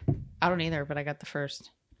sunset. I don't either, but I got the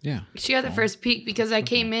first. Yeah. She got the first peek because I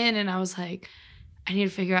came in and I was like, I need to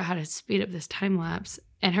figure out how to speed up this time lapse.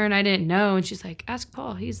 And her and I didn't know. And she's like, ask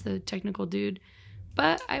Paul. He's the technical dude.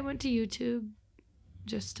 But I went to YouTube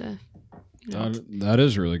just to, you know. That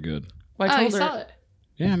is really good. Well, Oh, I you told her. saw it.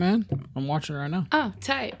 Yeah, man. I'm watching it right now. Oh,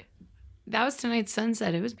 tight. That was tonight's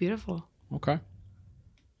sunset. It was beautiful. Okay.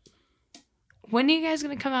 When are you guys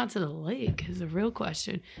going to come out to the lake is the real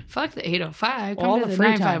question. Fuck the 805. Well, Come all to the the free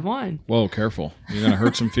time. 951. Whoa, careful. You're gonna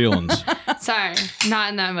hurt some feelings. Sorry,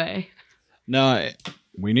 not in that way. No,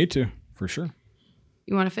 we need to for sure.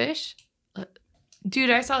 You want to fish? Dude,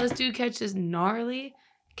 I saw this dude catch this gnarly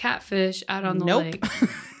catfish out on the Nope. lake.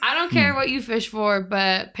 I don't care what you fish for,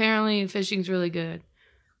 but apparently fishing's really good.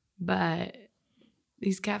 But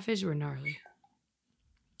these catfish were gnarly.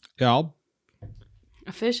 Yeah.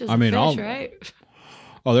 A fish is I mean, a I'll- fish, right?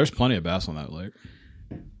 Oh, there's plenty of bass on that lake.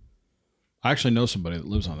 I actually know somebody that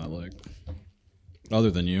lives on that lake. Other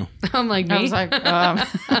than you. I'm like, me? I was like,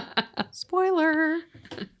 spoiler.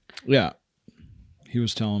 Yeah. He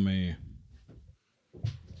was telling me.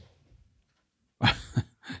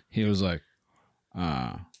 He was like,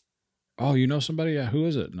 oh, you know somebody? Yeah, who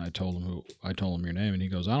is it? And I told him your name, and he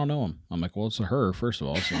goes, I don't know him. I'm like, well, it's a her, first of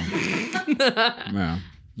all. So yeah.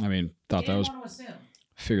 I mean, thought that was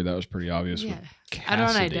figured that was pretty obvious Yeah. with I don't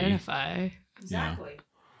Cassidy. identify. Exactly.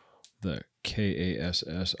 The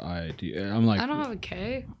KASSID. I'm like, I don't have a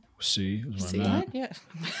K. C is what I C? meant. What?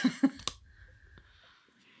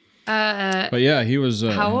 Yeah. But yeah, he was.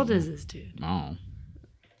 How old is this dude? Oh,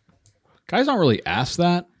 guys don't really ask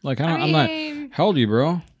that. Like I'm mean- not. How old are you,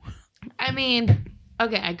 bro? I mean,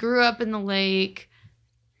 okay, I grew up in the lake.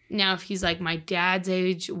 Now, if he's like my dad's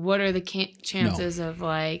age, what are the chances of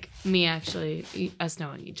like me actually us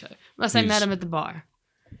knowing each other? Unless I met him at the bar.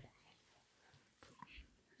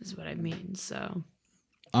 Is what I mean. So.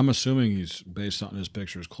 I'm assuming he's based on his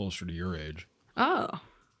pictures closer to your age. Oh.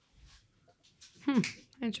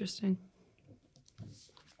 Interesting.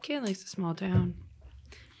 Kid Lake's a small town.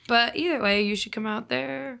 But either way, you should come out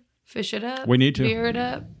there, fish it up. We need to. Beer it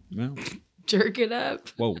up. Yeah. Jerk it up.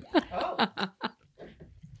 Whoa.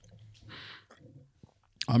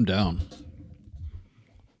 I'm down.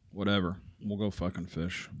 Whatever. We'll go fucking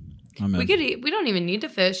fish. I'm in. We could eat. We don't even need to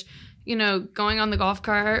fish. You know, going on the golf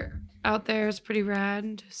cart out there is pretty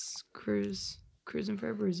rad. Just cruising for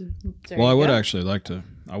a bruising. Well, I would actually like to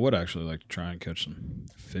try and catch some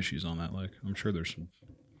fishies on that lake. I'm sure there's some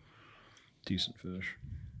decent fish.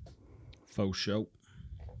 Faux show.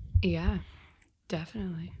 Yeah,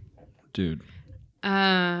 definitely. Dude.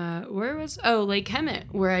 Where was Lake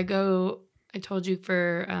Hemet, where I go. I told you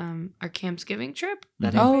for our Campsgiving trip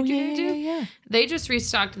that I picked you to do. Yeah. They just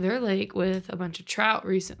restocked their lake with a bunch of trout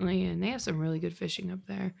recently, and they have some really good fishing up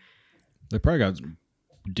there. They probably got some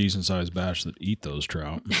decent sized bass that eat those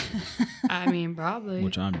trout, I mean, probably.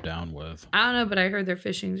 which I'm down with. I don't know, but I heard their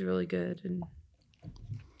fishing's really good, and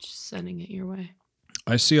just sending it your way.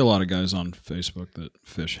 I see a lot of guys on Facebook that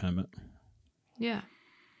fish Hemet. Yeah.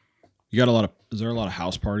 You got is there a lot of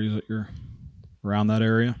house parties that you're around that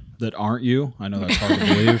area that aren't you? I know that's hard to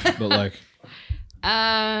believe, but like.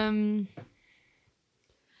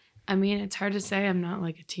 I mean, it's hard to say. I'm not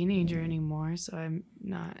like a teenager anymore, so I'm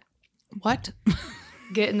not What?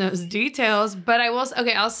 getting those details. But I will.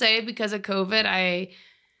 Okay, I'll say because of COVID, I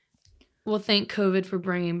will thank COVID for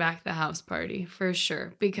bringing back the house party for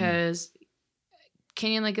sure. Because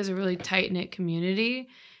Canyon Lake is a really tight knit community,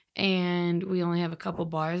 and we only have a couple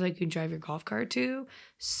bars like you can drive your golf cart to.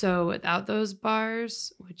 So without those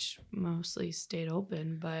bars, which mostly stayed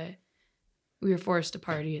open, but we were forced to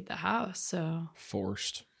party at the house. So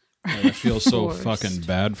Forced. Like, I feel so Forced. fucking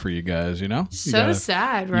bad for you guys, you know? so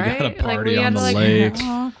sad, right? You got to party we on had the to, lake.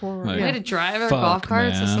 Awkward. Like, we had to drive our fuck, golf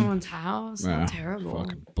carts to man. someone's house. Yeah, Terrible.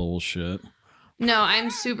 Fucking bullshit. No,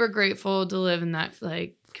 I'm super grateful to live in that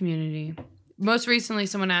like community. Most recently,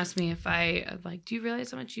 someone asked me if do you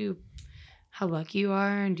realize how lucky you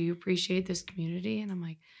are, and do you appreciate this community? And I'm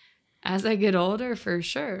like, as I get older, for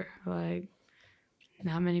sure. Like,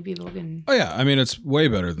 not many people can. Oh, yeah. I mean, it's way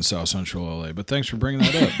better than South Central LA, but thanks for bringing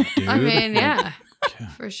that up, dude. I mean, yeah, Yeah.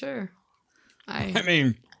 for sure. I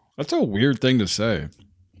mean, that's a weird thing to say.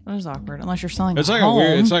 That is awkward. Unless you're selling It's a like home.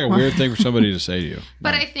 a weird thing for somebody to say to you.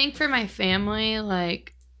 But I think for my family,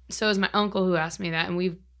 like, so is my uncle who asked me that, and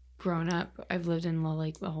we've grown up. I've lived in Low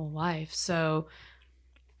Lake my whole life, so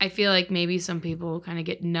I feel like maybe some people kind of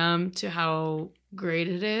get numb to how great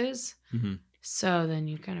it is. Mhm. So then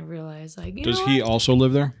you kind of realize, like, you Does know he what? also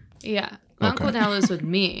live there? Yeah, my Okay. uncle now lives with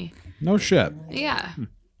me. No shit. Yeah.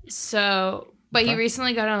 So, but he Okay.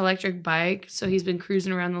 recently got an electric bike, so he's been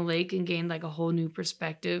cruising around the lake and gained like a whole new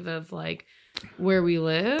perspective of like where we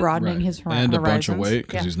live. broadening Right. his And a bunch of horizons. weight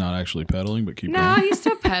because Yeah. he's not actually pedaling, but keep No, going. he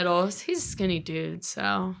still pedals. He's a skinny dude,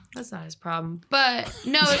 so that's not his problem. But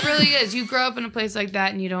no, it really is. You grow up in a place like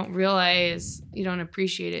that and you don't realize, you don't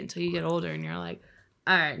appreciate it until you get older and you're like,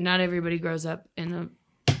 all right, not everybody grows up on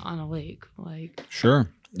a lake. Like,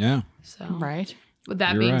 Sure. Yeah. so. Right. With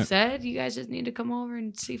that You're being right. said, you guys just need to come over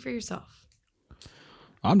and see for yourself.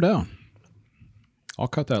 I'm down. I'll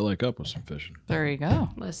cut that lake up with some fishing. There you go.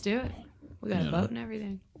 Let's do it. We got Yeah. a boat and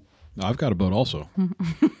everything. I've got a boat also. I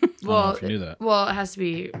don't know if you knew that. Well, it has to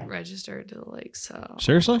be registered to the lake, so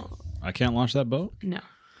Seriously? I can't launch that boat? no.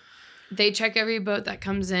 They check every boat that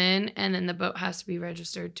comes in, and then the boat has to be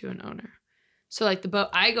registered to an owner. So, like, the boat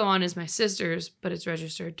I go on is my sister's, but it's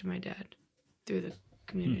registered to my dad through the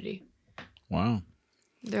community. Wow.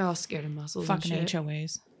 They're all scared of mussels. Fucking and shit.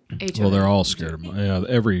 HOAs. HOA. Well, they're all scared of yeah,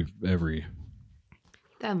 every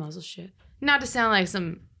That muzzle shit. Not to sound like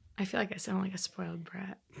I feel like I sound like a spoiled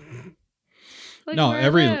brat. Like no, where I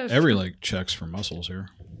every live. lake checks for mussels here.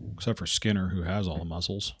 Except for Skinner, who has all the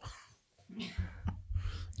mussels.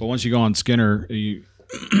 But once you go on Skinner,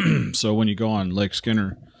 so when you go on Lake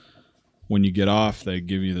Skinner, when you get off, they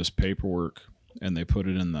give you this paperwork and they put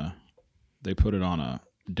it on a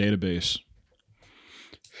database,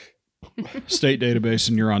 state database,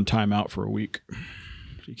 and you're on timeout for a week.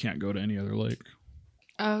 You can't go to any other lake.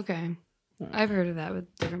 Oh, okay. I've heard of that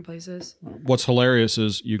with different places. What's hilarious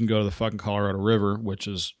is you can go to the fucking Colorado River, which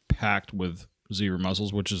is packed with zebra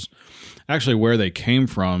mussels, which is actually where they came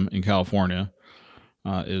from in California,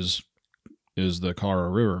 is the Colorado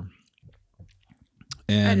River.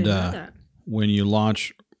 And I didn't know that. when you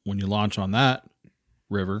launch on that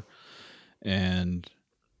river and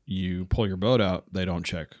you pull your boat out, they don't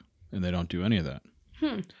check and they don't do any of that.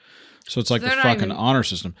 So it's like the fucking honor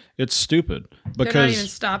system. It's stupid because they're not even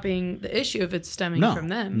stopping the issue if it's stemming from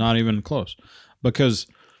them. Not even close. Because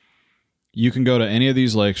you can go to any of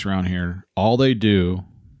these lakes around here. All they do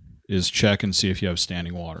is check and see if you have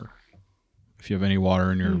standing water. If you have any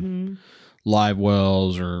water in your live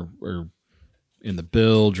wells or in the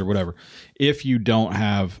bilge or whatever. If you don't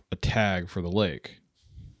have a tag for the lake.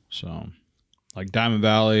 So like Diamond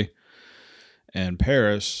Valley and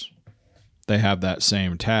Paris, they have that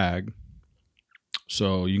same tag.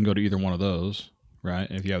 So you can go to either one of those, right?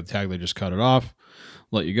 If you have the tag, they just cut it off,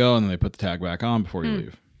 let you go, and then they put the tag back on before you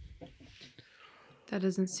leave. That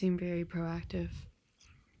doesn't seem very proactive.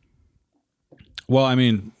 Well, I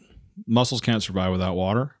mean, mussels can't survive without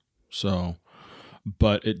water, so,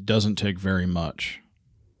 but it doesn't take very much.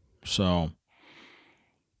 So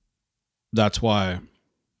that's why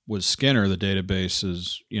with Skinner, the database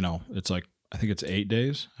is, it's like, I think it's 8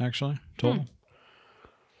 days actually total.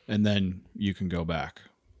 And then you can go back,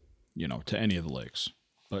 to any of the lakes.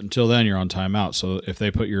 But until then, you're on timeout. So if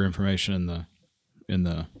they put your information in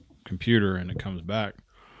the computer and it comes back,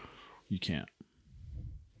 you can't.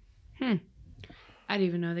 I didn't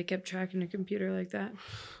even know they kept tracking a computer like that.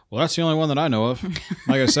 Well, that's the only one that I know of.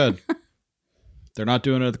 Like I said, they're not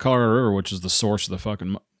doing it at the Colorado River, which is the source of the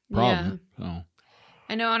fucking problem. Yeah. So.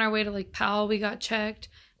 I know on our way to Lake Powell, we got checked.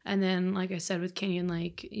 And then, like I said, with Canyon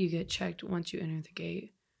Lake, you get checked once you enter the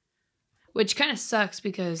gate. Which kind of sucks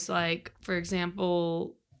because, like, for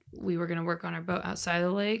example, we were going to work on our boat outside of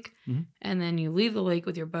the lake. And then you leave the lake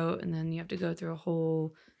with your boat, and then you have to go through a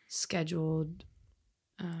whole scheduled...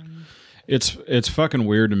 It's fucking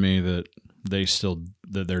weird to me that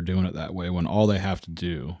they're doing it that way when all they have to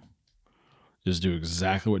do is do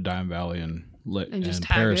exactly what Diamond Valley and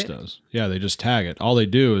Paris does. Yeah, they just tag it. All they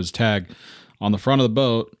do is tag on the front of the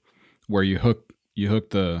boat where you hook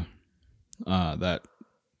the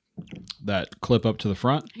that clip up to the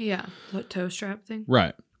front. Yeah, the toe strap thing.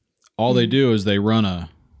 Right. All they do is they run a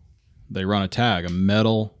tag, a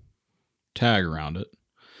metal tag around it.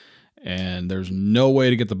 And there's no way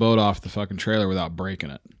to get the boat off the fucking trailer without breaking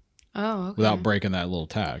it. Oh, okay. Without breaking that little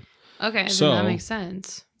tag. Okay, so then that makes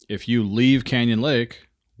sense. If you leave Canyon Lake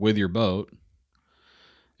with your boat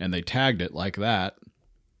and they tagged it like that,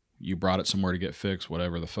 you brought it somewhere to get fixed,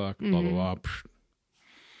 whatever the fuck, blah, blah, blah.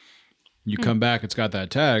 You come back, it's got that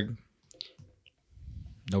tag,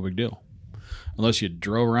 no big deal. Unless you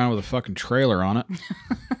drove around with a fucking trailer on it.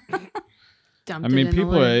 Dumped I mean, it in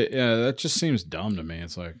people, the lake. that just seems dumb to me.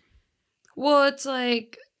 It's like... Well, it's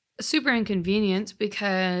like super inconvenient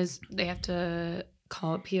because they have to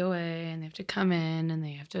call it POA and they have to come in and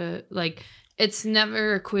they have to, like, it's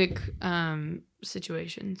never a quick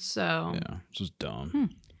situation. So yeah, it's just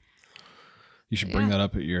dumb. You should bring that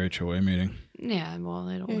up at your HOA meeting. Yeah, well,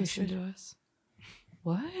 they don't listen to us.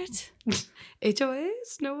 What?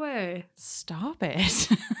 HOAs? No way. Stop it.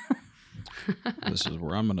 This is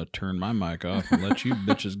where I'm going to turn my mic off and let you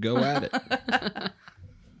bitches go at it.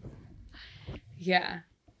 Yeah.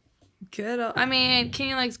 Good. I mean,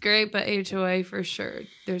 Canyon Lake's great, but HOA for sure.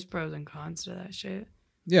 There's pros and cons to that shit.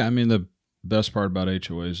 Yeah, I mean, the best part about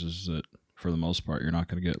HOAs is that for the most part, you're not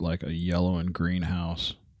going to get like a yellow and green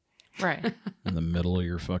house. Right. In the middle of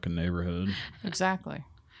your fucking neighborhood. Exactly.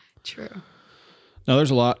 True. No, there's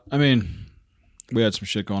a lot. I mean, we had some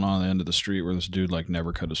shit going on at the end of the street where this dude like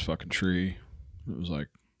never cut his fucking tree. It was like,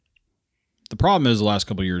 the problem is the last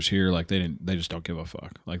couple of years here, like they just don't give a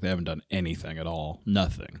fuck. Like they haven't done anything at all.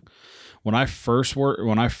 Nothing. When I first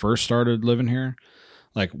started living here,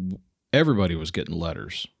 like everybody was getting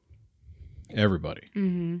letters. Everybody.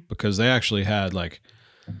 Mm-hmm. Because they actually had like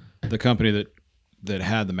the company that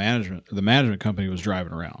had the management company was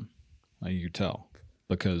driving around. Like you could tell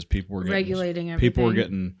because people were getting, regulating everything. People were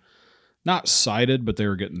getting not cited, but they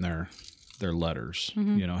were getting their letters.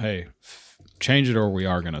 Mm-hmm. You know, hey, change it or we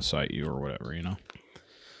are going to cite you or whatever, you know.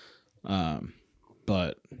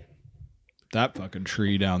 But that fucking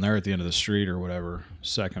tree down there at the end of the street or whatever,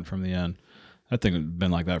 second from the end, that thing had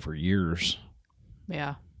been like that for years.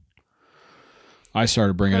 Yeah. I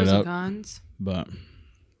started bringing Pros it up, and cons. but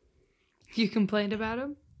you complained about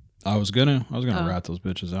him. I was gonna rat those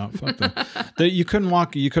bitches out. Fuck them. You couldn't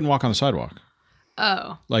walk on the sidewalk.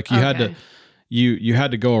 Oh, like you had to, you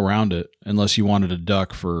had to go around it unless you wanted to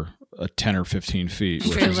duck for a 10 or 15 feet,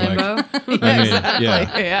 which Straight is limbo. like, I mean,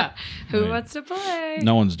 yeah, Yeah. Who wants to play?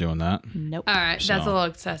 no one's doing that. Nope. All right, that's a So- little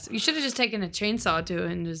excessive. You should have just taken a chainsaw to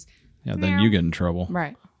it and just Yeah, then you get in trouble.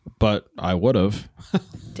 Right. But I would have.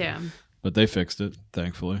 damn. But they fixed it,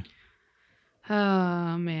 thankfully.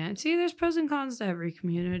 Oh man. See, there's pros and cons to every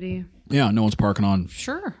community. Yeah, no one's parking on.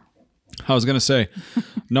 Sure. I was gonna say,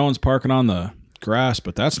 no one's parking on the grass,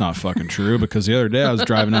 but that's not fucking true because the other day I was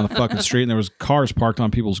driving down the fucking street and there was cars parked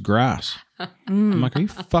on people's grass. I'm like, are you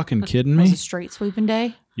fucking kidding It was me? a straight sweeping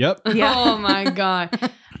day. Yep. Oh my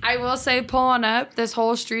god. I will say, pulling up, this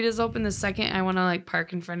whole street is open. The second I want to like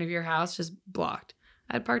park in front of your house, just blocked.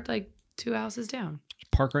 I'd parked like 2 houses down.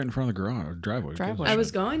 Park right in front of the garage or driveway. Driveway. I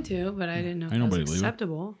was going to, but I didn't know if Ain't that nobody was leaving.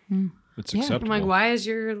 acceptable. It's Yeah. I'm acceptable. like, why is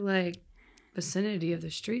your like vicinity of the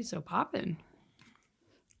street so popping?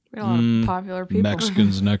 We had a lot of popular people.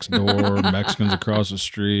 Mexicans next door, Mexicans across the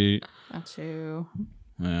street. That's who.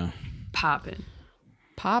 Yeah. Popping.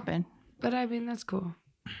 Popping. But I mean, that's cool.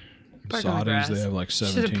 Park on the Saudis, they grass. have like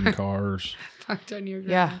Should've 17 parked- cars. Parked on your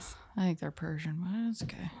Yeah. grass. I think they're Persian, but it's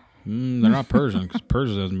okay. They're not Persian because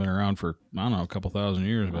Persia hasn't been around for, I don't know, a couple thousand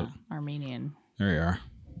years, but Armenian. there you are.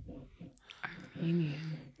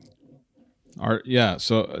 Armenian. Yeah,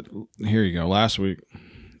 so here you go. Last week,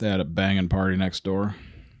 they had a banging party next door.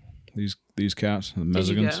 These cats, the Did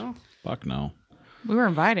you Mexicans. go? Fuck no. We were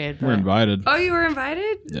invited. We were but invited. Oh, you were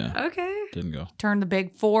invited? Yeah. Okay. Didn't go. Turned the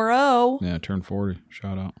big 4-0. Yeah, turned 40.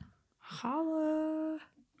 Shout out. Holla.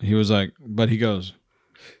 He was like, but he goes,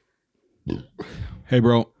 hey,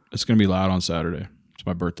 bro, it's going to be loud on Saturday. It's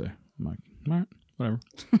my birthday. I'm like, all right, whatever.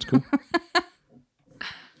 It's cool.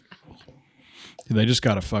 They just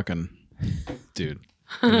got a fucking, dude,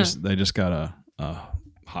 they just got a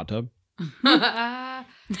hot tub.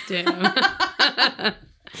 Damn.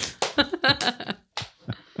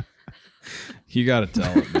 You got to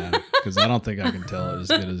tell it, man, because I don't think I can tell it as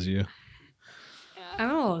good as you. I'm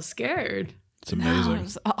a little scared. It's amazing. It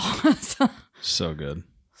was awesome. So good.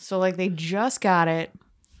 So, like, they just got it.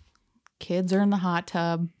 Kids are in the hot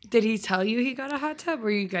tub. Did he tell you he got a hot tub, or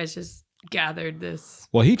you guys just gathered this?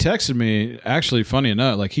 Well, he texted me, actually, funny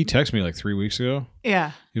enough, like he texted me like 3 weeks ago.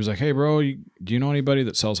 Yeah. He was like, hey, bro, do you know anybody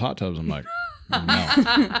that sells hot tubs? I'm like,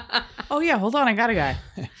 no. Oh, yeah. Hold on. I got a guy.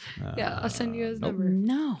 Yeah, I'll send you his nope. number.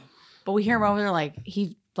 No. But we hear him over there like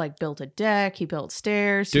he like built a deck. He built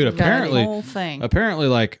stairs. Dude, he got apparently- the whole thing. Apparently,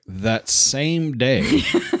 like that same day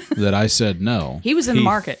that I said no, He was in the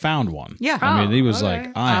market. Found one. Yeah. I mean, he was okay.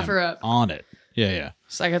 like, I Offer am up. on it. Yeah, yeah.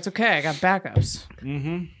 It's like, it's okay. I got backups.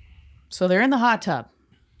 Mm-hmm. So they're in the hot tub.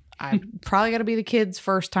 I probably got to be the kid's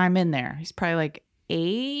first time in there. He's probably like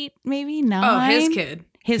 8, maybe 9. Oh, his kid.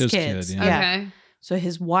 His His kids. kid, yeah. yeah. Okay. So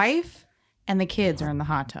his wife and the kids are in the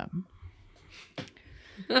hot tub.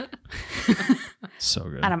 So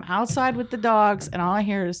good. And I'm outside with the dogs, and all I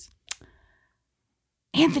hear is,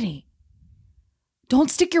 Anthony, don't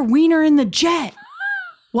stick your wiener in the jet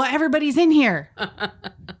while everybody's in here.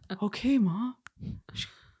 Okay, Ma.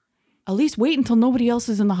 At least wait until nobody else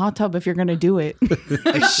is in the hot tub if you're going to do it.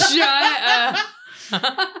 Shut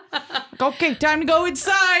up. Okay, time to go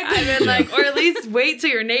inside. I've been like, or at least wait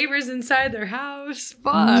till your neighbor's inside their house.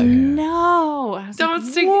 Fuck. No. I was Don't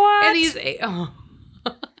like, stick. What? And he's. Oh.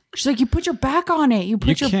 She's like, you put your back on it. You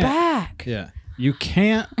put You your can't- back. Yeah, you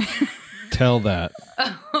can't tell that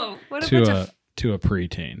What a to bunch a of. to a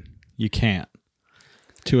preteen. You can't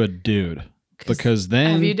to a dude because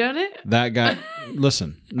then Have you done it? that guy.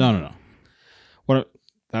 Listen, no.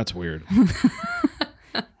 That's weird.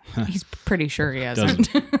 He's pretty sure he hasn't.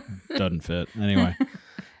 Doesn't fit anyway.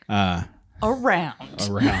 Around.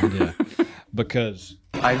 Around, yeah, because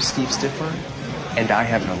I'm Steve Stifler, and I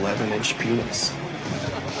have an 11-inch penis.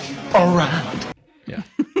 Around. yeah.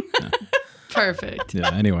 Perfect. Yeah.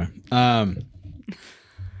 Anyway,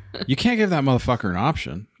 you can't give that motherfucker an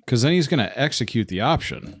option because then he's gonna execute the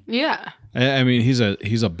option. Yeah. I mean, he's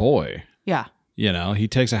a boy. Yeah. You know, he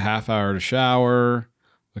takes a half hour to shower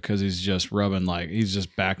because he's just rubbing he's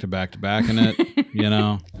just back to back in it. You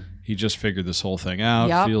know, he just figured this whole thing out.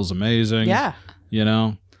 Yep. Feels amazing. Yeah. You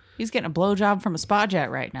know, He's getting a blowjob from a spa jet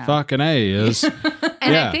right now. fucking A is. And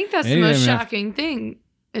Yeah. I think that's And the he most didn't have- shocking thing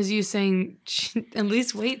is you saying at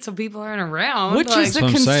least wait till people aren't around. Which like, is the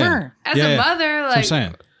That's what I'm saying. concern. as Yeah, a yeah. mother, like That's what I'm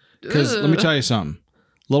saying. Because let me tell you something.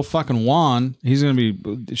 Little fucking Juan, she's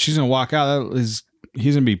gonna walk out. He's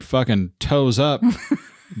gonna be fucking toes up,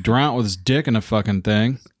 drowned with his dick in a fucking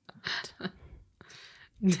thing,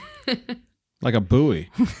 like a buoy,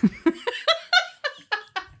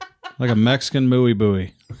 like a Mexican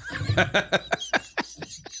buoy.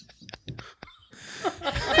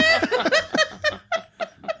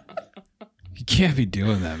 You can't be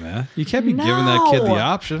doing that, man. You can't be giving that kid the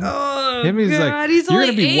option. Oh, Him, he's God. like, He's you're only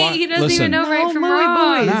gonna be 8. He doesn't even know right from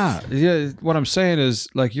wrong. Nah, yeah. What I'm saying is,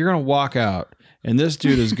 like, you're gonna walk out, and this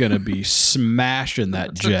dude is gonna be smashing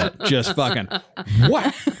that jet, just fucking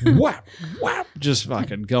whap, whap, whap, just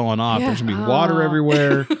fucking going off. Yeah. There's gonna be water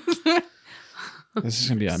everywhere. This is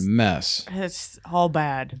gonna be a mess. It's all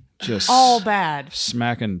bad. Just all bad.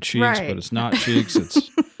 Smacking cheeks, Right. but it's not cheeks. It's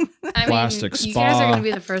plastic You spa. guys are going to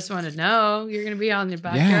be the first one to know. You're going to be out in your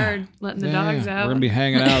backyard letting the dogs out. We're gonna be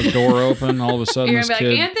hanging out, door open. All of a sudden, You're this going to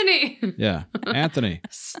be kid. like, Anthony, Yeah, Anthony.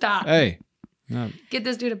 stop. Hey, no, Get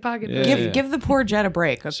this dude a pocket. Yeah. Give the poor Jet a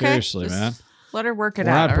break, okay? seriously, man. Let her work it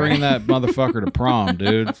We're out. not bringing all right? that motherfucker to prom,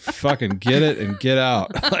 dude. Fucking get it and get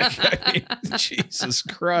out. Like, I mean, Jesus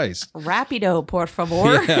Christ. Rapido, por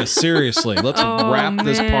favor. Yeah, seriously. Let's Oh, wrap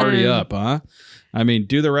this party man. up, huh? I mean,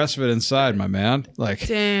 do the rest of it inside, my man. Like,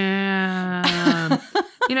 Damn.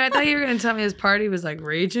 I thought you were going to tell me this party was like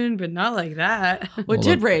raging, but not like that. Well, it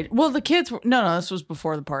did rage. Well, the kids were. No, this was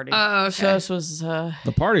before the party. Oh, okay. So this was.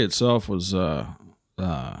 the party itself was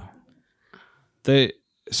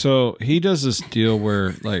so he does this deal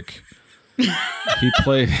where, like, he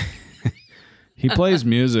plays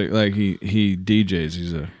music, like he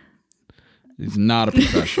DJs. He's not a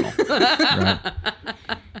professional, right?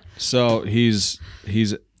 So he's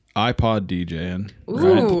iPod DJing,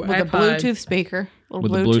 right? Ooh, with a iPod. Bluetooth speaker. Little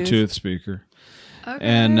With a Bluetooth speaker. Okay.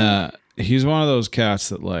 And he's one of those cats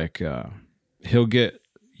that, like, he'll get,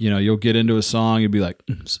 you'll get into a song, you'll be like,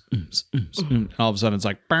 and all of a sudden it's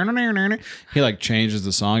like, he like changes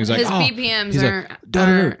the song. He's like, His oh, BPMs he's aren't. like,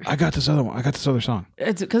 "Da-da-da, I got this other one. I got this other song.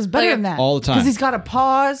 It's because better Like, than that. all the time. Because he's got to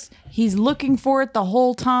pause. He's looking for it the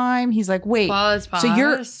whole time. He's like, wait. Pause. So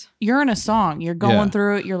you're in a song. You're going Yeah.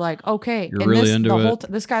 through it. You're like, okay. You're really into the it. whole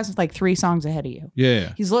this guy's like 3 songs ahead of you.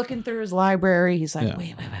 Yeah. He's looking through his library. He's like, Yeah.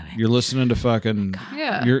 wait. You're listening to fucking,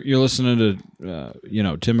 Yeah. you're listening to,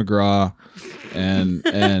 Tim McGraw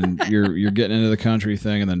and you're getting into the country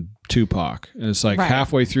thing, and then Tupac. And it's like Right.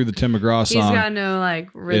 halfway through the Tim McGraw He's song. got no like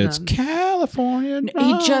rhythm. It's California.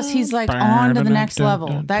 He's like on to the next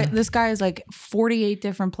level. This guy is like 48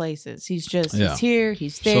 different places. He's just, Yeah. he's here,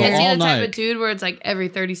 he's So there. Is he all the type night. of dude where it's like every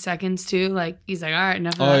 30 seconds too? Like he's like, all right,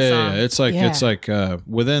 enough of Oh that yeah, song. yeah. It's like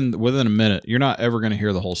within a minute, you're not ever going to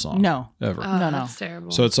hear the whole song. No. ever. Oh, No. that's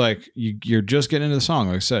terrible. So it's like you're just getting into the song.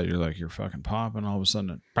 Like I said, you're fucking popping. All of a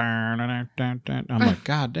sudden, I'm like,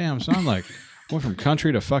 God damn, son! Like went from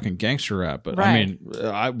country to fucking gangster rap. But I Right.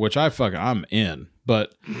 mean, I'm in.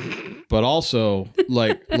 But also,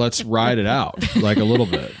 like, let's ride it out like a little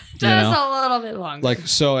bit. just a little bit longer. Like,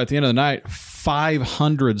 so at the end of the night,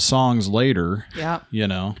 500 songs later, Yeah.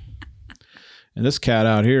 and this cat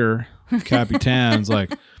out here, Capitan's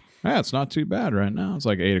like, it's not too bad right now. It's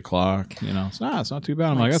like 8 o'clock. It's not too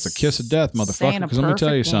bad. I'm like, that's a kiss of death, motherfucker. saying a Because let me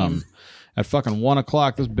tell you perfect name. something. At fucking 1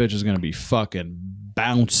 o'clock, this bitch is going to be fucking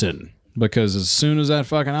bouncing. Because as soon as that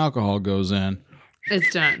fucking alcohol goes in,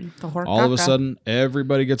 it's done. The all of a horchata. sudden,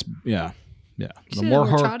 everybody gets, yeah. You The see more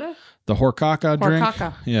the horchata? the horchata drink.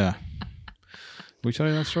 Horchata. Yeah. We tell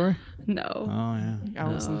you that story? No. Oh, yeah. I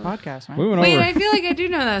was in the podcast, right? We went Wait, over. I feel like I do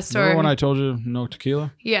know that story. Remember when I told you no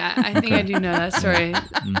tequila? Yeah, I think I do know that story.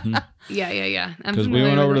 Yeah. I'm Because we familiar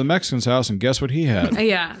went over with to the it. Mexican's house, and guess what he had?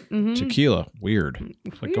 Yeah. Mhm. Tequila. Weird.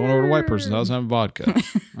 It's like going over to a white person's house and having vodka.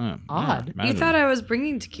 Odd. You imagine. thought I was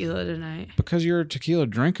bringing tequila tonight. Because you're a tequila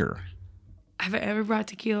drinker. Have I ever brought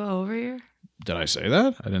tequila over here? Did I say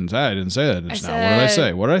that? I didn't say that just now. What did I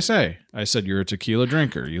say? What did I say? I said you're a tequila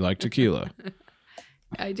drinker. You like tequila.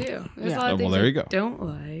 I do. There's Yeah. a lot Well, of things there I you go. don't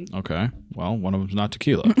like. Okay. Well, one of them's not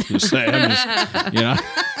tequila. Just say.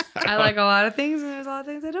 I like a lot of things, and there's a lot of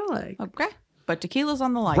things I don't like. Okay. But tequila's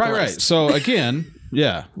on the like Right. list. So again,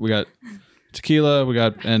 yeah, we got tequila. We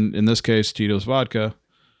got, and in this case, Tito's vodka.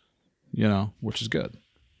 Which is good.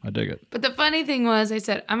 I dig it. But the funny thing was, I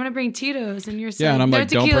said I'm gonna bring Tito's, and you're saying Yeah, and I'm no like,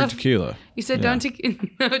 don't bring tequila. You said Yeah.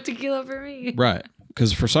 no tequila for me. Right.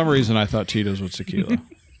 Because for some reason I thought Tito's was tequila.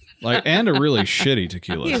 And a really shitty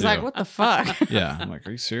tequila. He's too. like, what the fuck? Yeah. I'm like,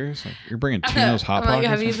 are you serious? Like, you're bringing Tito's Hot I'm like, Pockets?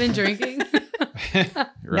 have you been drinking?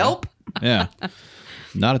 Right. Nope. Yeah.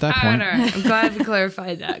 Not at that All point. right. I'm glad we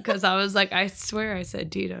clarified that because I was like, I swear I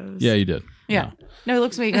said Tito's. Yeah, you did. Yeah. No, he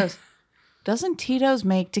looks at me. He goes, doesn't Tito's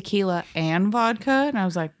make tequila and vodka? And I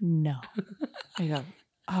was like, no. He goes,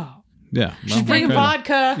 oh. Yeah. She's bringing okay.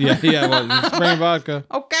 vodka. Yeah. Well, she's bringing vodka.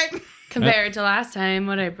 Okay. Compared to last time,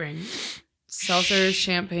 what I bring? Seltzers,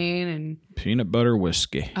 champagne, and Peanut butter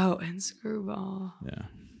whiskey. and Screwball. Yeah.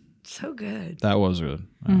 So good. That was good.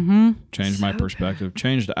 Changed my perspective.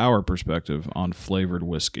 Changed our perspective on flavored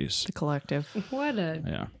whiskeys. The collective. What a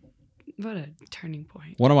Yeah. turning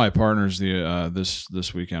point. One of my partners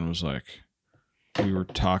this weekend was like, we were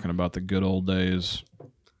talking about the good old days,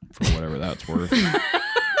 for whatever that's worth.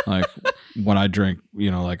 Like when I drink,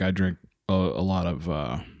 I drink a lot of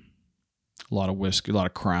whiskey, a lot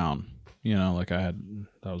of Crown. That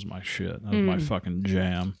was my shit. That was my fucking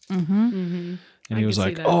jam. Mm-hmm. Mm-hmm. And he was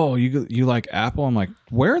like, "Oh, you like Apple?" I'm like,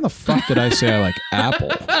 "Where in the fuck did I say I like Apple?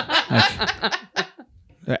 Like,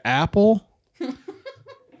 the Apple? Are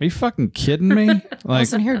you fucking kidding me?" Like,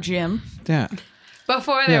 listen here, Jim. Yeah.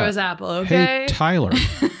 Before there was Apple, okay? Hey, Tyler.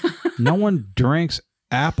 No one drinks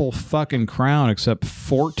Apple fucking Crown except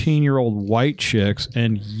 14-year-old white chicks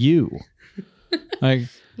and you. Like,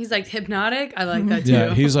 he's like hypnotic. I like that too.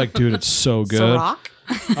 yeah, he's like, dude, it's so good. Ciroc?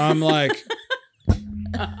 I'm like,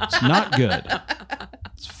 it's not good.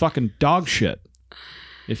 It's fucking dog shit.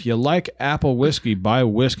 If you like apple whiskey, buy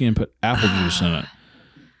whiskey and put apple juice in it.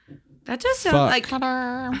 That just sounds like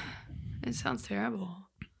it sounds terrible.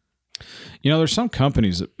 There's some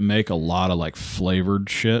companies that make a lot of like flavored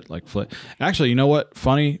shit. Actually, you know what?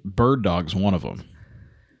 Funny, Bird Dog's one of them.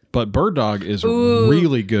 But Bird Dog is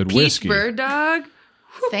really good Peach whiskey. Bird Dog.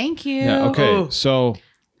 Thank you. Yeah. Okay. So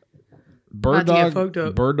Bird Not to get fucked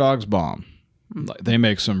up. Bird Dog's bomb. They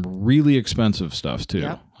make some really expensive stuff too.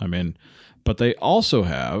 Yep. I mean, but they also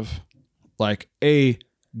have like a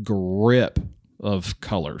grip of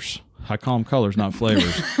colors. I call them colors, not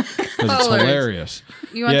flavors, because it's hilarious.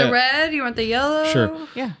 You want the red? You want the yellow? Sure.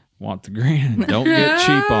 Yeah. Want the green? Don't get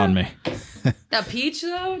cheap on me. The peach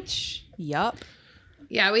though. Yup.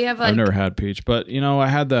 Yeah, we have I've never had peach, but I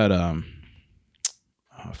had that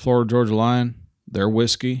Florida Georgia Line. Their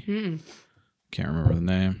whiskey. Can't remember the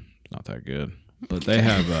name. It's not that good. But they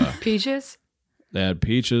have peaches. They had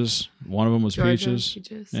peaches. One of them was Georgia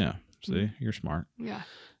peaches. Yeah. See, you're smart. Yeah.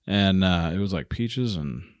 And it was like peaches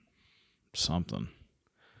and something.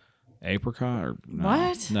 Apricot or no.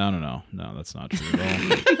 What? No, that's not true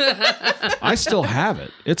at all. I still have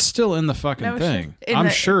it. It's still in the fucking thing. I'm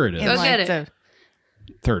sure it is. Go get it.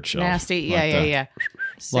 Third shelf. Nasty. Like Yeah.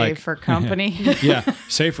 Save for company. Yeah.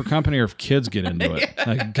 Save for company or if kids get into it.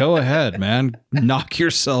 Like, go ahead, man. Knock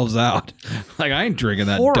yourselves out. Like, I ain't drinking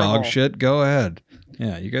that dog shit. Go ahead.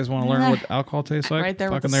 Yeah. You guys want to learn what alcohol tastes like? Right there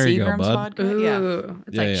fucking with there the you go, Seagram's bud. vodka. Ooh,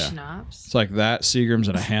 it's like Yeah. schnapps. It's like that, Seagram's,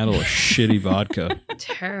 and a handle of shitty vodka.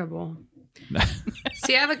 Terrible.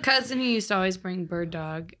 See, I have a cousin who used to always bring Bird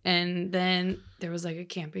Dog, and then there was like a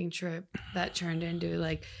camping trip that turned into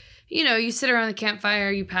like, you sit around the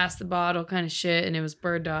campfire, you pass the bottle kind of shit, and it was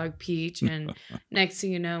Bird Dog, peach, and next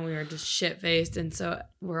thing you know, we were just shit-faced, and so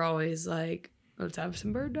we're always like, let's have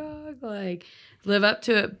some Bird Dog, like, live up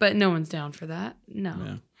to it, but no one's down for that. No.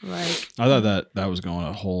 Yeah. Like, I thought that was going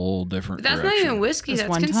a whole different that's direction. not even whiskey. This That's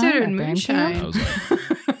one time considered at band moonshine. I was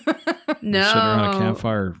like, No. sitting around a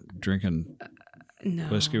campfire drinking No.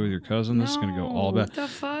 whiskey with your cousin. This is going to go all bad. What the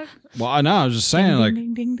fuck? Well, I know. I was just saying, like,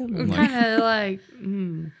 Ding, ding, ding, ding. Like- Kind of like,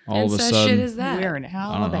 all of a incest sudden, shit is that? We're in I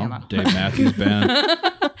don't know, Alabama. Dave Matthews Band.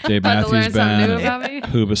 Dave About to Matthews learn something new Band. about me?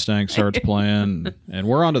 Hoobastank starts playing. And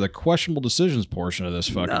we're on to the questionable decisions portion of this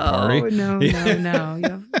fucking party. No. You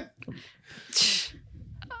have-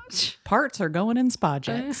 Parts are going in spa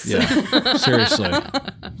jets. Yeah, seriously.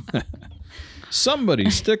 Somebody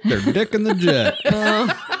stick their dick in the jet.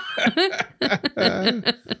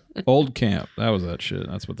 Old Camp. That was that shit.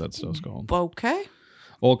 That's what that stuff's called. Okay.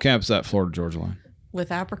 Old Camp's that Florida Georgia Line.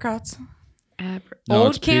 With apricots. No, Old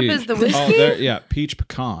it's Camp peach. is the whiskey? Oh, yeah, peach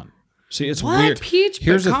pecan. See, it's What? weird. Peach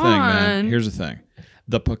Here's the thing, man. pecan? Here's the thing.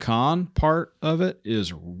 The pecan part of it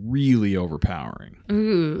is really overpowering.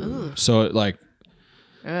 Ooh. So it, like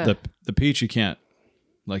Ugh. the peach, you can't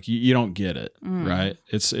like you don't get it, right?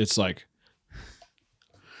 It's like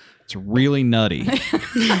it's really nutty. don't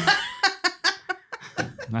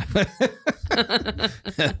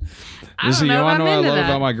You know want if to know I'm what I into love that.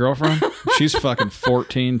 about my girlfriend? She's fucking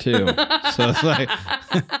 14 too. So it's like,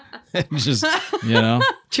 it's just,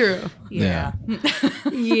 True. Yeah.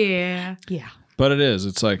 Yeah. Yeah. But it is.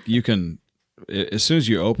 It's like you can, as soon as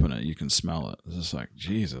you open it, you can smell it. It's just like,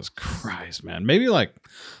 Jesus Christ, man. Maybe like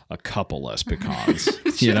a couple less pecans.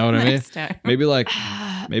 You know what I mean? Next time.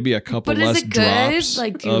 Maybe a couple But is less it good? drops.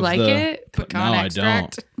 Like, do you of like the- it? Pecan no,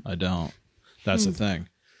 extract? I don't. That's the thing.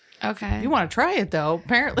 Okay. You want to try it though?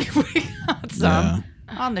 Apparently we got some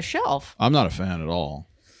on the shelf. I'm not a fan at all.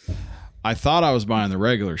 I thought I was buying the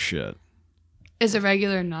regular shit. Is it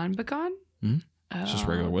regular non-pecan? It's just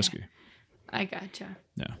regular whiskey. I gotcha.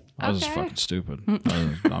 Yeah. I was just Okay. fucking stupid.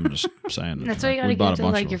 I'm just saying. That's why you we gotta bought get a to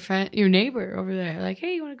bunch like of your them. friend, your neighbor over there. Like,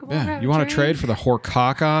 hey, you want to go over? Yeah, have you a want to trade drink? for the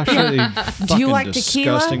horcaca shit? You Do you like fucking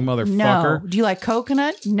tequila? disgusting motherfucker. No. Do you like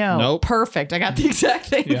coconut? No. Nope. Perfect. I got the exact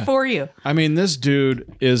thing Yeah. for you. I mean, this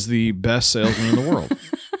dude is the best salesman in the world.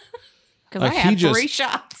 Because Like, I had he just- 3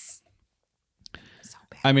 shots.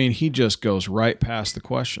 I mean, he just goes right past the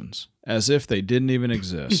questions as if they didn't even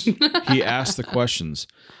exist. He asked the questions,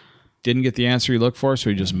 didn't get the answer he looked for, so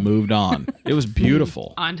he just moved on. It was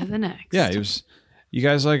beautiful. On to the next. Yeah, it was. You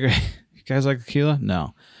guys like tequila?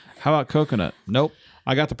 No. How about coconut? Nope.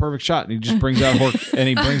 I got the perfect shot, and he just brings out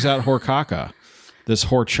horcaca, this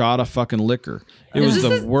horchata fucking liquor. It was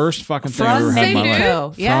the worst fucking thing I've ever had in my life.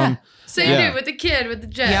 Mexico. Yeah. From Same Yeah. dude with the kid with the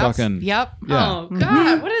jet. Yep. fucking Yep. yeah. Oh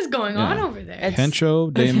God, what is going on Yeah. over there?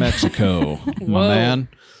 Hencho de Mexico, my Whoa. man.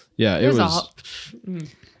 Yeah, it There's a was.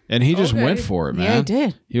 And he just Okay. went for it, man. Yeah, he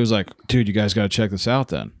did. He was like, dude, you guys got to check this out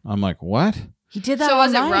then. I'm like, what? He did that So all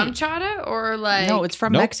was it night. rum chata or like? No, it's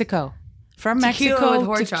from Nope. Mexico. From Tequila Mexico, with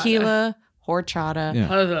horchata. tequila, horchata,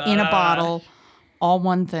 Yeah. in a bottle, all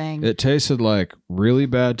one thing. It tasted like really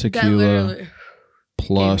bad that tequila literally.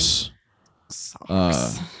 plus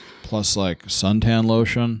plus like suntan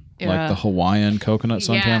lotion, like Yeah. the Hawaiian coconut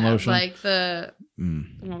suntan lotion. like the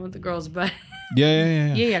Mm. one with the girl's butt.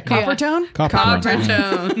 Yeah. Yeah, Copper tone? Copper Copper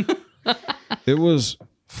tone. tone. It was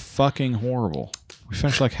fucking horrible. We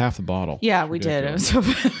finished like half the bottle. Yeah, we did. It was so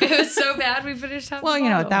bad. It was so bad we finished half. Well, the you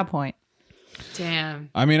know, bottle. at that point. Damn.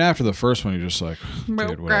 I mean, after the first one, you're just like, dude,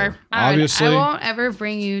 whatever. I Obviously, won't ever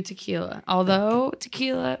bring you tequila. Although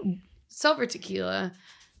tequila, silver tequila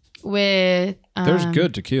with there's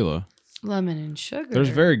good tequila. lemon and sugar. There's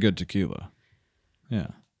very good tequila. Yeah.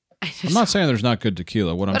 I I'm just- not saying there's not good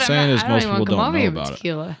tequila. What I'm but saying not- is I most even people wanna come don't over know here with about it.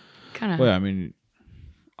 tequila. Kind of. Well, yeah, I mean,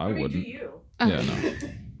 I wouldn't. Yeah, no.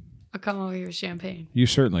 I'll come over here with champagne. You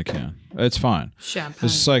certainly can. It's fine. Champagne.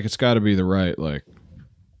 It's like it's got to be the right like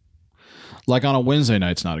on a Wednesday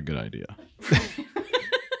night's not a good idea.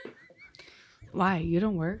 Why? You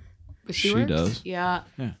don't work? But She works? does. Yeah.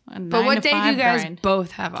 Yeah. But what day do you guys grind.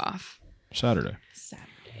 both have off? Saturday.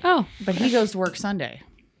 Oh, But he goes to work Sunday.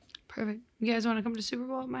 perfect. You guys want to come to Super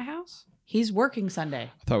Bowl at my house? He's working Sunday.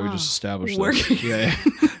 I thought we just established Working. that.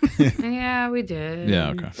 Yeah. Yeah, we did. Yeah.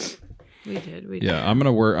 Okay. We did. We did. Yeah. I'm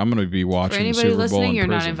gonna be For watching the anybody Super Bowl listening, in you're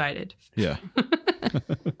not prison. invited. Yeah.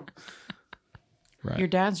 Right. Your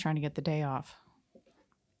dad's trying to get the day off.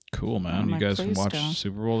 Cool, man. I'm You like, guys can please watch don't.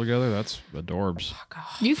 Super Bowl together. That's adorbs.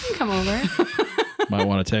 You can come over. Might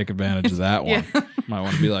want to take advantage of that one. Might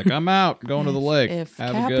want to be like, I'm out, going to the lake. If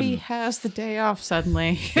Have a good Cappy one. has the day off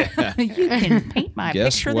suddenly, you can paint my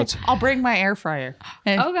Guess picture. what's- I'll bring my air fryer.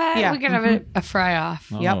 And- Okay, yeah. we can have a fry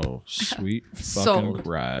off. Yep. Oh, sweet fucking Sold.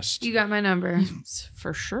 Christ. You got my number.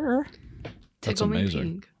 For sure. That's Tickle me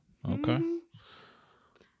amazing. pink. Okay.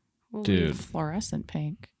 We'll Dude. leave Fluorescent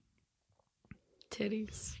pink.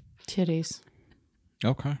 Titties. Titties.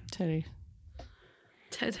 Okay. Titty.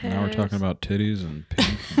 Titties. Now we're talking about titties and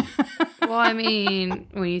pink. Well, I mean,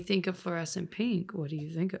 when you think of fluorescent pink, what do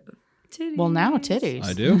you think of? Titties. Well, now titties.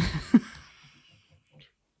 I do.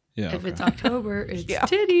 Yeah. If okay. it's October, it's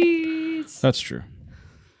titties. That's true.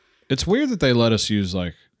 It's weird that they let us use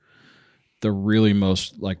like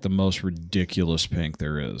the most ridiculous pink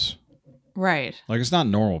there is. Right. Like it's not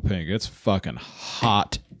normal pink. It's fucking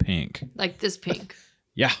hot pink. Like this pink.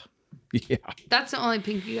 Yeah. Yeah. That's the only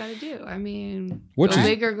pink you got to do. I mean, Which go is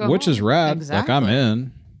big or go which home. is rad. Exactly. Like I'm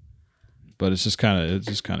in. But it's just kind of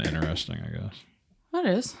interesting, I guess. That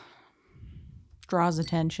is. Draws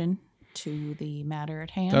attention to the matter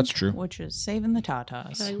at hand. That's true. Which is saving the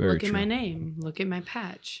tatas. Like, Very look at my true. name. Look at my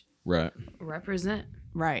patch. Right. Represent.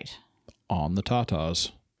 Right. On the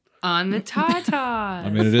tatas. On the tatas. I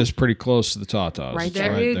mean, it is pretty close to the tatas. Right It's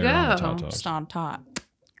there you on the go. tatas. Just on top.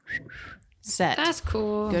 Set. That's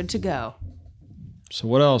cool. Good to go. So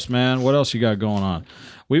what else, man? What else you got going on?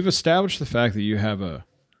 We've established the fact that you have a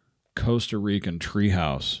Costa Rican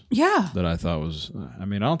treehouse Yeah. that I thought was. I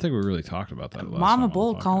mean, I don't think we really talked about that last Mama time on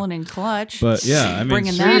Bull the podcast. calling in clutch. But yeah, I mean,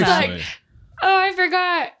 Bringing that seriously, up. Oh, I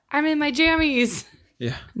forgot. I'm in my jammies.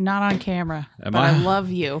 yeah. Not on camera. Am but I? I love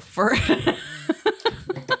you for And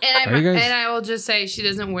Are you guys- and I will just say she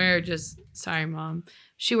doesn't wear just sorry, mom.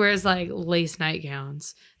 She wears like lace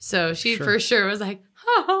nightgowns. So she Sure. for sure was like,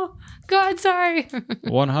 oh God, sorry.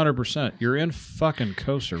 100%. You're in fucking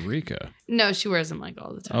Costa Rica. No, she wears them like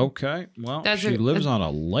all the time. Okay. Well, That's she a- lives on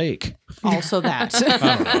a lake. also that. I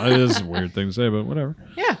don't know. It is a weird thing to say, but whatever.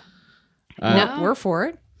 yeah. No. We're for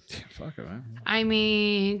it. Fuck it, man. I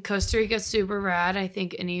mean, Costa Rica's super rad. I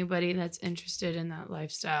think anybody that's interested in that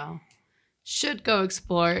lifestyle should go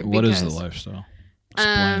explore it. What is the because lifestyle?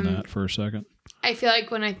 Explain that for a second. I feel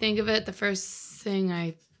like when I think of it, the first thing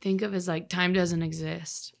I think of is like time doesn't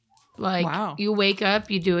exist. Like Wow. you wake up,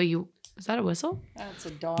 you do it. Is that a whistle? That's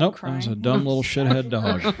a dog Nope, crying. that was a dumb little shithead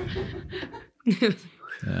dog.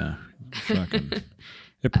 Yeah, fucking.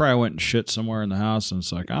 It probably went and shit somewhere in the house, and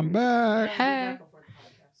it's like, I'm back. Hey.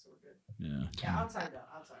 Yeah. Outside.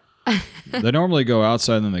 They normally go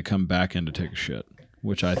outside and then they come back in to take a shit,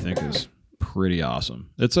 which I think is pretty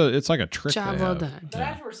awesome. It's like a trick. Job they well have. done. But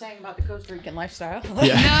as we're saying about the Costa Rican lifestyle.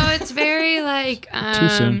 Yeah. No, it's very like Too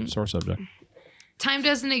soon. Sore subject. time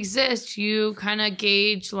doesn't exist. You kind of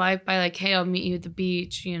gauge life by like, hey, I'll meet you at the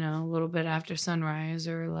beach, you know, a little bit after sunrise,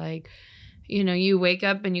 or like, you know, you wake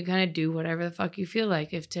up and you kind of do whatever the fuck you feel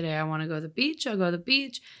like. If today I want to go to the beach, I'll go to the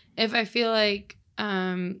beach. If I feel like,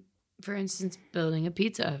 for instance, building a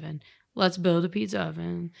pizza oven, let's build a pizza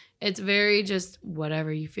oven. It's very just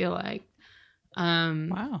whatever you feel like.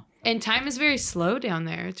 Wow. And time is very slow down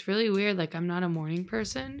there. It's really weird. Like, I'm not a morning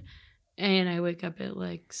person, and I wake up at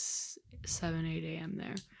like 7, 8 a.m.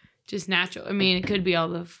 there. Just natural. I mean, it could be all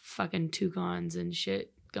the fucking toucans and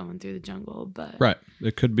shit going through the jungle, but Right.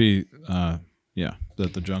 It could be,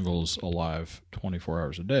 that the jungle's alive 24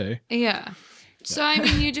 hours a day. yeah. So I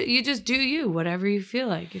mean, you just do you, whatever you feel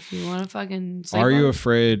like. If you want to fucking sleep Are you on-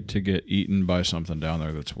 afraid to get eaten by something down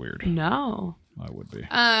there that's weird? No. I would be. So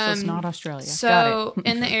it's not Australia. Got So it.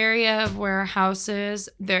 in the area of where our house is,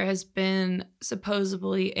 there has been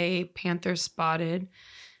supposedly a panther spotted,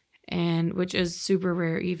 and which is super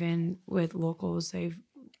rare even with locals.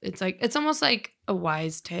 It's almost like a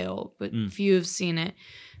wise tale, but few have seen it.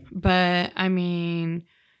 But I mean,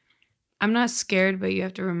 I'm not scared, but you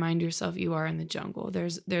have to remind yourself you are in the jungle.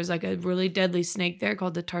 There's like a really deadly snake there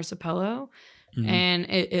called the Tarsapello. And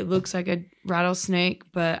it looks like a rattlesnake,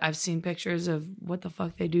 but I've seen pictures of what the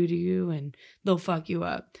fuck they do to you, and they'll fuck you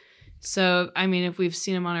up. So, I mean, if we've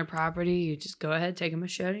seen them on our property, you just go ahead, take a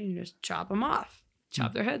machete, and just chop them off.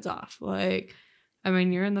 Chop their heads off. Like, I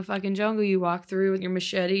mean, you're in the fucking jungle. You walk through with your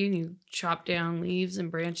machete, and you chop down leaves and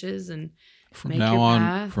branches, and From make now your on,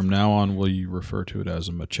 path. from now on, will you refer to it as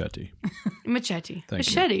a machete? Machete. Thank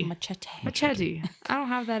you. Machete. Machete. Machete. I don't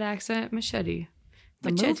have that accent. Machete.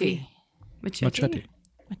 The Machete. movie. Machete. Machete.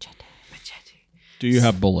 Machete. Machete. Do you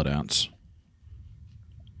have bullet ants?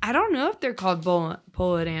 I don't know if they're called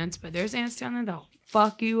bullet ants, but there's ants down there that'll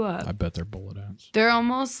fuck you up. I bet they're bullet ants. They're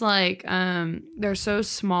almost like they're so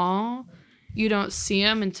small, you don't see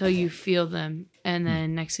them until you feel them, and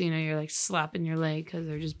then next thing you know, you're like slapping your leg because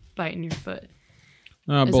they're just biting your foot. Is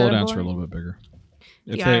Bullet that a ants are a bullet? little bit bigger.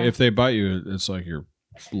 Yeah. If they bite you, it's like your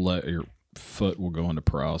foot will go into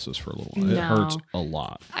paralysis for a little while. It No. hurts a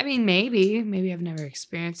lot. I mean, maybe I've never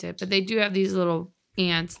experienced it, but they do have these little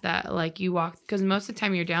ants that like you walk, because most of the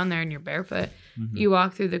time you're down there and you're barefoot. You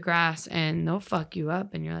walk through the grass and they'll fuck you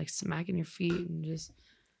up, and you're like smacking your feet and just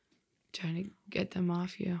trying to get them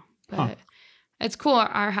off you. But it's cool.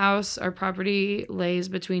 Our house, our property lays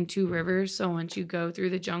between 2 rivers. So once you go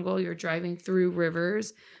through the jungle, you're driving through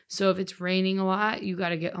rivers. So if it's raining a lot, you got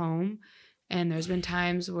to get home. And there's been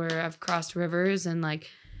times where I've crossed rivers and like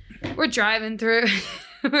we're driving through,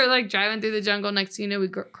 we're like driving through the jungle. Next thing you know, we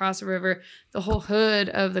cross a river. The whole hood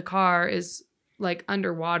of the car is like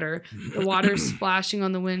underwater. The water's splashing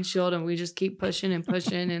on the windshield, and we just keep pushing and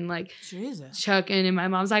pushing and like Jesus. chucking. And my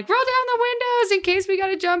mom's like, roll down the windows in case we got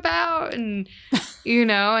to jump out. And, you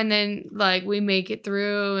know, and then like we make it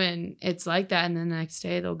through, and it's like that. And then the next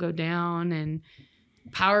day they'll go down and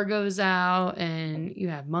power goes out, and you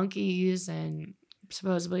have monkeys and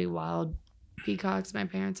supposedly wild peacocks my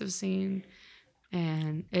parents have seen,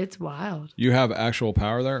 and it's wild. You have actual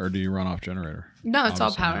power there, or do you run off generator? No, it's all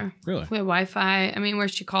Obviously power. not. Really? We have Wi-Fi. I mean, where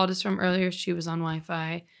she called us from earlier, she was on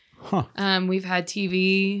Wi-Fi. Huh. We've had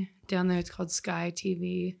TV down there. It's called Sky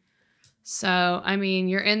TV. So, I mean,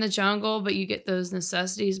 you're in the jungle, but you get those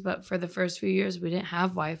necessities. But for the first few years, we didn't have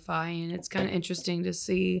Wi-Fi, and it's kind of interesting to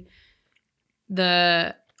see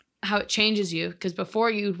how it changes you. Because before,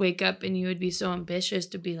 you'd wake up and you would be so ambitious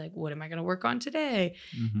to be like, what am I going to work on today?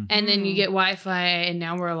 And then you get Wi-Fi, and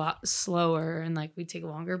now we're a lot slower, and like we take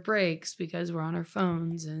longer breaks because we're on our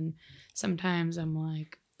phones. And sometimes I'm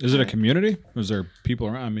like, Is it a community? Is there people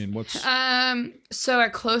around? I mean, what's so our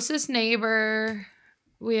closest neighbor,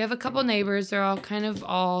 we have a couple neighbors. They're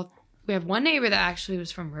all we have one neighbor that actually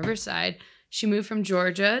was from Riverside. She moved from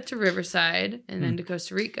Georgia to Riverside and then to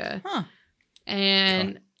Costa Rica. Huh.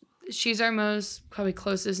 And she's our most probably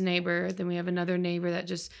closest neighbor. Then we have another neighbor that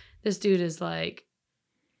this dude is like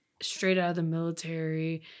straight out of the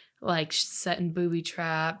military, like setting booby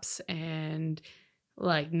traps and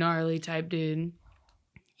like gnarly type dude.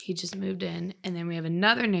 He just moved in. And then we have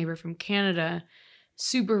another neighbor from Canada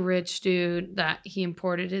super rich dude that he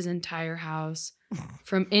imported his entire house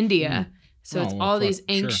from India. So it's all these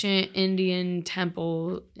ancient India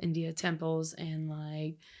temples and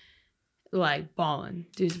like balling.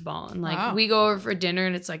 Dude's balling. Like we go over for dinner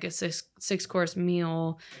and it's like a six course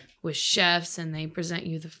meal with chefs and they present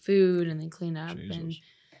you the food and they clean up. Jesus. And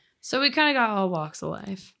so we kind of got all walks of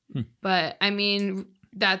life. But I mean,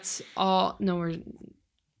 that's all nowhere.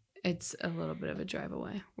 It's a little bit of a drive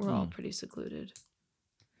away. We're all pretty secluded.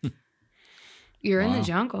 You're in the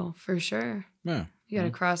jungle for sure. Yeah. You got to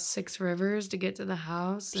cross 6 rivers to get to the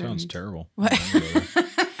house. Sounds terrible.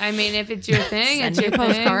 I mean, if it's your thing, it's your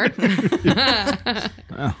postcard.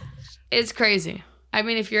 It's crazy. I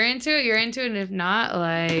mean, if you're into it, you're into it. And if not,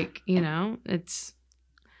 like, you know, it's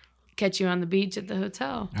catch you on the beach at the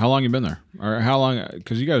hotel. How long you been there? Or how long?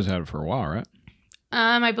 Because you guys had it for a while, right?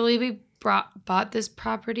 I believe we bought this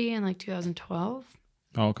property in like 2012.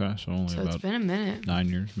 Oh, okay. So about it's been a minute. 9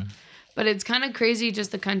 years, man. But it's kind of crazy,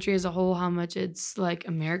 just the country as a whole, how much it's like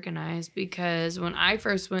Americanized. Because when I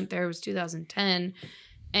first went there, it was 2010.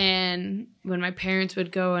 And when my parents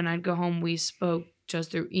would go and I'd go home, we spoke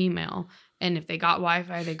just through email. And if they got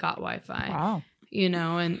Wi-Fi, they got Wi-Fi. Wow. You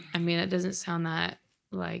know, and I mean, it doesn't sound that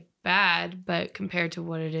like bad, but compared to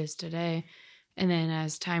what it is today. And then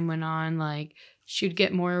as time went on, like she'd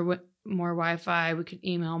get more Wi-Fi, we could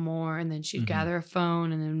email more, and then she'd gather a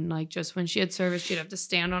phone, and then like just when she had service, she'd have to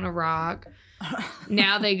stand on a rock.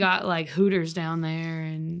 Now they got like Hooters down there,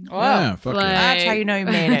 and fuck like, that's how you know you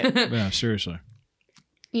made it. Yeah, seriously.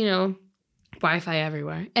 You know, Wi-Fi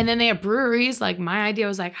everywhere, and then they have breweries. Like my idea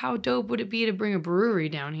was like, how dope would it be to bring a brewery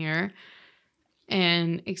down here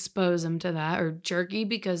and expose them to that, or jerky,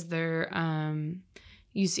 because they're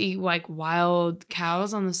you see like wild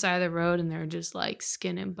cows on the side of the road and they're just like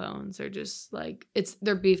skin and bones. They're just like,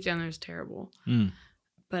 their beef down there is terrible.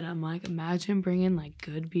 But I'm like, imagine bringing like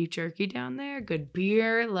good beef jerky down there, good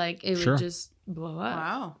beer. Like it would just blow up.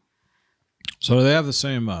 Wow. So do they have the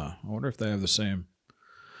same, I wonder if they have the same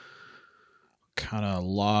kind of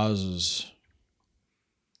laws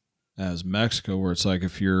as Mexico, where it's like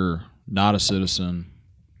if you're not a citizen,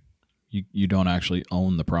 you don't actually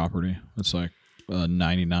own the property. It's like a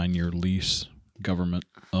 99-year lease, government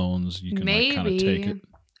owns. You can like kind of take it.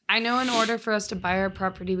 I know in order for us to buy our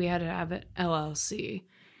property, we had to have an LLC.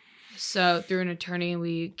 So through an attorney,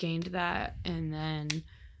 we gained that, and then,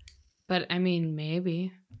 but I mean,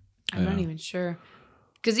 maybe. I'm not even sure.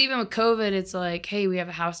 Because even with COVID, it's like, hey, we have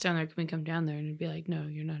a house down there. Can we come down there? And it'd be like, no,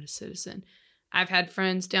 you're not a citizen. I've had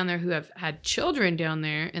friends down there who have had children down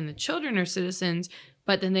there, and the children are citizens,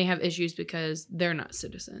 but then they have issues because they're not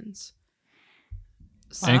citizens.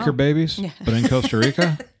 So, anchor babies, but in Costa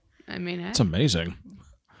Rica? I mean, it's amazing.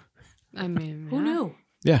 I mean, who knew?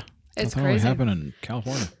 Yeah. It's crazy. Only happened in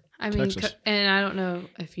California. I mean, and I don't know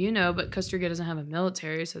if you know, but Costa Rica doesn't have a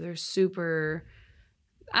military, so they're super,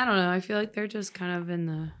 I don't know. I feel like they're just kind of in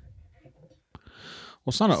the. Well,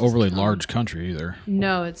 it's not an overly large country either.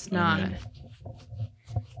 No, it's not.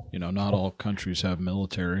 You know, not all countries have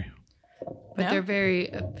military. But they're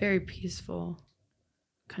a very peaceful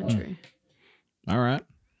country. All right.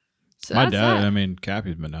 So my dad, I mean,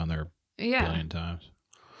 Cappy's been down there a Yeah. billion times.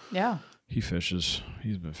 Yeah. He fishes.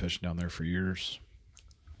 He's been fishing down there for years.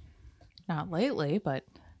 Not lately, but.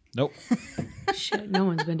 Nope. Shit, no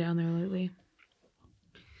one's been down there lately.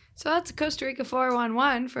 So that's Costa Rica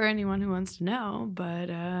 411 for anyone who wants to know, but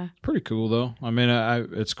pretty cool though. I mean,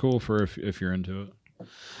 it's cool for if you're into it.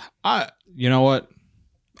 You know what?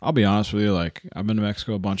 I'll be honest with you. Like, I've been to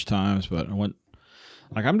Mexico a bunch of times, but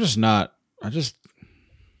I just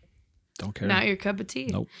don't care. Not your cup of tea.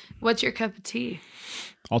 Nope. What's your cup of tea?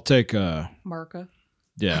 I'll take Marca.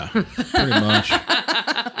 Yeah, pretty much.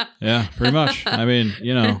 Yeah, pretty much. I mean,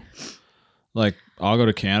 you know, like I'll go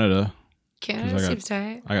to Canada. Canada seems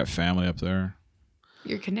tight. I got family up there.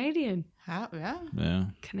 You're Canadian. Yeah. Yeah.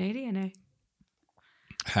 Canadian, eh?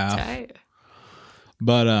 Half. Tight.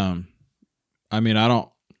 But I mean,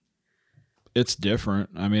 it's different.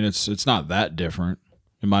 I mean, it's not that different.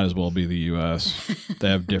 It might as well be the U.S. They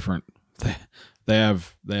have different. They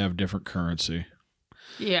have different currency.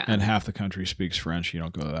 Yeah. And half the country speaks French. You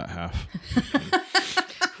don't go to that half.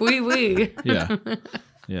 Oui. Yeah.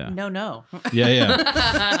 Yeah. No.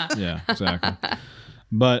 Yeah. Yeah, exactly.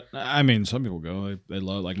 But I mean, some people go. They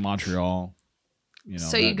love like Montreal. You know.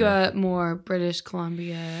 So you got more British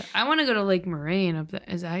Columbia. I want to go to Lake Moraine up there.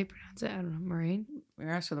 Is that how you pronounce it? I don't know. Moraine.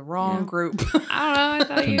 You're asking the wrong group. I don't know. I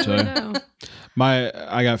thought you would know.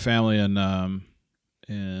 I got family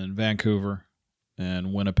in Vancouver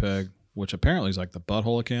and Winnipeg, which apparently is like the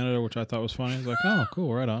butthole of Canada, which I thought was funny. It's like, oh,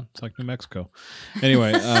 cool, right on. It's like New Mexico.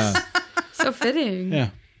 Anyway, So fitting. Yeah.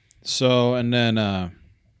 So, and then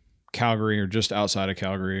Calgary or just outside of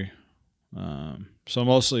Calgary. So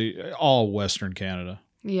mostly all Western Canada.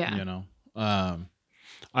 Yeah. You know, I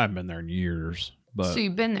haven't been there in years, but So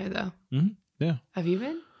you've been there though? Mhm. Yeah. Have you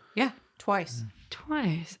been? Yeah, twice.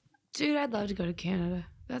 Twice. Dude, I'd love to go to Canada.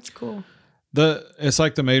 That's cool. It's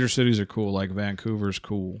like the major cities are cool. Like Vancouver's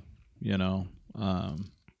cool, you know.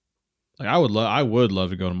 Like I would love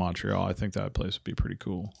to go to Montreal. I think that place would be pretty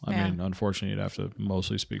cool. I mean, unfortunately, you'd have to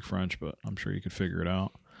mostly speak French, but I'm sure you could figure it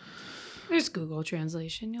out. There's Google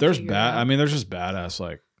Translation. You'll There's figure it out. I mean, there's just badass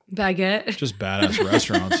like baguette. just badass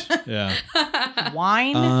restaurants. Yeah.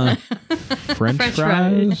 Wine. French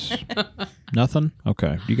fries. Nothing.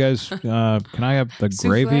 Okay. You guys, can I have the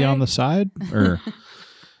gravy Souffle? on the side? Or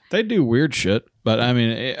they do weird shit, but I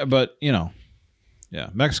mean, but you know, yeah.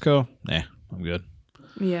 Mexico. Nah, I'm good.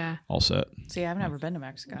 Yeah. All set. See, I've never been to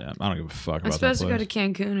Mexico. Yeah, I don't give a fuck I'm about that supposed to go to place.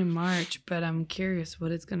 Cancun in March, but I'm curious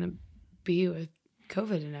what it's going to be with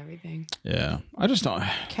COVID and everything. Yeah, I just don't.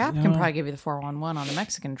 Cap you can know, probably give you the 411 on the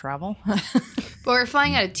Mexican travel. But we're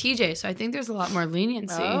flying out of TJ, so I think there's a lot more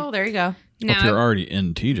leniency. Oh, there you go. Well, if you're already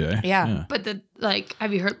in TJ. Yeah. But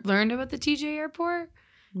have you learned about the TJ airport?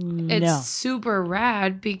 It's No. super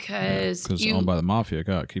rad because Because it's owned by the mafia.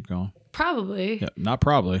 God, keep going. probably. Yeah, not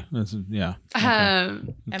probably. Yeah. Okay.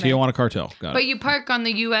 Tijuana cartel. Got But it. you park on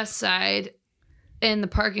the U.S. side in the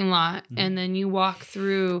parking lot, and then you walk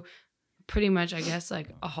through pretty much, I guess, like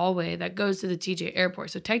a hallway that goes to the TJ airport.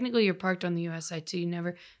 So technically you're parked on the U.S. side, so you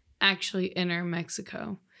never actually enter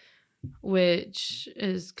Mexico, which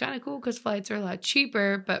is kind of cool because flights are a lot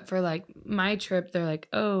cheaper. But for like my trip, they're like,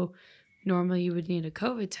 oh, normally you would need a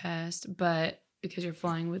COVID test, but because you're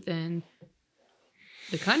flying within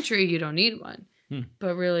the country, you don't need one.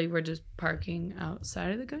 But really, we're just parking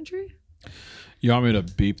outside of the country. You want me to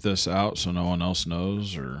beep this out so no one else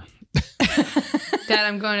knows, or That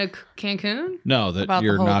I'm going to Cancun? no, that About the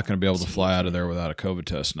you're whole not going to be able to fly out of there without a COVID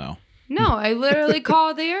test now? No, I literally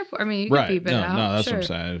called the airport. I mean, you can Right? beep it No, out. no, that's sure.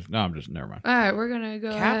 what I'm saying. No, I'm just never mind. All right, we're gonna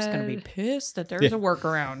go. Cap's going to be ahead. pissed that there's Yeah. a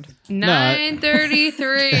workaround.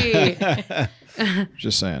 9:33.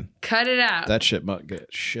 Just saying Cut it out. that shit might get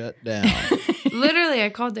shut down. Literally, I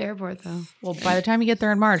called the airport though. Well, by the time you get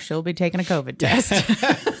there in March, you'll be taking a COVID test.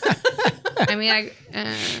 I mean, all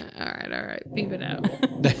right, beep it out.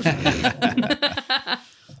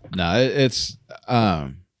 No,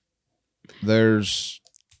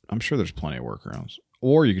 I'm sure there's plenty of workarounds.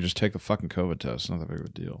 Or you could just take the fucking COVID test. It's not that big of a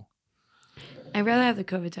deal. I'd rather have the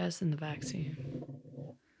COVID test than the vaccine.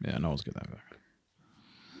 Yeah, no one's getting that back.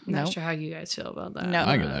 Not Nope. sure how you guys feel about that. No.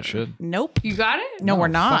 I get that shit. Nope. You got it? No, we're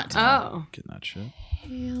fuck not. no. Oh, Getting that shit.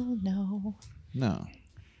 Hell no. No.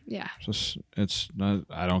 yeah. It's not,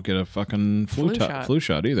 I don't get a fucking Flu shot. flu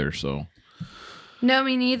shot either, so. No,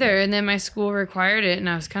 me neither. And then my school required it, and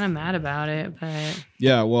I was kind of mad about it. But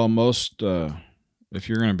Yeah, well, most, if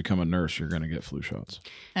you're going to become a nurse, you're going to get flu shots.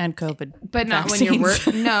 And COVID. But not when you're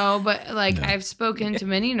vaccines. No, but like No. I've spoken to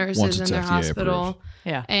many Once nurses in it's their FDA hospital, approved.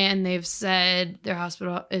 Yeah. and they've said their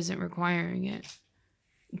hospital isn't requiring it.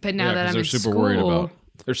 But now Yeah, that 'cause I'm they're in super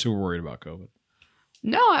school, worried about COVID.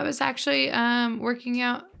 no, I was actually working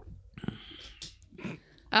out.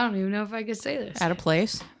 I don't even know if I could say this. At a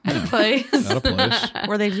place At a place. At a place.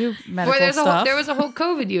 where they do medical Where stuff. there was a whole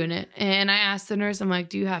COVID unit, and I asked the nurse, I'm like,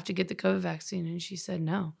 "Do you have to get the COVID vaccine?" And she said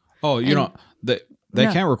no. Oh, you And- know, they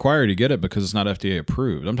can't require you to get it because it's not FDA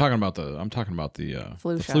approved. I'm talking about the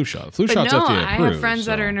Flu the shot. flu shot. The flu But shot's no, FDA I approved. have friends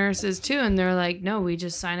that so- are nurses too, and they're like, "No, we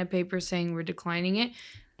just sign a paper saying we're declining it,"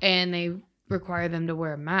 and they require them to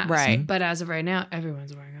wear a mask. Right. But as of right now,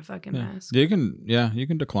 everyone's wearing a fucking mask. You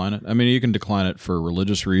can decline it. I mean, you can decline it for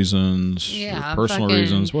religious reasons, Yeah, personal fucking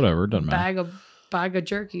reasons, whatever. It doesn't matter. Bag of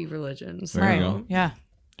jerky religions. There you go. Yeah.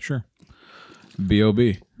 Sure.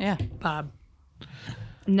 B.O.B. Yeah. Bob.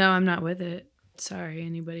 No, I'm not with it. Sorry,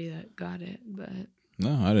 anybody that got it, but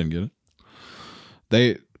No, I didn't get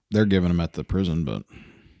it. They're giving them at the prison, but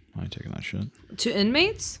I ain't taking that shit. to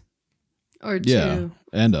inmates or to Yeah,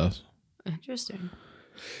 and us. Interesting.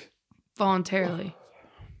 Voluntarily.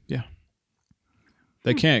 Yeah.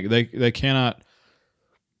 They can't. They cannot.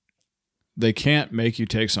 They can't make you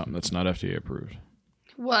take something that's not FDA approved.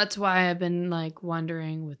 Well, that's why I've been like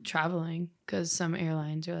wondering with traveling, because some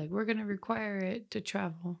airlines are like, we're going to require it to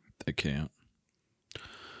travel. They can't.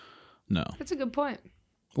 No. That's a good point.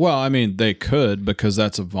 Well, I mean, they could because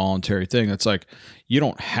that's a voluntary thing. It's like you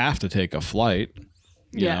don't have to take a flight.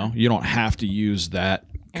 You know, you don't have to use that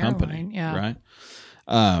company, Airline, yeah. right?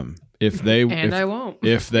 If they I won't.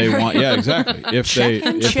 if they want, yeah, exactly. If they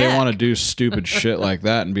check. want to do stupid shit like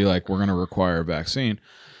that and be like, we're going to require a vaccine,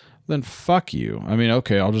 then fuck you. I mean,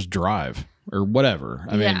 okay, I'll just drive. or whatever.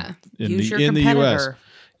 I Yeah. mean, Use your in the U.S. competitor.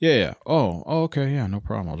 Yeah. Oh, okay. Yeah, no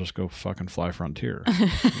problem. I'll just go fucking fly Frontier.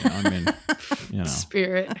 I mean,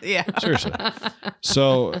 Spirit. Yeah. seriously.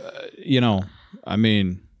 So, I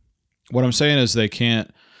mean, what I'm saying is they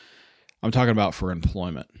can't. I'm talking about for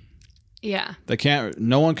employment. Yeah. They can't.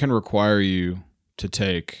 No one can require you to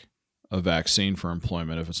take a vaccine for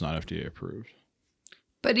employment if it's not FDA approved.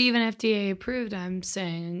 But even FDA approved, I'm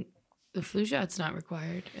saying the flu shot's not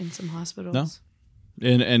required in some hospitals. No.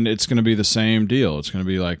 And it's going to be the same deal. It's going to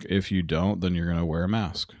be like, if you don't, then you're going to wear a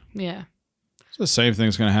mask. Yeah. So the same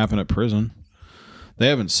thing's going to happen at prison. They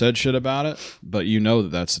haven't said shit about it, but you know that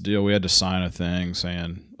that's the deal. We had to sign a thing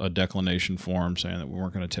saying, a declination form saying that we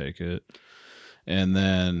weren't going to take it. And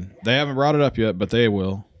then they haven't brought it up yet, but they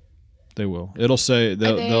will. They will. It'll say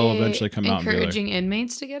they'll eventually come out and be like, encouraging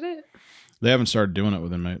inmates to get it? they haven't started doing it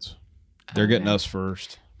with inmates. They're getting us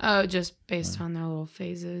first. Oh, just based on their little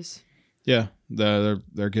phases. Yeah,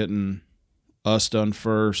 they're getting us done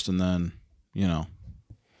first, and then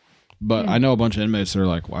But I know a bunch of inmates that are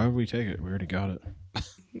like, "Why would we take it? We already got it."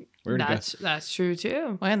 That's true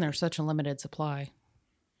too. Well, and there's such a limited supply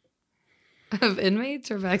of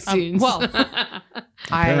inmates or vaccines. Well,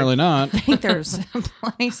 apparently not. I think there's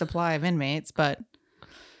plenty supply of inmates, but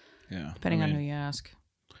depending on who you ask,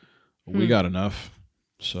 we got enough.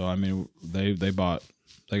 So I mean, they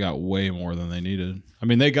got way more than they needed. I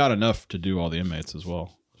mean, they got enough to do all the inmates as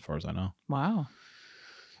well, as far as I know. Wow.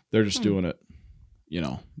 They're just doing it,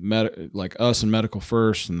 like us and medical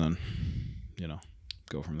first, and then,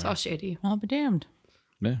 go from there. It's all shady. I'll be damned.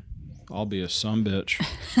 Yeah. I'll be a sumbitch.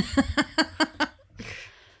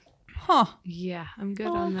 Huh. Yeah, I'm good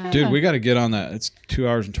on that. Dude, we got to get on that. It's 2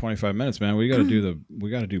 hours and 25 minutes, man. We got to do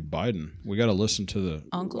Biden. We got to listen to the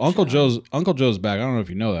Uncle Joe's back. I don't know if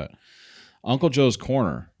you know that. Uncle Joe's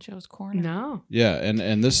Corner. Joe's Corner. No. Yeah,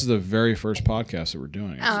 and this is the very first podcast that we're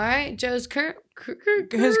doing. All right, Joe's Corner.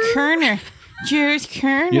 Joe's Corner.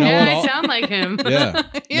 You know what? I sound like him. Yeah.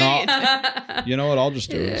 No, you know what? I'll just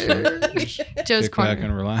do it. So Joe's kick Corner. back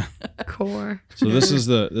and relax. Core. So this is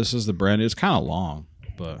the brand. It's kind of long,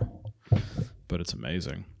 but it's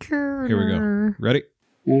amazing. Here we go. Ready?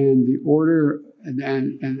 And the order and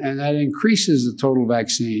that increases the total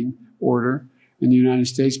vaccine order in the United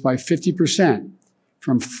States by 50%,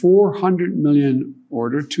 from 400 million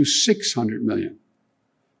order to 600 million.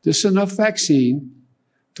 This is enough vaccine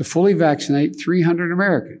to fully vaccinate 300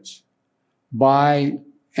 Americans by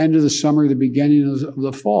end of the summer, the beginning of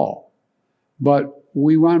the fall. But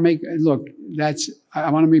we want to I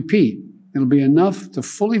want to repeat, it'll be enough to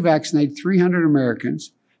fully vaccinate 300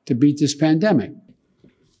 Americans to beat this pandemic.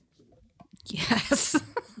 Yes.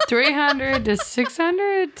 300 to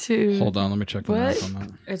 600 to... Hold on, let me check the math on that.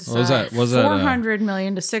 It's What was that? Was that 400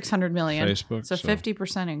 million to 600 million. Facebook? It's a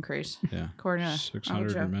 50% increase. Yeah. According to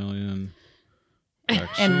 600 million.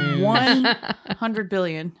 And 100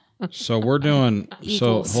 billion. So we're doing.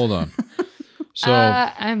 Equals. So hold on. So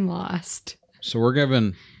I'm lost. So we're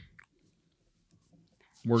giving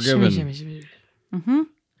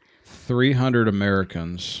 300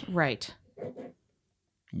 Americans. Right.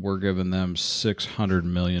 We're giving them 600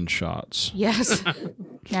 million shots. Yes.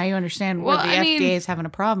 Now you understand where the FDA is having a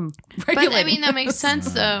problem. But I mean, that makes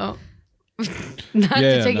sense though. Not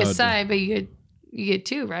to take a side, but you get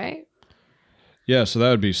two, right? Yeah, so that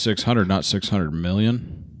would be 600, not 600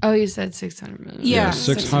 million. Oh, you said 600 million. Yeah,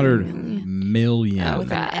 600 million.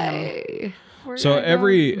 Okay. So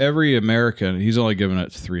every American, he's only giving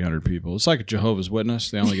it to 300 people. It's like a Jehovah's Witness.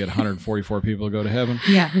 They only get 144 people to go to heaven.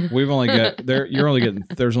 Yeah.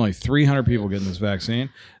 There's only 300 people getting this vaccine.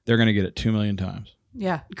 They're going to get it 2 million times.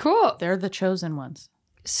 Yeah. Cool. They're the chosen ones.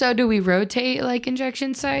 So do we rotate like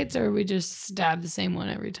injection sites, or we just stab the same one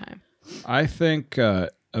every time? I think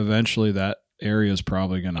eventually that area is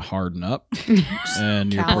probably going to harden up,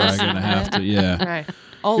 and you're probably going to have to, Right.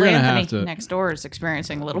 Old Anthony next door is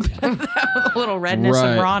experiencing a little bit of that with a little redness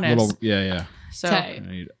and rawness. Yeah. So I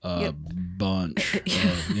need a bunch.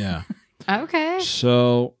 Yeah. Okay.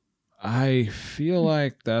 So I feel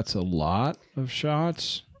like that's a lot of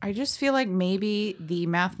shots. I just feel like maybe the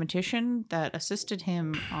mathematician that assisted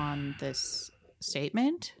him on this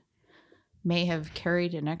statement may have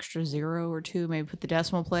carried an extra 0 or 2, maybe put the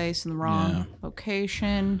decimal place in the wrong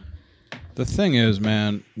location. The thing is,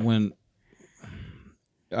 man,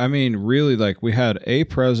 really, like, we had a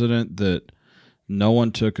president that no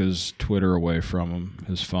one took his Twitter away from him,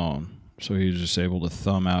 his phone. So he was just able to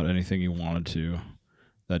thumb out anything he wanted to.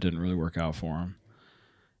 That didn't really work out for him.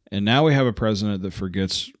 And now we have a president that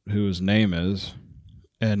forgets who his name is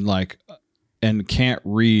and can't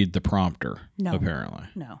read the prompter, apparently.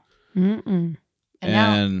 No. Mm-mm.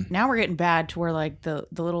 And now we're getting bad to where like the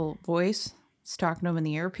little voice is talking to him in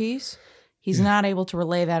the earpiece. He's not able to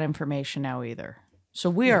relay that information now either. So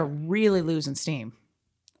we are really losing steam.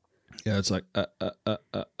 Yeah, it's like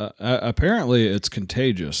apparently it's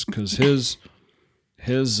contagious because his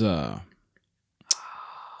is it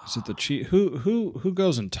the chief who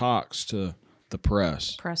goes and talks to the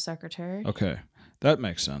press? Press secretary. Okay, that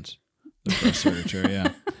makes sense. The press secretary,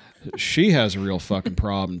 yeah. She has a real fucking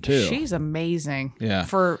problem too. She's amazing. Yeah.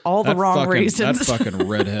 For all the wrong reasons. That fucking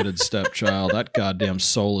redheaded stepchild, that goddamn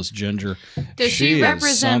soulless ginger. Does she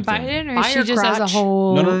represent Biden, or she just as a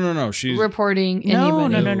whole? No. She's reporting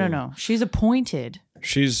anybody. No. She's appointed.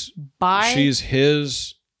 She's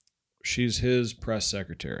his press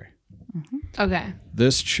secretary. Mm-hmm. Okay.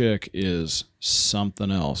 This chick is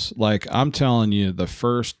something else. Like, I'm telling you, the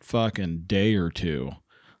first fucking day or two,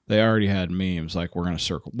 they already had memes. Like, we're gonna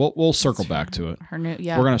circle. We'll circle back to it. We're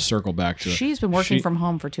gonna circle back to it. She's been working from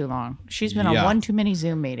home for too long. She's been on one too many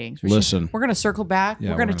Zoom meetings. Listen, we're gonna circle back. Yeah,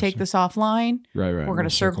 we're gonna take this offline. Right. We're gonna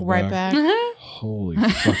circle right back. Holy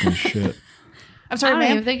fucking shit! I'm sorry, I man.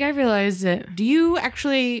 don't even think I realized it. Do you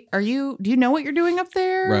actually? Do you know what you're doing up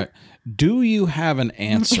there? Right. Do you have an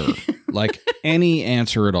answer? Like any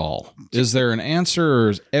answer at all? Is there an answer, or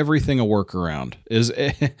is everything a workaround?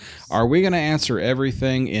 Are we going to answer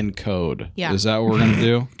everything in code? Yeah. Is that what we're going to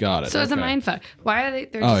do? Got it. So it's a mind fuck. Why are they?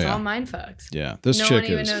 They're just all mind fucks. Yeah. This no chick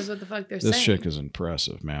one even knows what the fuck they're saying. This chick is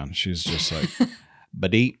impressive, man. She's just like,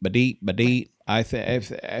 badeet.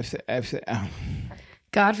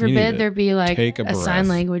 God forbid there be like a sign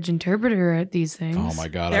language interpreter at these things. Oh my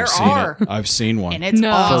God, there are. I've seen one. And it's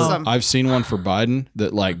awesome. I've seen one for Biden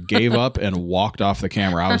that like gave up and walked off the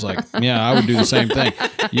camera. I was like, yeah, I would do the same thing.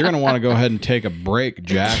 You're going to want to go ahead and take a break,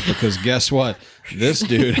 Jack, because guess what? This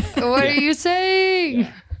dude. What are you saying?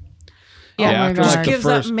 Yeah, after just like gives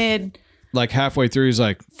up mid. Like halfway through, he's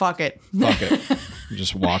like, fuck it. He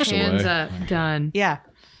just walks Hands away. up, done. Yeah.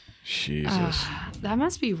 Jesus. That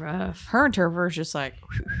must be rough. Her interpreter's just like.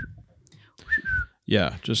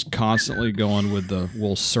 Yeah, just constantly going with the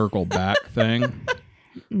we'll circle back thing.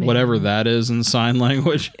 Whatever that is in sign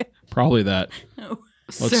language. Probably that.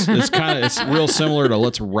 It's real similar to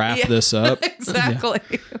let's wrap this up. Exactly.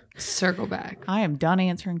 Yeah. Circle back. I am done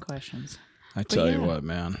answering questions. I tell you what,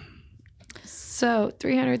 man. So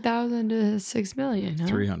 300,000 to 6 million. Huh?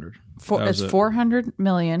 300. It's 400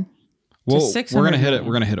 million. Well, to 600 we're gonna hit million. it.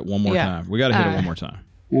 We're gonna hit it one more time. We got to hit it one more time.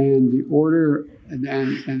 And the order, and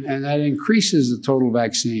that increases the total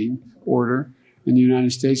vaccine order in the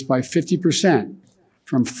United States by 50%,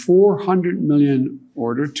 from 400 million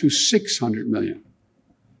order to 600 million.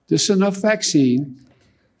 This is enough vaccine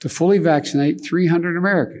to fully vaccinate 300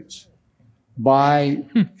 Americans by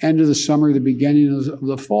end of the summer, the beginning of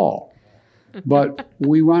the fall. But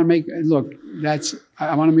we want to make, look,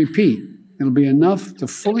 I want to repeat, it'll be enough to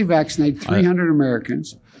fully vaccinate 300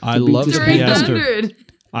 Americans. I love that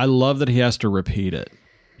he has to repeat it.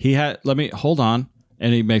 Hold on,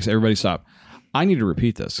 and he makes everybody stop. I need to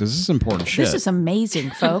repeat this because this is important shit. This is amazing,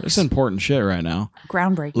 folks. This is important shit right now.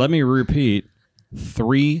 Groundbreaking. Let me repeat: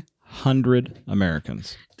 300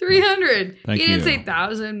 Americans. 300. Thank He didn't you. say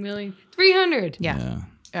 1,000 million. 300. Yeah.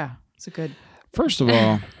 It's a good. First of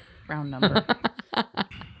all, round number. I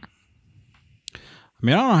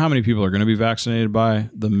mean, I don't know how many people are going to be vaccinated by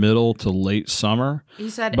the middle to late summer. He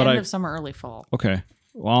said but end of summer, early fall. Okay.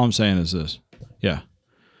 Well, all I'm saying is this. Yeah.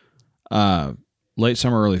 Late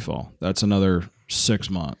summer, early fall. That's another 6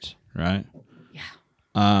 months, right? Yeah.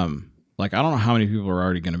 Like, I don't know how many people are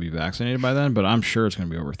already going to be vaccinated by then, but I'm sure it's going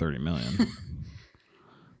to be over 30 million.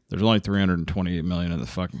 There's only 328 million in the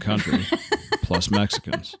fucking country, plus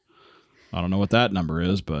Mexicans. I don't know what that number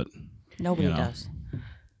is, but nobody does.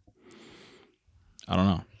 I don't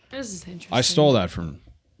know. This is interesting. I stole that from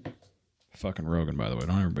fucking Rogan, by the way.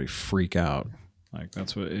 Don't everybody freak out. Like,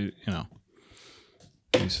 that's what,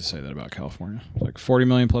 I used to say that about California. Like 40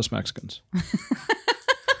 million plus Mexicans.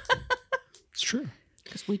 It's true.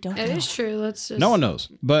 Because we don't know. It is true. Let's just. No one knows.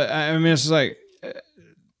 But, I mean, it's like,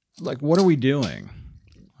 what are we doing?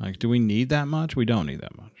 Like, do we need that much? We don't need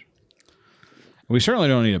that much. We certainly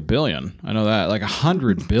don't need 1 billion. I know that. Like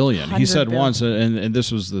 100 billion. He said once, and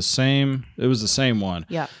this was the same. It was the same one.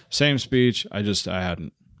 Yeah. Same speech.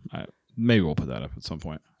 Maybe we'll put that up at some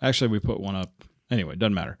point. Actually, we put one up. Anyway,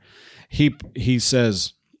 doesn't matter. He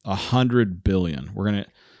says 100 billion.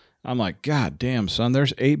 I'm like, God damn, son.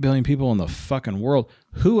 There's 8 billion people in the fucking world.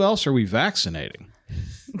 Who else are we vaccinating?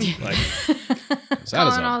 Like, that is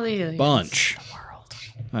a bunch.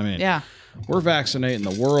 I mean, yeah. We're vaccinating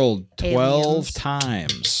the world 12 Aliens.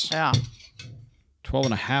 times. Yeah. 12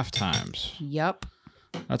 and a half times. Yep.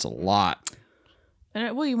 That's a lot.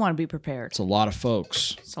 And well, you want to be prepared. It's a lot of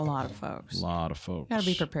folks. It's a lot of folks. A lot of folks. Got to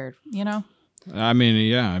be prepared, you know? I mean,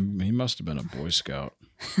 yeah, he must have been a Boy Scout.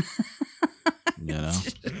 You know?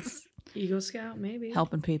 Eagle Scout, maybe.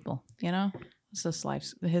 Helping people, you know? It's just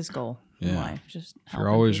his goal in life. Just if you're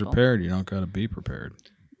always prepared, you don't got to be prepared.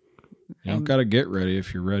 You don't got to get ready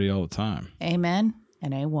if you're ready all the time. Amen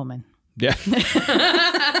and a woman. Yeah.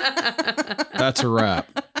 That's a wrap.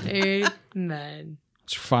 Amen.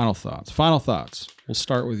 What's your final thoughts? Final thoughts. We'll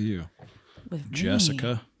start with you. With me.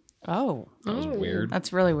 Jessica. Oh. That was weird.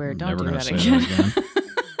 That's really weird. Don't Never do gonna that say again. that again.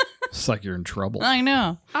 It's like you're in trouble. I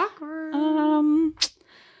know. Awkward.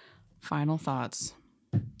 Final thoughts.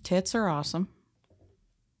 Tits are awesome.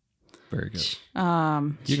 Very good.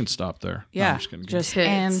 You can stop there. No, Yeah. I'm just kidding. Tits.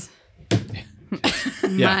 And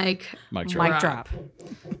Yeah. Mic drop.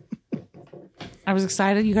 I was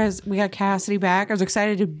excited. You guys, we got Cassidy back. I was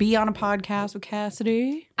excited to be on a podcast with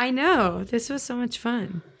Cassidy. I know. This was so much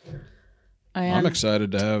fun. I'm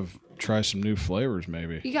excited to try some new flavors,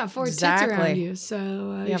 maybe. You got 4 tits around you,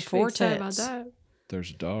 so you have should 4 be excited tits. about that. There's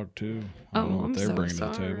a dog, too. I don't know what I'm they're so bringing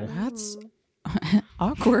sorry. to the table. That's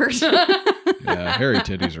awkward. Yeah, hairy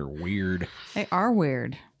titties are weird. They are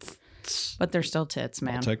weird. But they're still tits,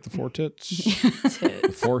 man. I'll take the 4 tits.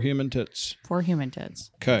 The 4 human tits. 4 human tits.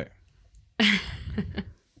 Okay.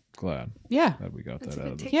 Glad Yeah. we got that out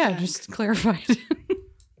of the way. Yeah, just clarified.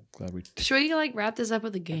 Glad we. Should we wrap this up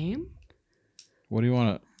with a game? What do you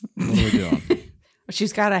want to? What are we doing?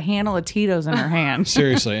 She's got a handle of Tito's in her hand.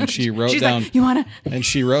 Seriously, and she wrote She's down. like, you want to? And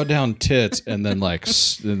she wrote down tits, and then like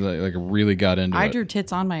really got into I it. drew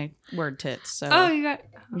tits on my word tits. So You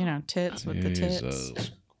got tits with the tits.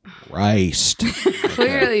 Jesus Christ.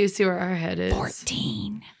 clearly you see where our head is.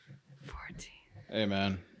 14. Hey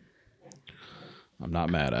man, I'm not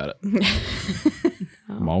mad at it.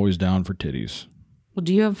 I'm always down for titties. Well,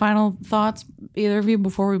 do you have final thoughts, either of you,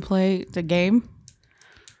 before we play the game?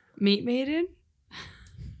 Meat Maiden?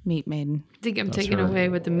 Meat Maiden. I think I'm That's taking her. away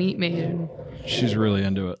with the Meat Maiden. She's really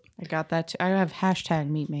into it. I got that too. I have hashtag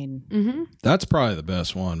Meat Maiden. Mm-hmm. That's probably the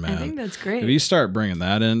best one, man. I think that's great. If you start bringing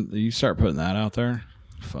that in, you start putting that out there,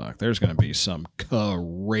 fuck, there's going to be some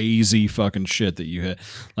crazy fucking shit that you hit.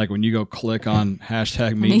 Like when you go click on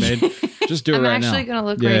hashtag Meat Made, just do it I'm right now. actually gonna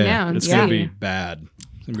look right now and It's see. going to be bad.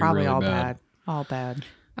 It's gonna be Probably really all bad. bad. All bad.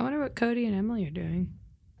 I wonder what Cody and Emily are doing.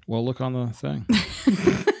 Well, look on the thing.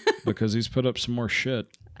 Because he's put up some more shit.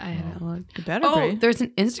 I haven't looked. It better be. There's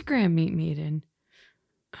an Instagram Meat Maiden.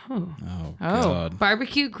 Oh, God.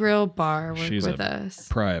 Barbecue Grill Bar worked She's with us.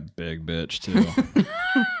 Probably a big bitch, too.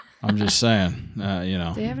 I'm just saying, you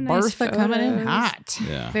know. They have nice Bertha coming in photos. hot.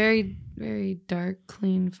 Yeah. Very, very dark,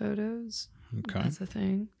 clean photos. Okay. That's a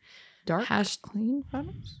thing. Dark, clean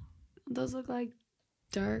photos? Those look like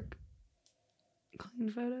dark, clean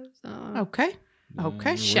photos. Okay.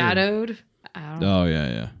 Okay. Shadowed. I don't know. Oh,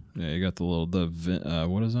 yeah. Yeah, you got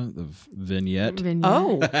what is that? The vignette?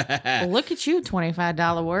 Oh, well, look at you,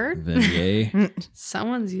 $25 word. Vignette.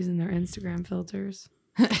 Someone's using their Instagram filters.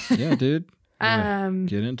 Yeah, dude. Yeah, Um,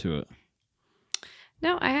 get into it.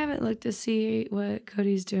 No, I haven't looked to see what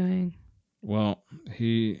Cody's doing. Well,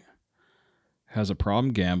 he has a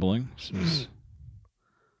problem gambling. So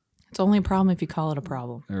It's only a problem if you call it a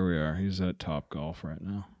problem. there we are. He's at Top Golf right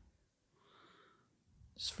now.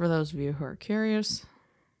 Just for those of you who are curious.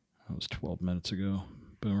 That was 12 minutes ago.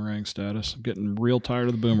 Boomerang status. I'm getting real tired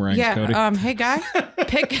of the boomerangs, Yeah. Cody. Hey, guy,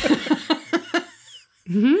 pick.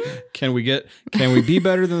 Can we be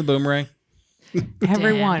better than the boomerang?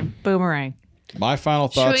 Everyone, boomerang. My final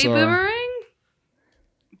thoughts Should we are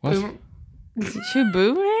boomerang? what? Should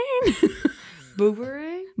boomerang?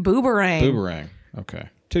 Boomerang? Boomerang. Boomerang. Okay.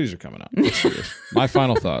 Titties are coming out. Let's do this. My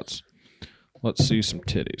final thoughts. Let's see some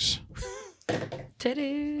titties.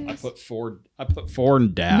 Titties. I put four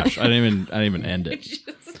and dash. I didn't even end it.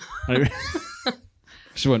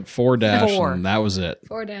 Just went 4 dash and that was it.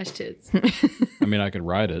 4 dash tits. I mean, I could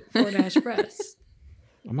write it. 4 dash breasts.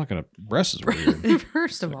 I'm not gonna. Breast is weird.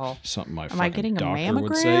 First of all, Something my am I fucking getting a doctor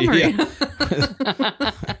would say. mammogram?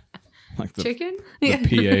 Yeah. Like the Chicken?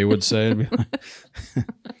 PA would say. It'd be like,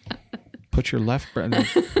 put your left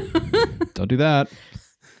breast. Don't do that.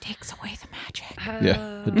 Takes away the magic.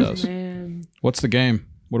 Yeah, it does. Man. What's the game?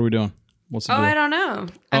 What are we doing? What's the deal? I don't know.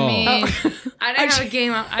 I Oh. mean, I didn't have a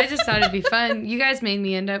game. I just thought it'd be fun. You guys made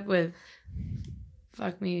me end up with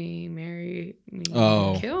fuck me, marry me,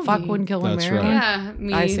 kill me. Fuck wouldn't kill and That's marry right. one? Yeah,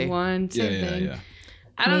 me I see. one, same thing. Yeah.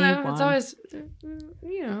 I don't Me know. one. It's always,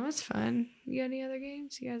 it's fun. You got any other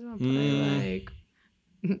games you guys want to play?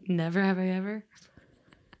 Like, never have I ever.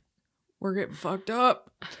 We're getting fucked up.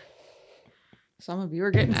 Some of you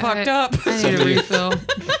are getting All fucked right. up. I need a refill.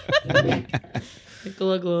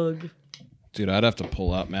 Glug glug. Dude, I'd have to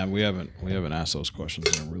pull up, man. We haven't asked those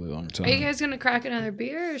questions in a really long time. Are you guys gonna crack another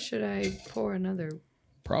beer, or should I pour another?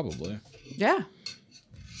 Probably. Yeah.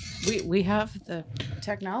 We have the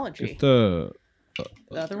technology. Get the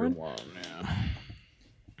other one?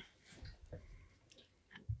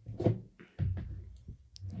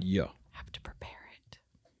 Yeah. Have to prepare it.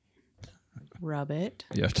 Rub it.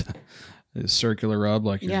 You have to circular rub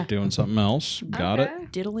like you're Yeah. doing something else. Got Okay.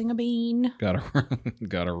 it. Diddling a bean. Gotta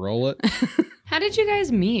roll it. How did you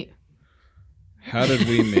guys meet? How did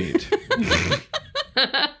we meet?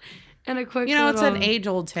 And a quick, You know, it's an little-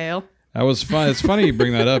 age-old tale. That was fun. It's funny you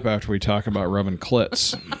bring that up after we talk about rubbing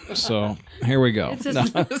clits. So here we go. It's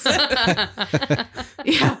just-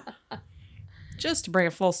 Yeah. Just to bring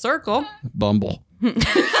it full circle. Bumble.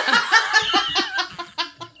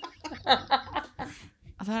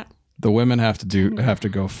 The women have to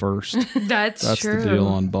go first. That's true. the deal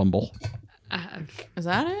on Bumble. Is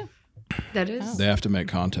that it? That is. They have to make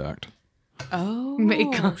contact. Oh,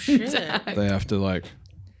 Make shit. contact. They have to like.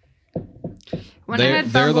 When I had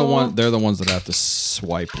They're the Bumble- one. They're the ones that have to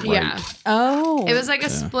swipe right. Yeah. Oh. It was like a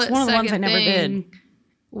split It's one of the second ones I never thing did.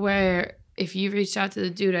 where if you reached out to the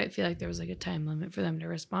dude, I feel like there was like a time limit for them to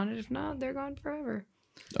respond. And if not, they're gone forever.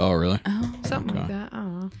 Oh really? Something like Okay. that. I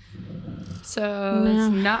don't know. So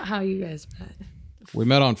it's not how you guys met. We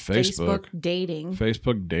met on Facebook. Dating.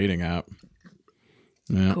 Facebook dating app.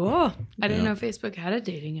 Yeah. Cool. I didn't Yeah. know Facebook had a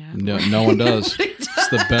dating app. No one does. It's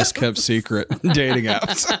the best kept secret dating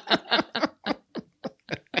apps.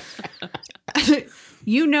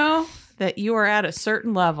 You know that you are at a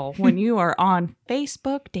certain level when you are on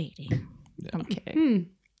Facebook dating. I'm kidding.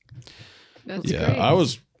 That's Yeah,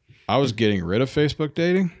 great. I was getting rid of Facebook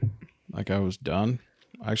dating. Like I was done.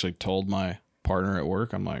 I actually told my partner at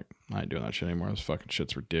work, I'm like, I ain't doing that shit anymore. This fucking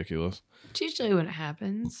shit's ridiculous. It's usually when it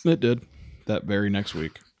happens. It did. That very next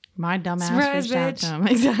week. My dumbass Surprise, reached out bitch. to him.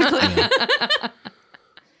 Exactly.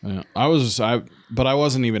 Yeah. But I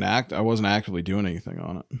wasn't even I wasn't actively doing anything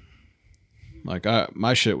on it. Like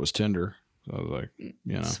my shit was Tinder. So I was like, you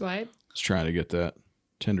know, Swipe. I was trying to get that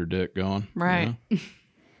Tinder dick going. you Right. know?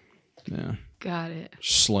 Yeah. Got it.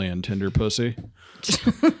 Slaying Tinder pussy.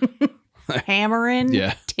 Hammering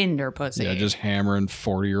Yeah. Tinder pussy. Yeah, just hammering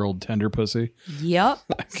 40-year-old Tinder pussy. Yep.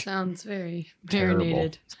 Sounds very Terrible.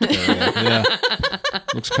 marinated. Terrible. Yeah.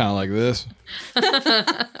 Looks kind of like this.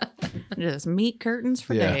 Just meat curtains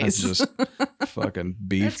for Yeah, days. just fucking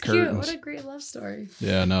beef That's cute. curtains. What a great love story.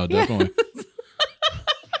 Yeah, no, definitely.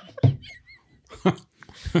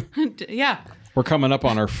 Yeah. We're coming up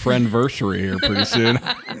on our friendversary here pretty soon.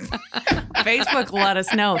 Facebook let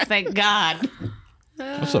us know. Thank God.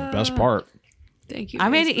 That's the best part. Thank you. I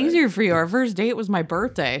made it Facebook. easier for you. Our first date was my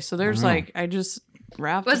birthday. So there's like, I just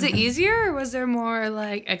wrapped. Was it easier or was there more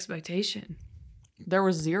like expectation? There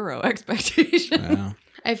was zero expectation. Yeah.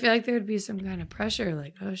 I feel like there would be some kind of pressure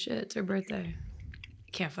like, oh shit, it's her birthday.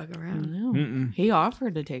 Can't fuck around. No. He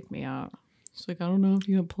offered to take me out. It's like, I don't know if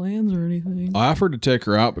you have plans or anything. I offered to take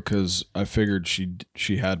her out because I figured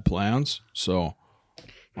she had plans. So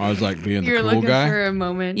I was like being You're the cool looking guy. for a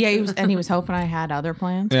moment. Yeah, he was hoping I had other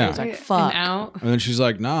plans. Yeah. He was like, An fuck. out. And then she's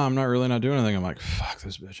like, "Nah, I'm not really not doing anything." I'm like, "Fuck,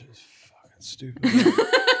 this bitch is fucking stupid."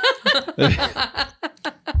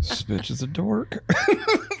 This bitch is a dork.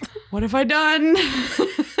 What have I done?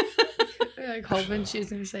 You're like hoping she's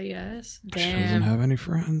gonna say yes. She doesn't Damn. have any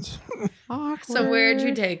friends. Awkward. So where'd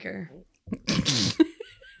you take her?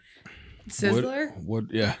 Sizzler? Would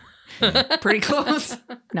yeah. Pretty close.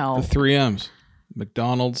 No. The 3 M's.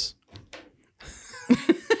 McDonald's.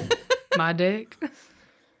 My dick.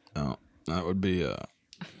 Oh, that would be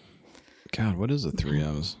God, what is the 3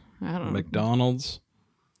 M's? I don't know. McDonald's,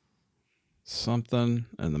 something,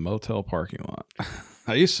 and the motel parking lot.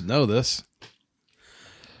 I used to know this.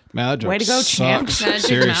 Man, that joke Way to go, champ. sucks. Magic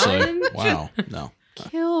Seriously. Mountain? Wow. No.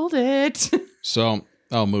 Killed it. So,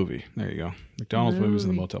 movie. There you go. McDonald's movies in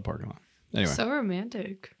the motel parking lot. Anyway. So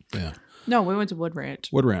romantic. Yeah. No, we went to Wood Ranch.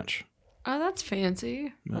 Wood Ranch. Oh, that's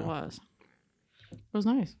fancy. It was. It was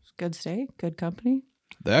nice. It was good stay, good company.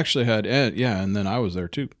 They actually had, and then I was there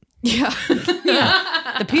too. Yeah.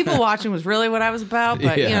 Yeah. The people watching was really what I was about,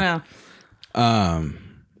 but Yeah. you know,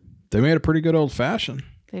 They made a pretty good old fashioned,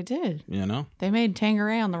 they did. you know? They made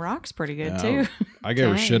Tanqueray on the rocks pretty good Yeah. too. I gave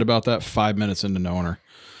her Dang. shit about that 5 minutes into knowing her.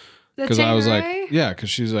 The Because I was like, Tanqueray? yeah, because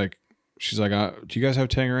she's like, do you guys have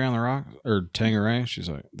Tanqueray on the rock or Tanqueray? She's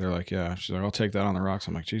like, they're like, yeah. She's like, I'll take that on the rocks.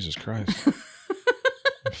 I'm like, Jesus Christ.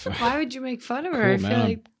 Why would you make fun of her? Cool, I feel man. I'm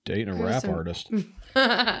like dating a grow rap some- artist.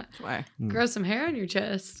 Why? grow some hair on your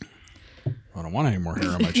chest. I don't want any more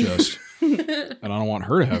hair on my chest. And I don't want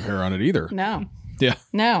her to have hair on it either. No. Yeah.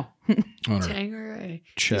 No. On her Tangeray.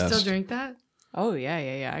 chest. You still drink that? Oh,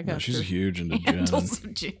 yeah. I got She's through huge into gin. handles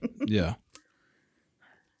of gin. Yeah.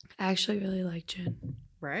 I actually really like gin.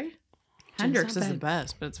 Right? Gin's Hendrix not is the bad.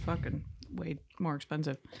 best, but it's fucking way more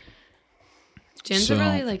expensive. Gin's So-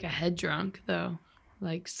 really like a head drunk, though.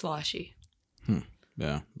 Like sloshy.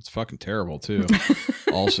 Yeah. It's fucking terrible too.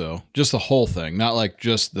 Also, just the whole thing, not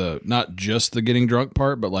just the getting drunk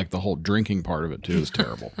part, but like the whole drinking part of it too is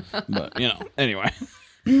terrible. But anyway.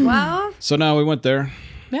 Well, So now we went there.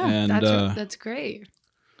 Yeah. And that's great.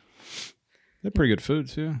 they had pretty good food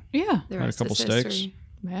too. Yeah. The Had a rest couple is steaks. history.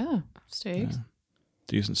 Yeah. Steaks.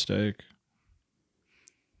 Decent steak.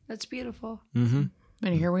 That's beautiful. Mm-hmm.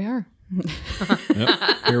 And here we are. Yep.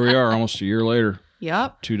 Here we are, almost a year later.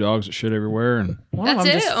 Yep. 2 dogs that shit everywhere, and One of That's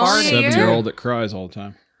them it? just Only a farted. year? 7-year-old that cries all the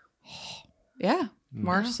time. Yeah.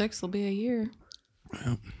 March 6th will be a year.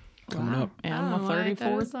 Coming up. And Oh, my I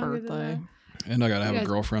thought it was 34th longer than birthday. And I gotta have You a guys-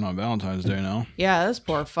 girlfriend on Valentine's Day now. Yeah, this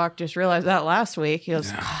poor fuck just realized that last week. He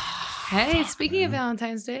goes, Hey, speaking of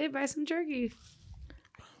Valentine's Day, buy some jerky.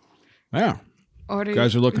 Yeah. Order You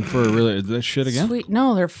guys are looking for this shit again? sweet.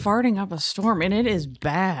 No, they're farting up a storm, and it is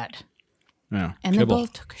bad. Yeah. And Kibble. they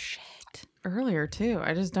both took a shit earlier, too.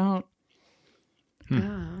 I just don't.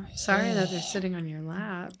 Oh, sorry that they're sitting on your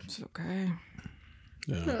lap. It's okay.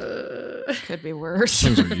 Yeah. Could be worse.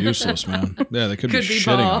 Things are useless, man. Yeah, they could be Could be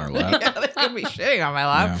shitting ball. on our lap. Yeah, they could be shitting on my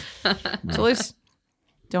lap. Yeah. So at least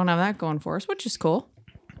don't have that going for us, which is cool.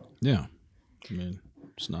 Yeah. I mean,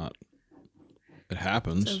 it's not. It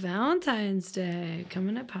happens. So Valentine's Day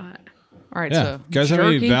coming up hot. All right, Yeah. so You guys have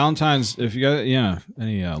any jerky, Valentine's? If you got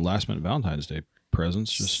any last minute Valentine's Day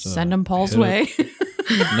presents, just send them Paul's hit way. it.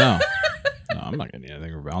 No, I'm not getting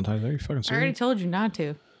anything for Valentine's Day. Are you fucking I already serious? told you not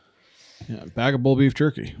to. Yeah, bag of bull beef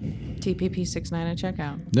jerky. TPP 69 at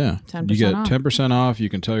checkout. Yeah, 10% you get off. 10% off. You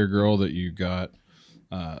can tell your girl that you got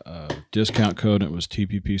a discount code. And it was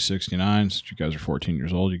TPP 69. Since you guys are 14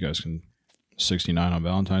 years old, you guys can 69 on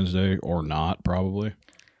Valentine's Day or not, probably.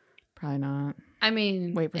 Probably not. I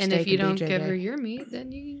mean, Wait for and steak if you and don't BJ give her Day. your meat,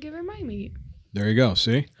 then you can give her my meat. There you go.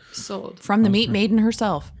 See, Sold. From the meat maiden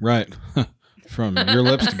herself. right from your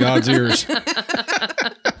lips to God's ears.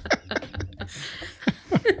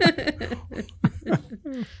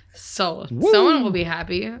 Sold. Someone will be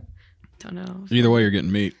happy. Don't know. Either way, you're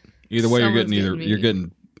getting meat. Either way, Someone's you're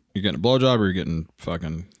getting getting a blowjob or you're getting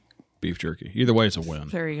fucking beef jerky. Either way, it's a win.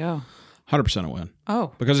 There you go. 100% a win.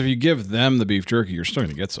 Oh, Because if you give them the beef jerky, you're still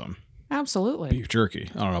going to get some absolutely. beef jerky.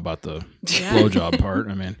 I don't know about the blowjob part.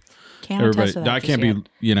 I mean, Can't everybody, attest to that I just can't yet.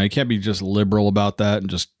 be, you can't be just liberal about that and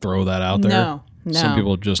just throw that out there. No. Some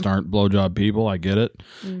people just aren't blowjob people. I get it.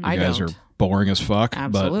 You I guys don't. are boring as fuck.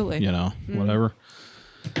 Absolutely. But, whatever.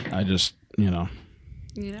 I just,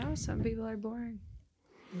 Some people are boring.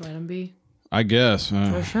 Let them be. I guess.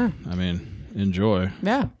 For sure. I mean, enjoy.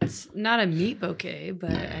 Yeah. It's not a meat bouquet,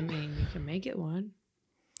 but I mean, you can make it one.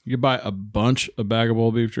 You could buy a bunch of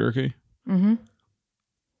bagable beef jerky, Mm-hmm.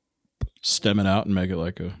 stem it out, and make it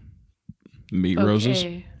like a meat roses.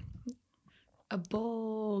 Bouquet. A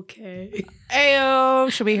bouquet.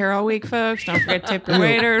 Ayo, she'll be here all week, folks. Don't forget to tip your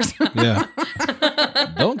waiters. Yeah.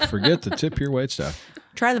 Don't forget to tip your waitstaff.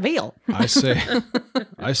 Try the veal. I say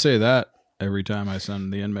that every time I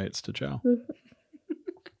send the inmates to chow.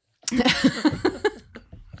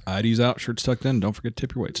 ID's out, shirt's tucked in. Don't forget to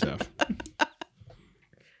tip your waitstaff.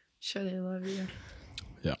 Sure, they love you.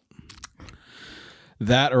 Yeah.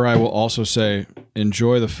 That, or I will also say,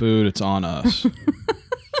 enjoy the food. It's on us.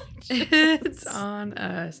 It's on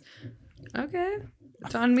us. Okay.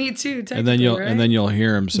 It's on me too. and then you'll right? you'll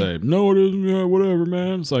hear him say, "No, it isn't. Yeah, whatever,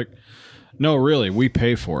 man." It's like, no, really, we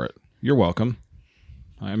pay for it. You're welcome.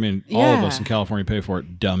 I mean, all of us in California pay for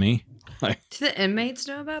it, dummy. Like, do the inmates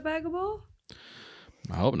know about Bagable?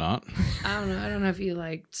 I hope not. I don't know. I don't know if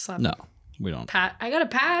you slap. No, we don't. I got a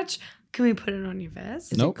patch. Can we put it on your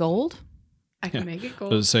vest? Is it gold? I can make it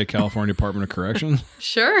gold. Does it say California Department of Corrections?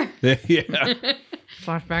 Sure. Yeah.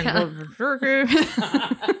 Flashback gold jerky.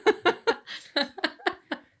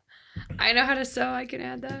 I know how to sew. I can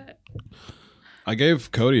add that. I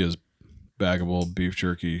gave Cody his bagable beef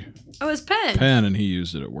jerky Oh, it's pen. pen, and he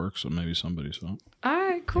used it at work, so maybe somebody saw it. All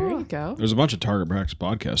right, cool. There you go. There's a bunch of Target Practice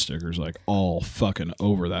podcast stickers like all fucking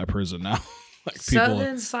over that prison now. Like So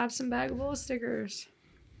then slap some Bagable stickers.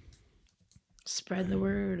 Spread the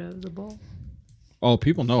word of the bowl. Oh,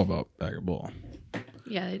 people know about Bag of Bull.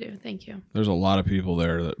 Yeah, they do. Thank you. There's a lot of people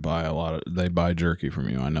there that they buy jerky from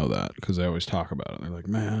you. I know that because they always talk about it. They're like,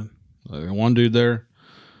 man, like one dude there,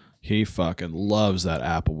 he fucking loves that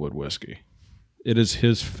Applewood whiskey. It is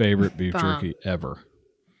his favorite beef Bomb. jerky ever.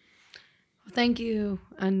 Thank you,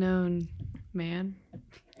 unknown man.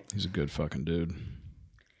 He's a good fucking dude.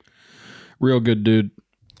 Real good dude.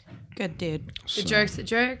 Good dude. The jerk's the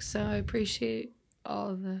jerks, so I appreciate all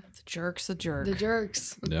of the jerks. The jerk. The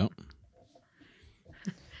jerks. Yep.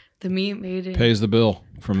 The meat made pays the bill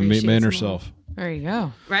from the meat man Appreciates herself. There you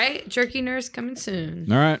go. Right? Jerky nurse coming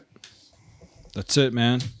soon. All right. That's it,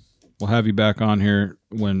 man. We'll have you back on here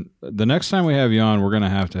when the next time we have you on. We're gonna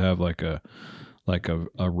have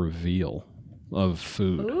a reveal of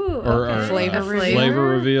food. Ooh, or okay. Flavor reveal? Flavor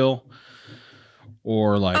reveal.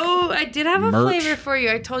 Or like I did have a merch. flavor for you.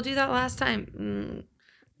 I told you that last time.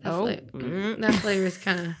 That flavor's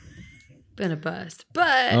kind of been a bust.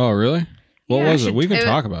 But Oh, really? What Yeah, was it? We can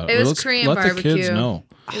talk about it. It was Let's Korean let barbecue. the kids know.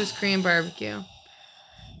 It was Korean barbecue.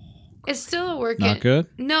 It's still a work Not good?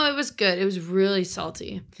 No, it was good. It was really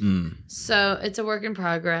salty. So it's a work in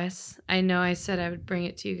progress. I know I said I would bring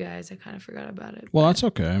it to you guys. I kind of forgot about it. Well, that's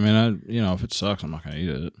okay. I mean, if it sucks, I'm not gonna eat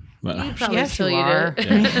it. But You probably Yes, still you eat are. it.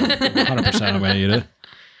 100% I'm gonna eat it.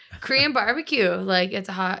 Korean barbecue. Like it's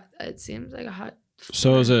a hot. It seems like a hot.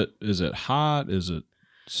 So is it hot? Is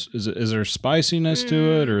there spiciness to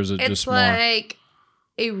it, or is it It's just more? like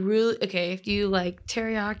a really if you like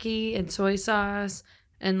teriyaki and soy sauce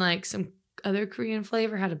and like some other Korean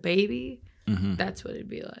flavor had a baby, that's what it'd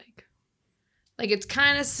be like. Like it's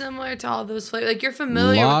kind of similar to all those flavors. Like you're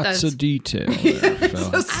familiar with Lots those. of detail. There,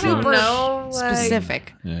 fellas. I don't know. Like,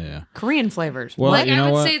 Specific. Yeah. Korean flavors. Well, like you know I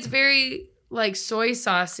would what? say it's very like soy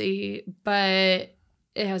saucy, but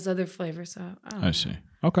it has other flavors. So I don't know. I see.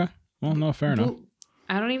 Okay. Well, no, fair enough.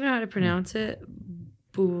 I don't even know how to pronounce it.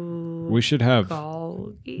 We should have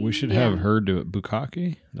Bulgogi? her do it.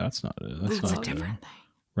 Bukkake? That's not it. That's That's a not different thing.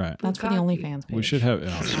 Right. That's for the Bukkake. OnlyFans page. We should have.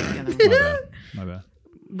 Oh, sorry. My bad.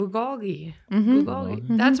 Bulgogi. Mhm.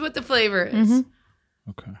 Bulgogi. That's what the flavor is.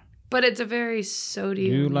 Okay. But it's a very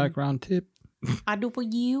sodium. You like round tip? I do for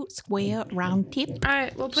you, square, round tip. All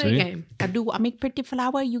right, we'll play See? a game. I make pretty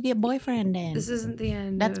flower, you get boyfriend then. This isn't the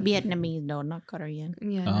end. That's of- Vietnamese though, not Korean.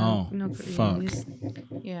 Yeah. Oh, no fuck. Koreans.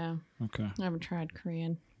 Yeah. Okay. I haven't tried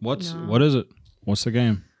Korean. What is it? What's the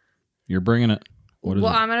game? You're bringing it. What is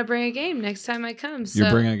Well, it? I'm gonna bring a game next time I come. So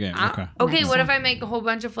You're bringing a game. Okay. Okay. What if I make a whole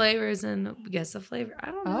bunch of flavors and guess the flavor?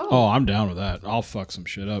 I don't know. Oh, I'm down with that. I'll fuck some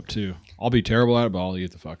shit up too. I'll be terrible at it, but I'll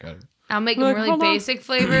eat the fuck out of it. I'll make Like, them really hold on. basic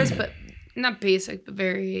flavors, but not basic, but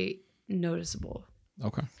very noticeable.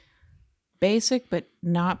 Okay. Basic, but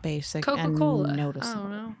not basic. Coca-Cola. And I noticeable.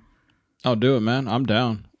 don't know. I'll do it, man. I'm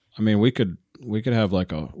down. I mean, we could have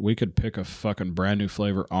we could pick a fucking brand new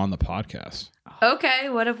flavor on the podcast. Okay.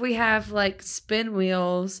 What if we have like spin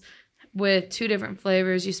wheels with 2 different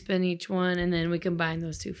flavors? You spin each one, and then we combine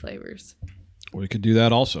those 2 flavors. We could do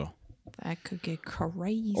that also. That could get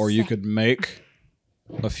crazy. Or you could make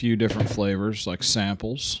a few different flavors, like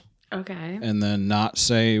samples, Okay. and then not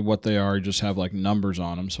say what they are, just have like numbers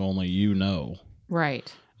on them so only you know.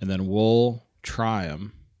 Right. And then we'll try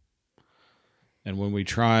them. And when we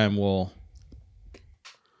try them, we'll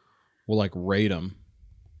like rate them.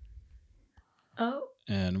 Oh.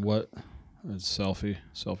 And what? It's selfie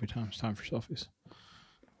time. It's time for selfies.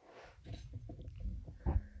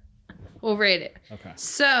 We'll rate it. Okay.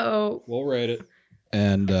 So We'll rate it.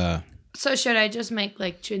 And So should I just make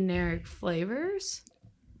like generic flavors?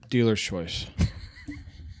 dealer's choice.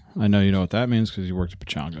 I know you know what that means because you worked at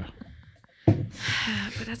Pachanga.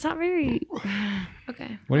 But that's not very.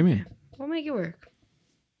 Okay. What do you mean? We'll make it work.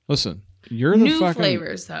 Listen, you're the New fucking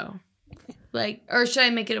flavors though. Like, or should I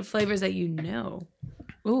make it of flavors that you know?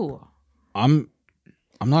 Ooh. I'm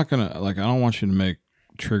not gonna I don't want you to make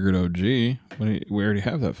triggered OG. We already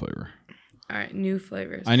have that flavor. All right, new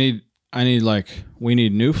flavors. I need we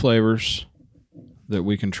need new flavors that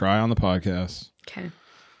we can try on the podcast. Okay.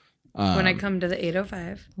 When I come to the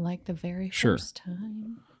 805. Like the very Sure. first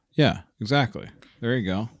time. Yeah, exactly. There you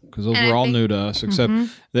go. Because those And were I all think- new to us,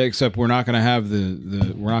 except we're not going to have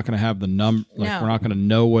the we're not going to have the No. we're not going to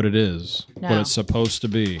know what it is, what No. it's supposed to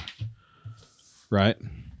be, right?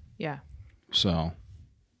 Yeah. So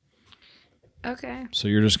Okay.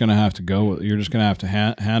 you're just going to have to you're just going to have to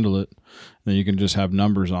handle it. Then you can just have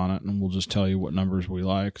numbers on it, and we'll just tell you what numbers we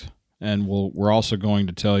liked, and we're also going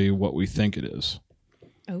to tell you what we think it is.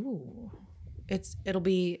 Ooh. It'll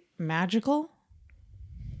be magical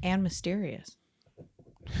and mysterious.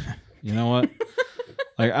 You know what?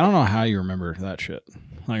 Like, I don't know how you remember that shit.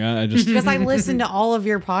 Like, I just Because I listen to all of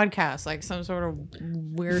your podcasts like some sort of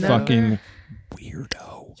weirdo. fucking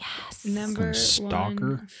weirdo. Yes. Number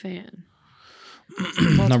stalker. 1 fan.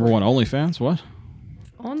 Number 1 OnlyFans. What?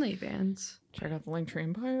 OnlyFans. Check out the link tree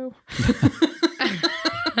in bio.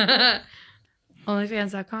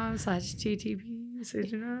 OnlyFans.com/TTP. So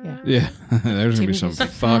do not. Yeah, there's gonna be some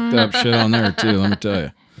fucked up shit on there too. Let me tell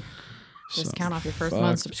you. Discount off your first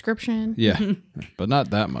month's subscription. Yeah, but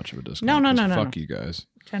not that much of a discount. No. Fuck you guys.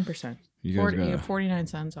 10%. You guys got 49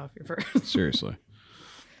 cents off your first. Seriously,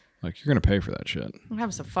 like you're gonna pay for that shit.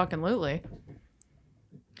 Absolutely.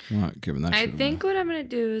 I'm not giving that. I shit think what I'm gonna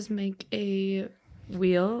do is make a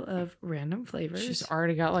wheel of random flavors. She's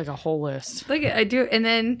already got like a whole list. Look, I do, and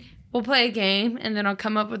then we'll play a game, and then I'll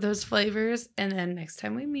come up with those flavors, and then next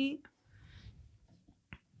time we meet,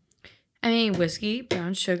 I mean, whiskey,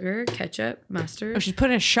 brown sugar, ketchup, mustard. Oh, she's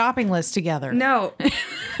putting a shopping list together. No.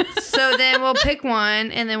 So then we'll pick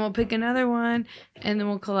one, and then we'll pick another one, and then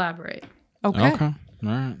we'll collaborate. Okay. Okay. All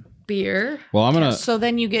right. Beer. Well, I'm gonna. So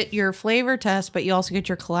then you get your flavor test, but you also get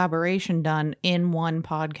your collaboration done in one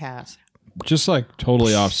podcast. Just like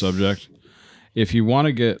totally off subject. If you want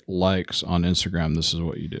to get likes on Instagram, this is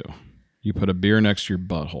what you do. You put a beer next to your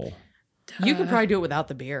butthole. You could probably do it without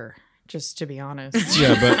the beer, just to be honest.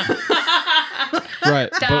 Yeah, but right.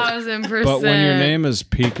 1000%. But when your name is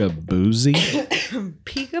Pika Boozy,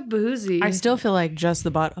 Pika Boozy. I still feel like just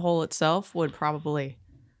the butthole itself would probably,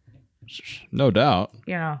 no doubt.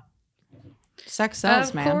 sex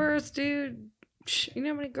sells, man. Of course, dude. You know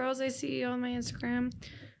how many girls I see on my Instagram?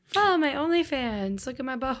 Oh, my OnlyFans. Look at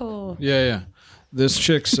my butthole. Yeah. This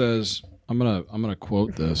chick says, I'm gonna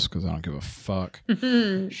quote this because I don't give a fuck.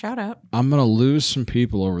 Shout out. I'm gonna lose some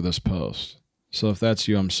people over this post. So if that's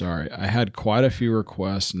you, I'm sorry. I had quite a few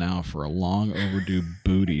requests now for a long overdue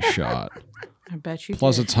booty shot. I bet you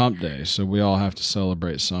Plus did. it's hump day, so we all have to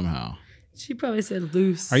celebrate somehow. She probably said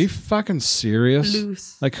loose. Are you fucking serious?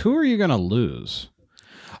 Loose. Like, who are you gonna lose?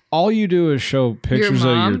 All you do is show pictures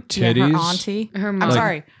of mom? your titties. Yeah, her auntie. Her I'm mom.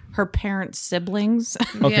 sorry. Her parents' siblings.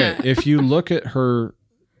 Okay, Yeah. if you look at her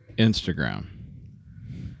Instagram,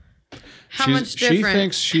 How much she different?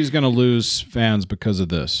 thinks she's going to lose fans because of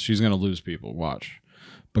this. She's going to lose people. Watch.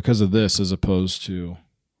 Because of this as opposed to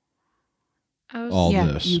all yeah,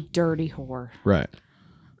 this. you dirty whore. Right.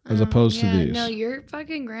 As opposed to these. No, your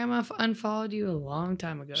fucking grandma unfollowed you a long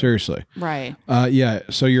time ago. Seriously. Right. Yeah.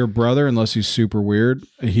 So your brother, unless he's super weird,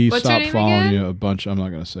 he What's her stopped name following again? you a bunch. I'm not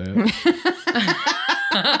going to say it.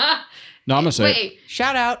 No, I'm going to say it. Wait.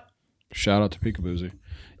 Shout out. Shout out to Peekaboozy.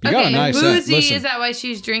 You Okay, got a nice boozy, listen, is that why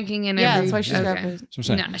she's drinking and Yeah, every... that's why she's got okay. boozy. that's what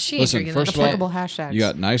I'm saying. No, she ain't Listen, drinking first that. of all, Applicable hashtags.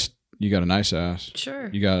 you got a nice ass. Sure.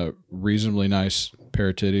 You got a reasonably nice pair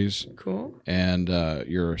of titties. Cool. And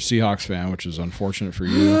you're a Seahawks fan, which is unfortunate for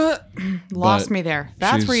you. Lost But me there.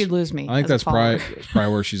 That's where she's- you'd lose me. I think as a that's follower.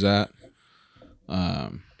 probably where she's at.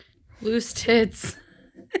 Loose tits.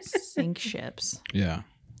 Sink ships. Yeah.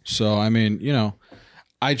 So I mean,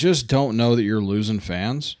 I just don't know that you're losing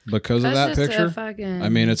fans because of That's that just a picture. fucking I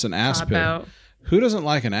mean, it's an ass pic. cop-out. Who doesn't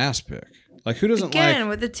like an ass pic? Like, who doesn't Again, like?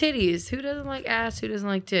 with the titties. Who doesn't like ass? Who doesn't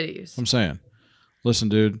like titties? I'm saying, listen,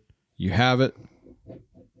 dude, you have it.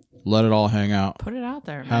 Let it all hang out. Put it out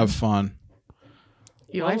there. Man. Have fun.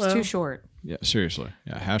 Your life's YOLO. too short. Yeah, seriously.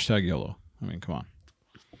 Yeah, hashtag yellow. I mean, come on.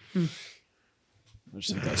 Hmm. I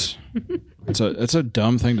just think it's a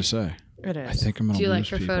dumb thing to say. It is. I think I'm gonna Do you like lose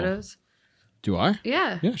her people. photos? Do I?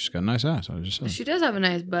 Yeah. Yeah, she's got a nice ass. I just said. She does have a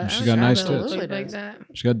nice butt. She's I got wish I nice had a tits. look like that.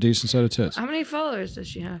 She's got a decent set of tits. How many followers does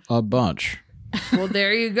she have? A bunch. Well,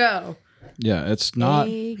 there you go. Yeah, it's not.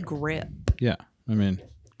 A grip. Yeah, I mean,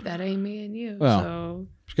 That ain't me and you. Well, so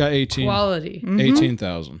she's got 18. quality,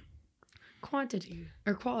 18,000. quantity,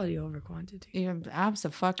 or quality over quantity. You're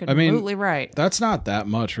absolutely I mean, right. That's not that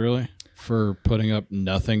much, really, for putting up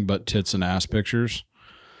nothing but tits and ass pictures.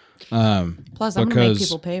 Plus, I'm gonna make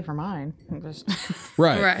people pay for mine.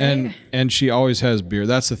 Right. Right. And she always has beer.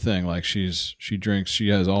 That's the thing. Like she drinks, she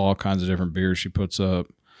has all kinds of different beers she puts up,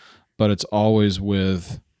 but it's always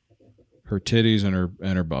with her titties and her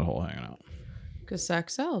butthole hanging out. Because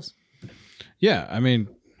sex sells. Yeah, I mean,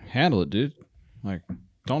 handle it, dude. Like,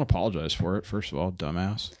 don't apologize for it. First of all,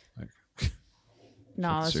 dumbass. Like,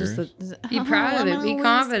 No, Is it's that just Be proud of it. Be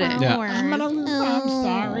confident. yeah. I'm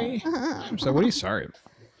sorry. So what are you sorry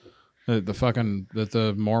about? The fucking that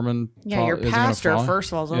the Mormon Yeah, your isn't gonna pastor, follow?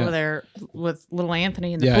 first of all, is Yeah. over there with little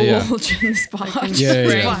Anthony in the Yeah, pool, yeah. in the spa. Yeah, yeah,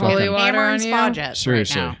 yeah. Holy water Hammering on spa you. jets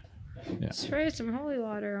Seriously. right now. Spray some holy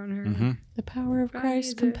water on her. Mm-hmm. The power of Right, Christ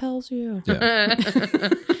is it? compels you. Yeah.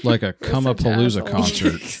 Like a Come-a-Palooza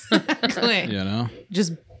concert. Exactly. You know?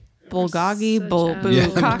 Just bulgogi, Such bull, assholes. boo, Yeah,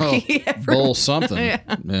 cocky. Bull something.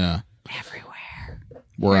 Yeah. Everywhere.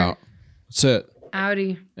 We're out. That's it.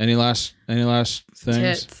 Audi. Any last things?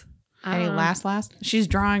 Tits. Any last? She's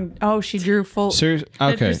drawing. Oh, she drew full. Serious?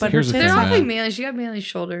 Okay. But Here's the her thing, They're tits- awfully man. manly. She got manly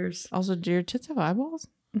shoulders. Also, do your tits have eyeballs?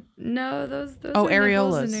 No, those Oh, are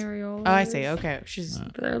nipples areolas. and areolas. Oh, I see. Okay. She's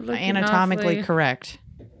They're looking anatomically awfully- correct.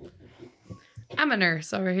 I'm a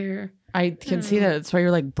nurse over here. I can see that. That's why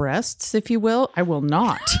you're like breasts, if you will. I will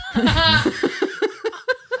not.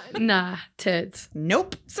 Nah, tits.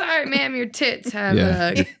 Nope. Sorry, ma'am, your tits have Yeah.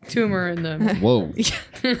 a tumor in them. Whoa.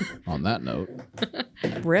 On that note.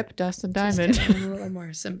 Rip Dustin Just Diamond. kidding, I'm a little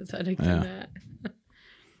more sympathetic Yeah. than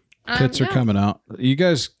that. Tits are No. coming out. You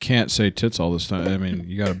guys can't say tits all this time. I mean,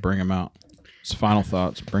 you got to bring them out. It's final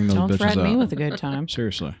thoughts. Bring those Don't bitches threaten out. me with a good time.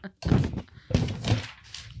 Seriously.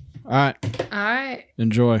 All right. All right.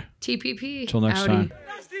 Enjoy. TPP. Till next Howdy. time.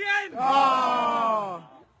 Oh,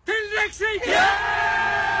 till next week.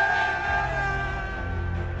 Yeah!